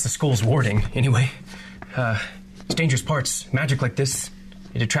 Not past the school's warding, anyway. It's dangerous parts. Magic like this,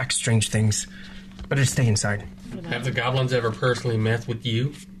 it attracts strange things. Better to stay inside. Have the goblins ever personally messed with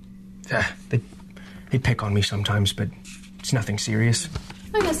you? They pick on me sometimes, but it's nothing serious.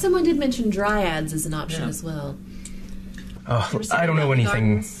 Oh yeah, someone did mention dryads as an option as well. Oh, I don't know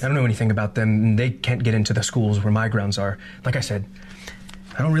anything. Gardens. I don't know anything about them. They can't get into the schools where my grounds are. Like I said,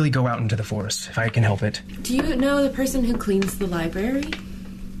 I don't really go out into the forest if I can help it. Do you know the person who cleans the library?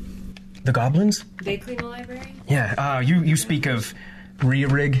 The goblins? They clean the library? Yeah. You speak of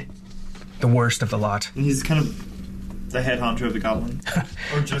Rhea-Rig, the worst of the lot. And he's kind of the head honcho of the goblins.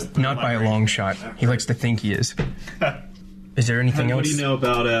 Or just Not by a long shot. He likes to think he is. Is there anything What else? do you know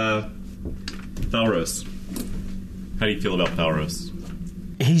about Thalros? How do you feel about Thalros?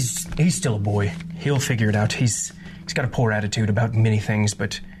 He's still a boy. He'll figure it out. He's got a poor attitude about many things,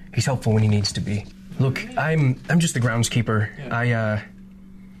 but he's helpful when he needs to be. Look, I'm just the groundskeeper. Yeah.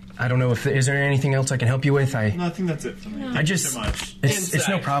 I don't know if is there anything else I can help you with. No, I think that's it for me. I Thank you just so much. it's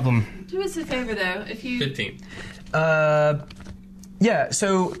no problem. Do us a favor though, if you 15. Yeah,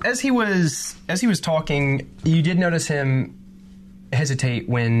 so as he was talking, you did notice him hesitate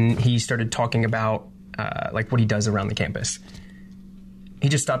when he started talking about like what he does around the campus. He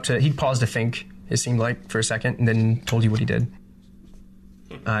just he paused to think, it seemed like, for a second, and then told you what he did.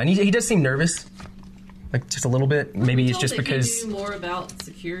 And he does seem nervous, like just a little bit. Maybe it's just because you knew more about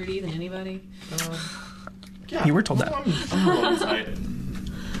security than anybody. Yeah, you were told that. I'm real excited.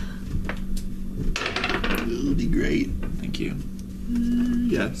 It'll be great. Thank you.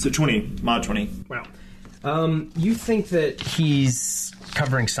 Yeah, so 20. Mod 20. Wow. You think that he's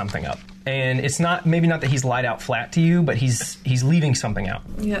covering something up, and it's maybe not that he's lied out flat to you, but he's leaving something out.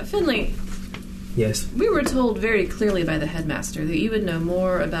 Yeah, Finley, Yes. we were told very clearly by the headmaster that you would know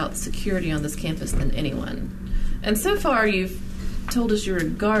more about security on this campus than anyone. And so far you've told us you're a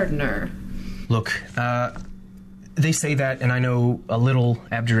gardener. Look, they say that, and I know a little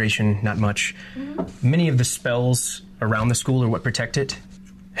abjuration, not much. Many of the spells around the school are what protect it.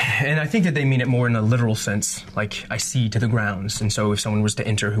 And I think that they mean it more in a literal sense, like I see to the grounds. And so if someone was to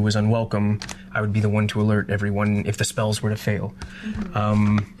enter who was unwelcome, I would be the one to alert everyone if the spells were to fail.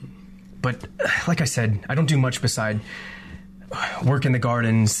 But like I said, I don't do much beside work in the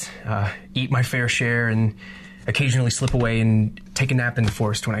gardens, eat my fair share, and occasionally slip away and take a nap in the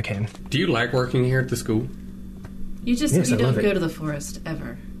forest when I can. Do you like working here at the school? You just Yes, you I don't love it. go to the forest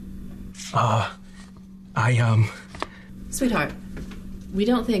ever. Sweetheart, we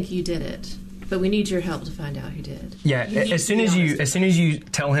don't think you did it, but we need your help to find out who did. Yeah, You need as to soon be as honest. you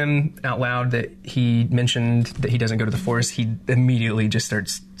tell him out loud that he mentioned that he doesn't go to the forest, he immediately just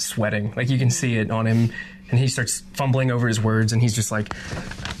starts sweating. Like you can see it on him, and he starts fumbling over his words, and he's just like,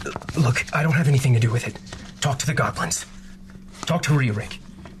 "Look, I don't have anything to do with it. Talk to the goblins. Talk to Rhea-Rig.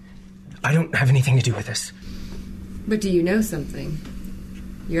 I don't have anything to do with this. But do you know something?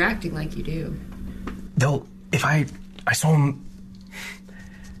 You're acting like you do. If I saw him,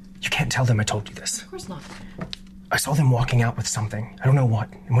 you can't tell them I told you this. Of course not. I saw them walking out with something. I don't know what.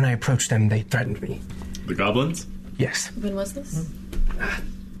 And when I approached them, they threatened me. The goblins? Yes. When was this?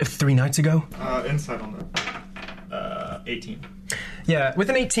 3 nights ago? Insight on that. 18. Yeah, with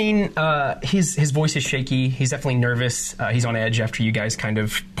an 18, his voice is shaky. He's definitely nervous. He's on edge after you guys kind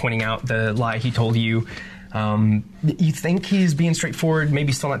of pointing out the lie he told you. You think he's being straightforward,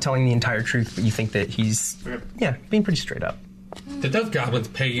 maybe still not telling the entire truth, but you think that he's, being pretty straight up. Did those goblins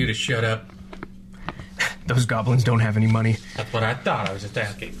pay you to shut up? Those goblins don't have any money. That's what I thought. I was just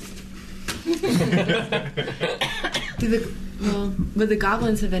asking. Would the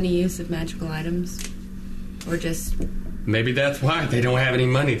goblins have any use of magical items? Or just... Maybe that's why they don't have any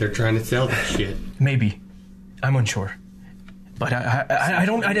money. They're trying to sell that shit. Maybe. I'm unsure. But I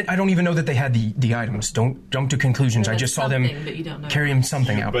don't even know that they had the items. Don't jump to conclusions. I just saw them carrying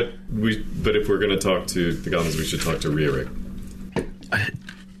something out. But if we're going to talk to the goblins, we should talk to Rhea-Rig.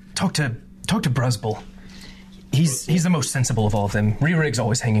 Talk to Bruzbel. He's the most sensible of all of them. Rhea-Rig's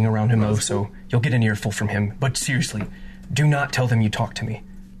always hanging around him, though, so you'll get an earful from him. But seriously, Do not tell them you talked to me.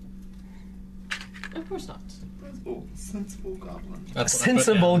 Of course not. Sensible goblin. A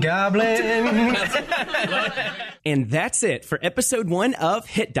sensible goblin. And that's it for episode 1 of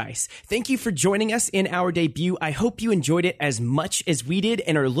Hit Dice. Thank you for joining us in our debut. I hope you enjoyed it as much as we did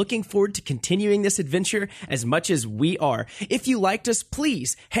and are looking forward to continuing this adventure as much as we are. If you liked us,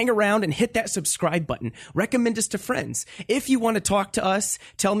 please hang around and hit that subscribe button. Recommend us to friends. If you want to talk to us,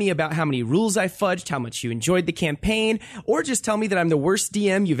 tell me about how many rules I fudged, how much you enjoyed the campaign, or just tell me that I'm the worst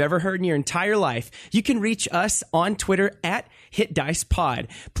DM you've ever heard in your entire life. You can reach us on Twitter at HitDicePod.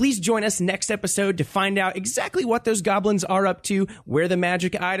 Please join us next episode to find out exactly what those goblins are up to, where the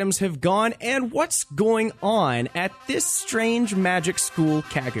magic items have gone, and what's going on at this strange magic school,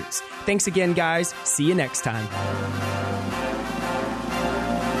 Kaggerts. Thanks again, guys. See you next time.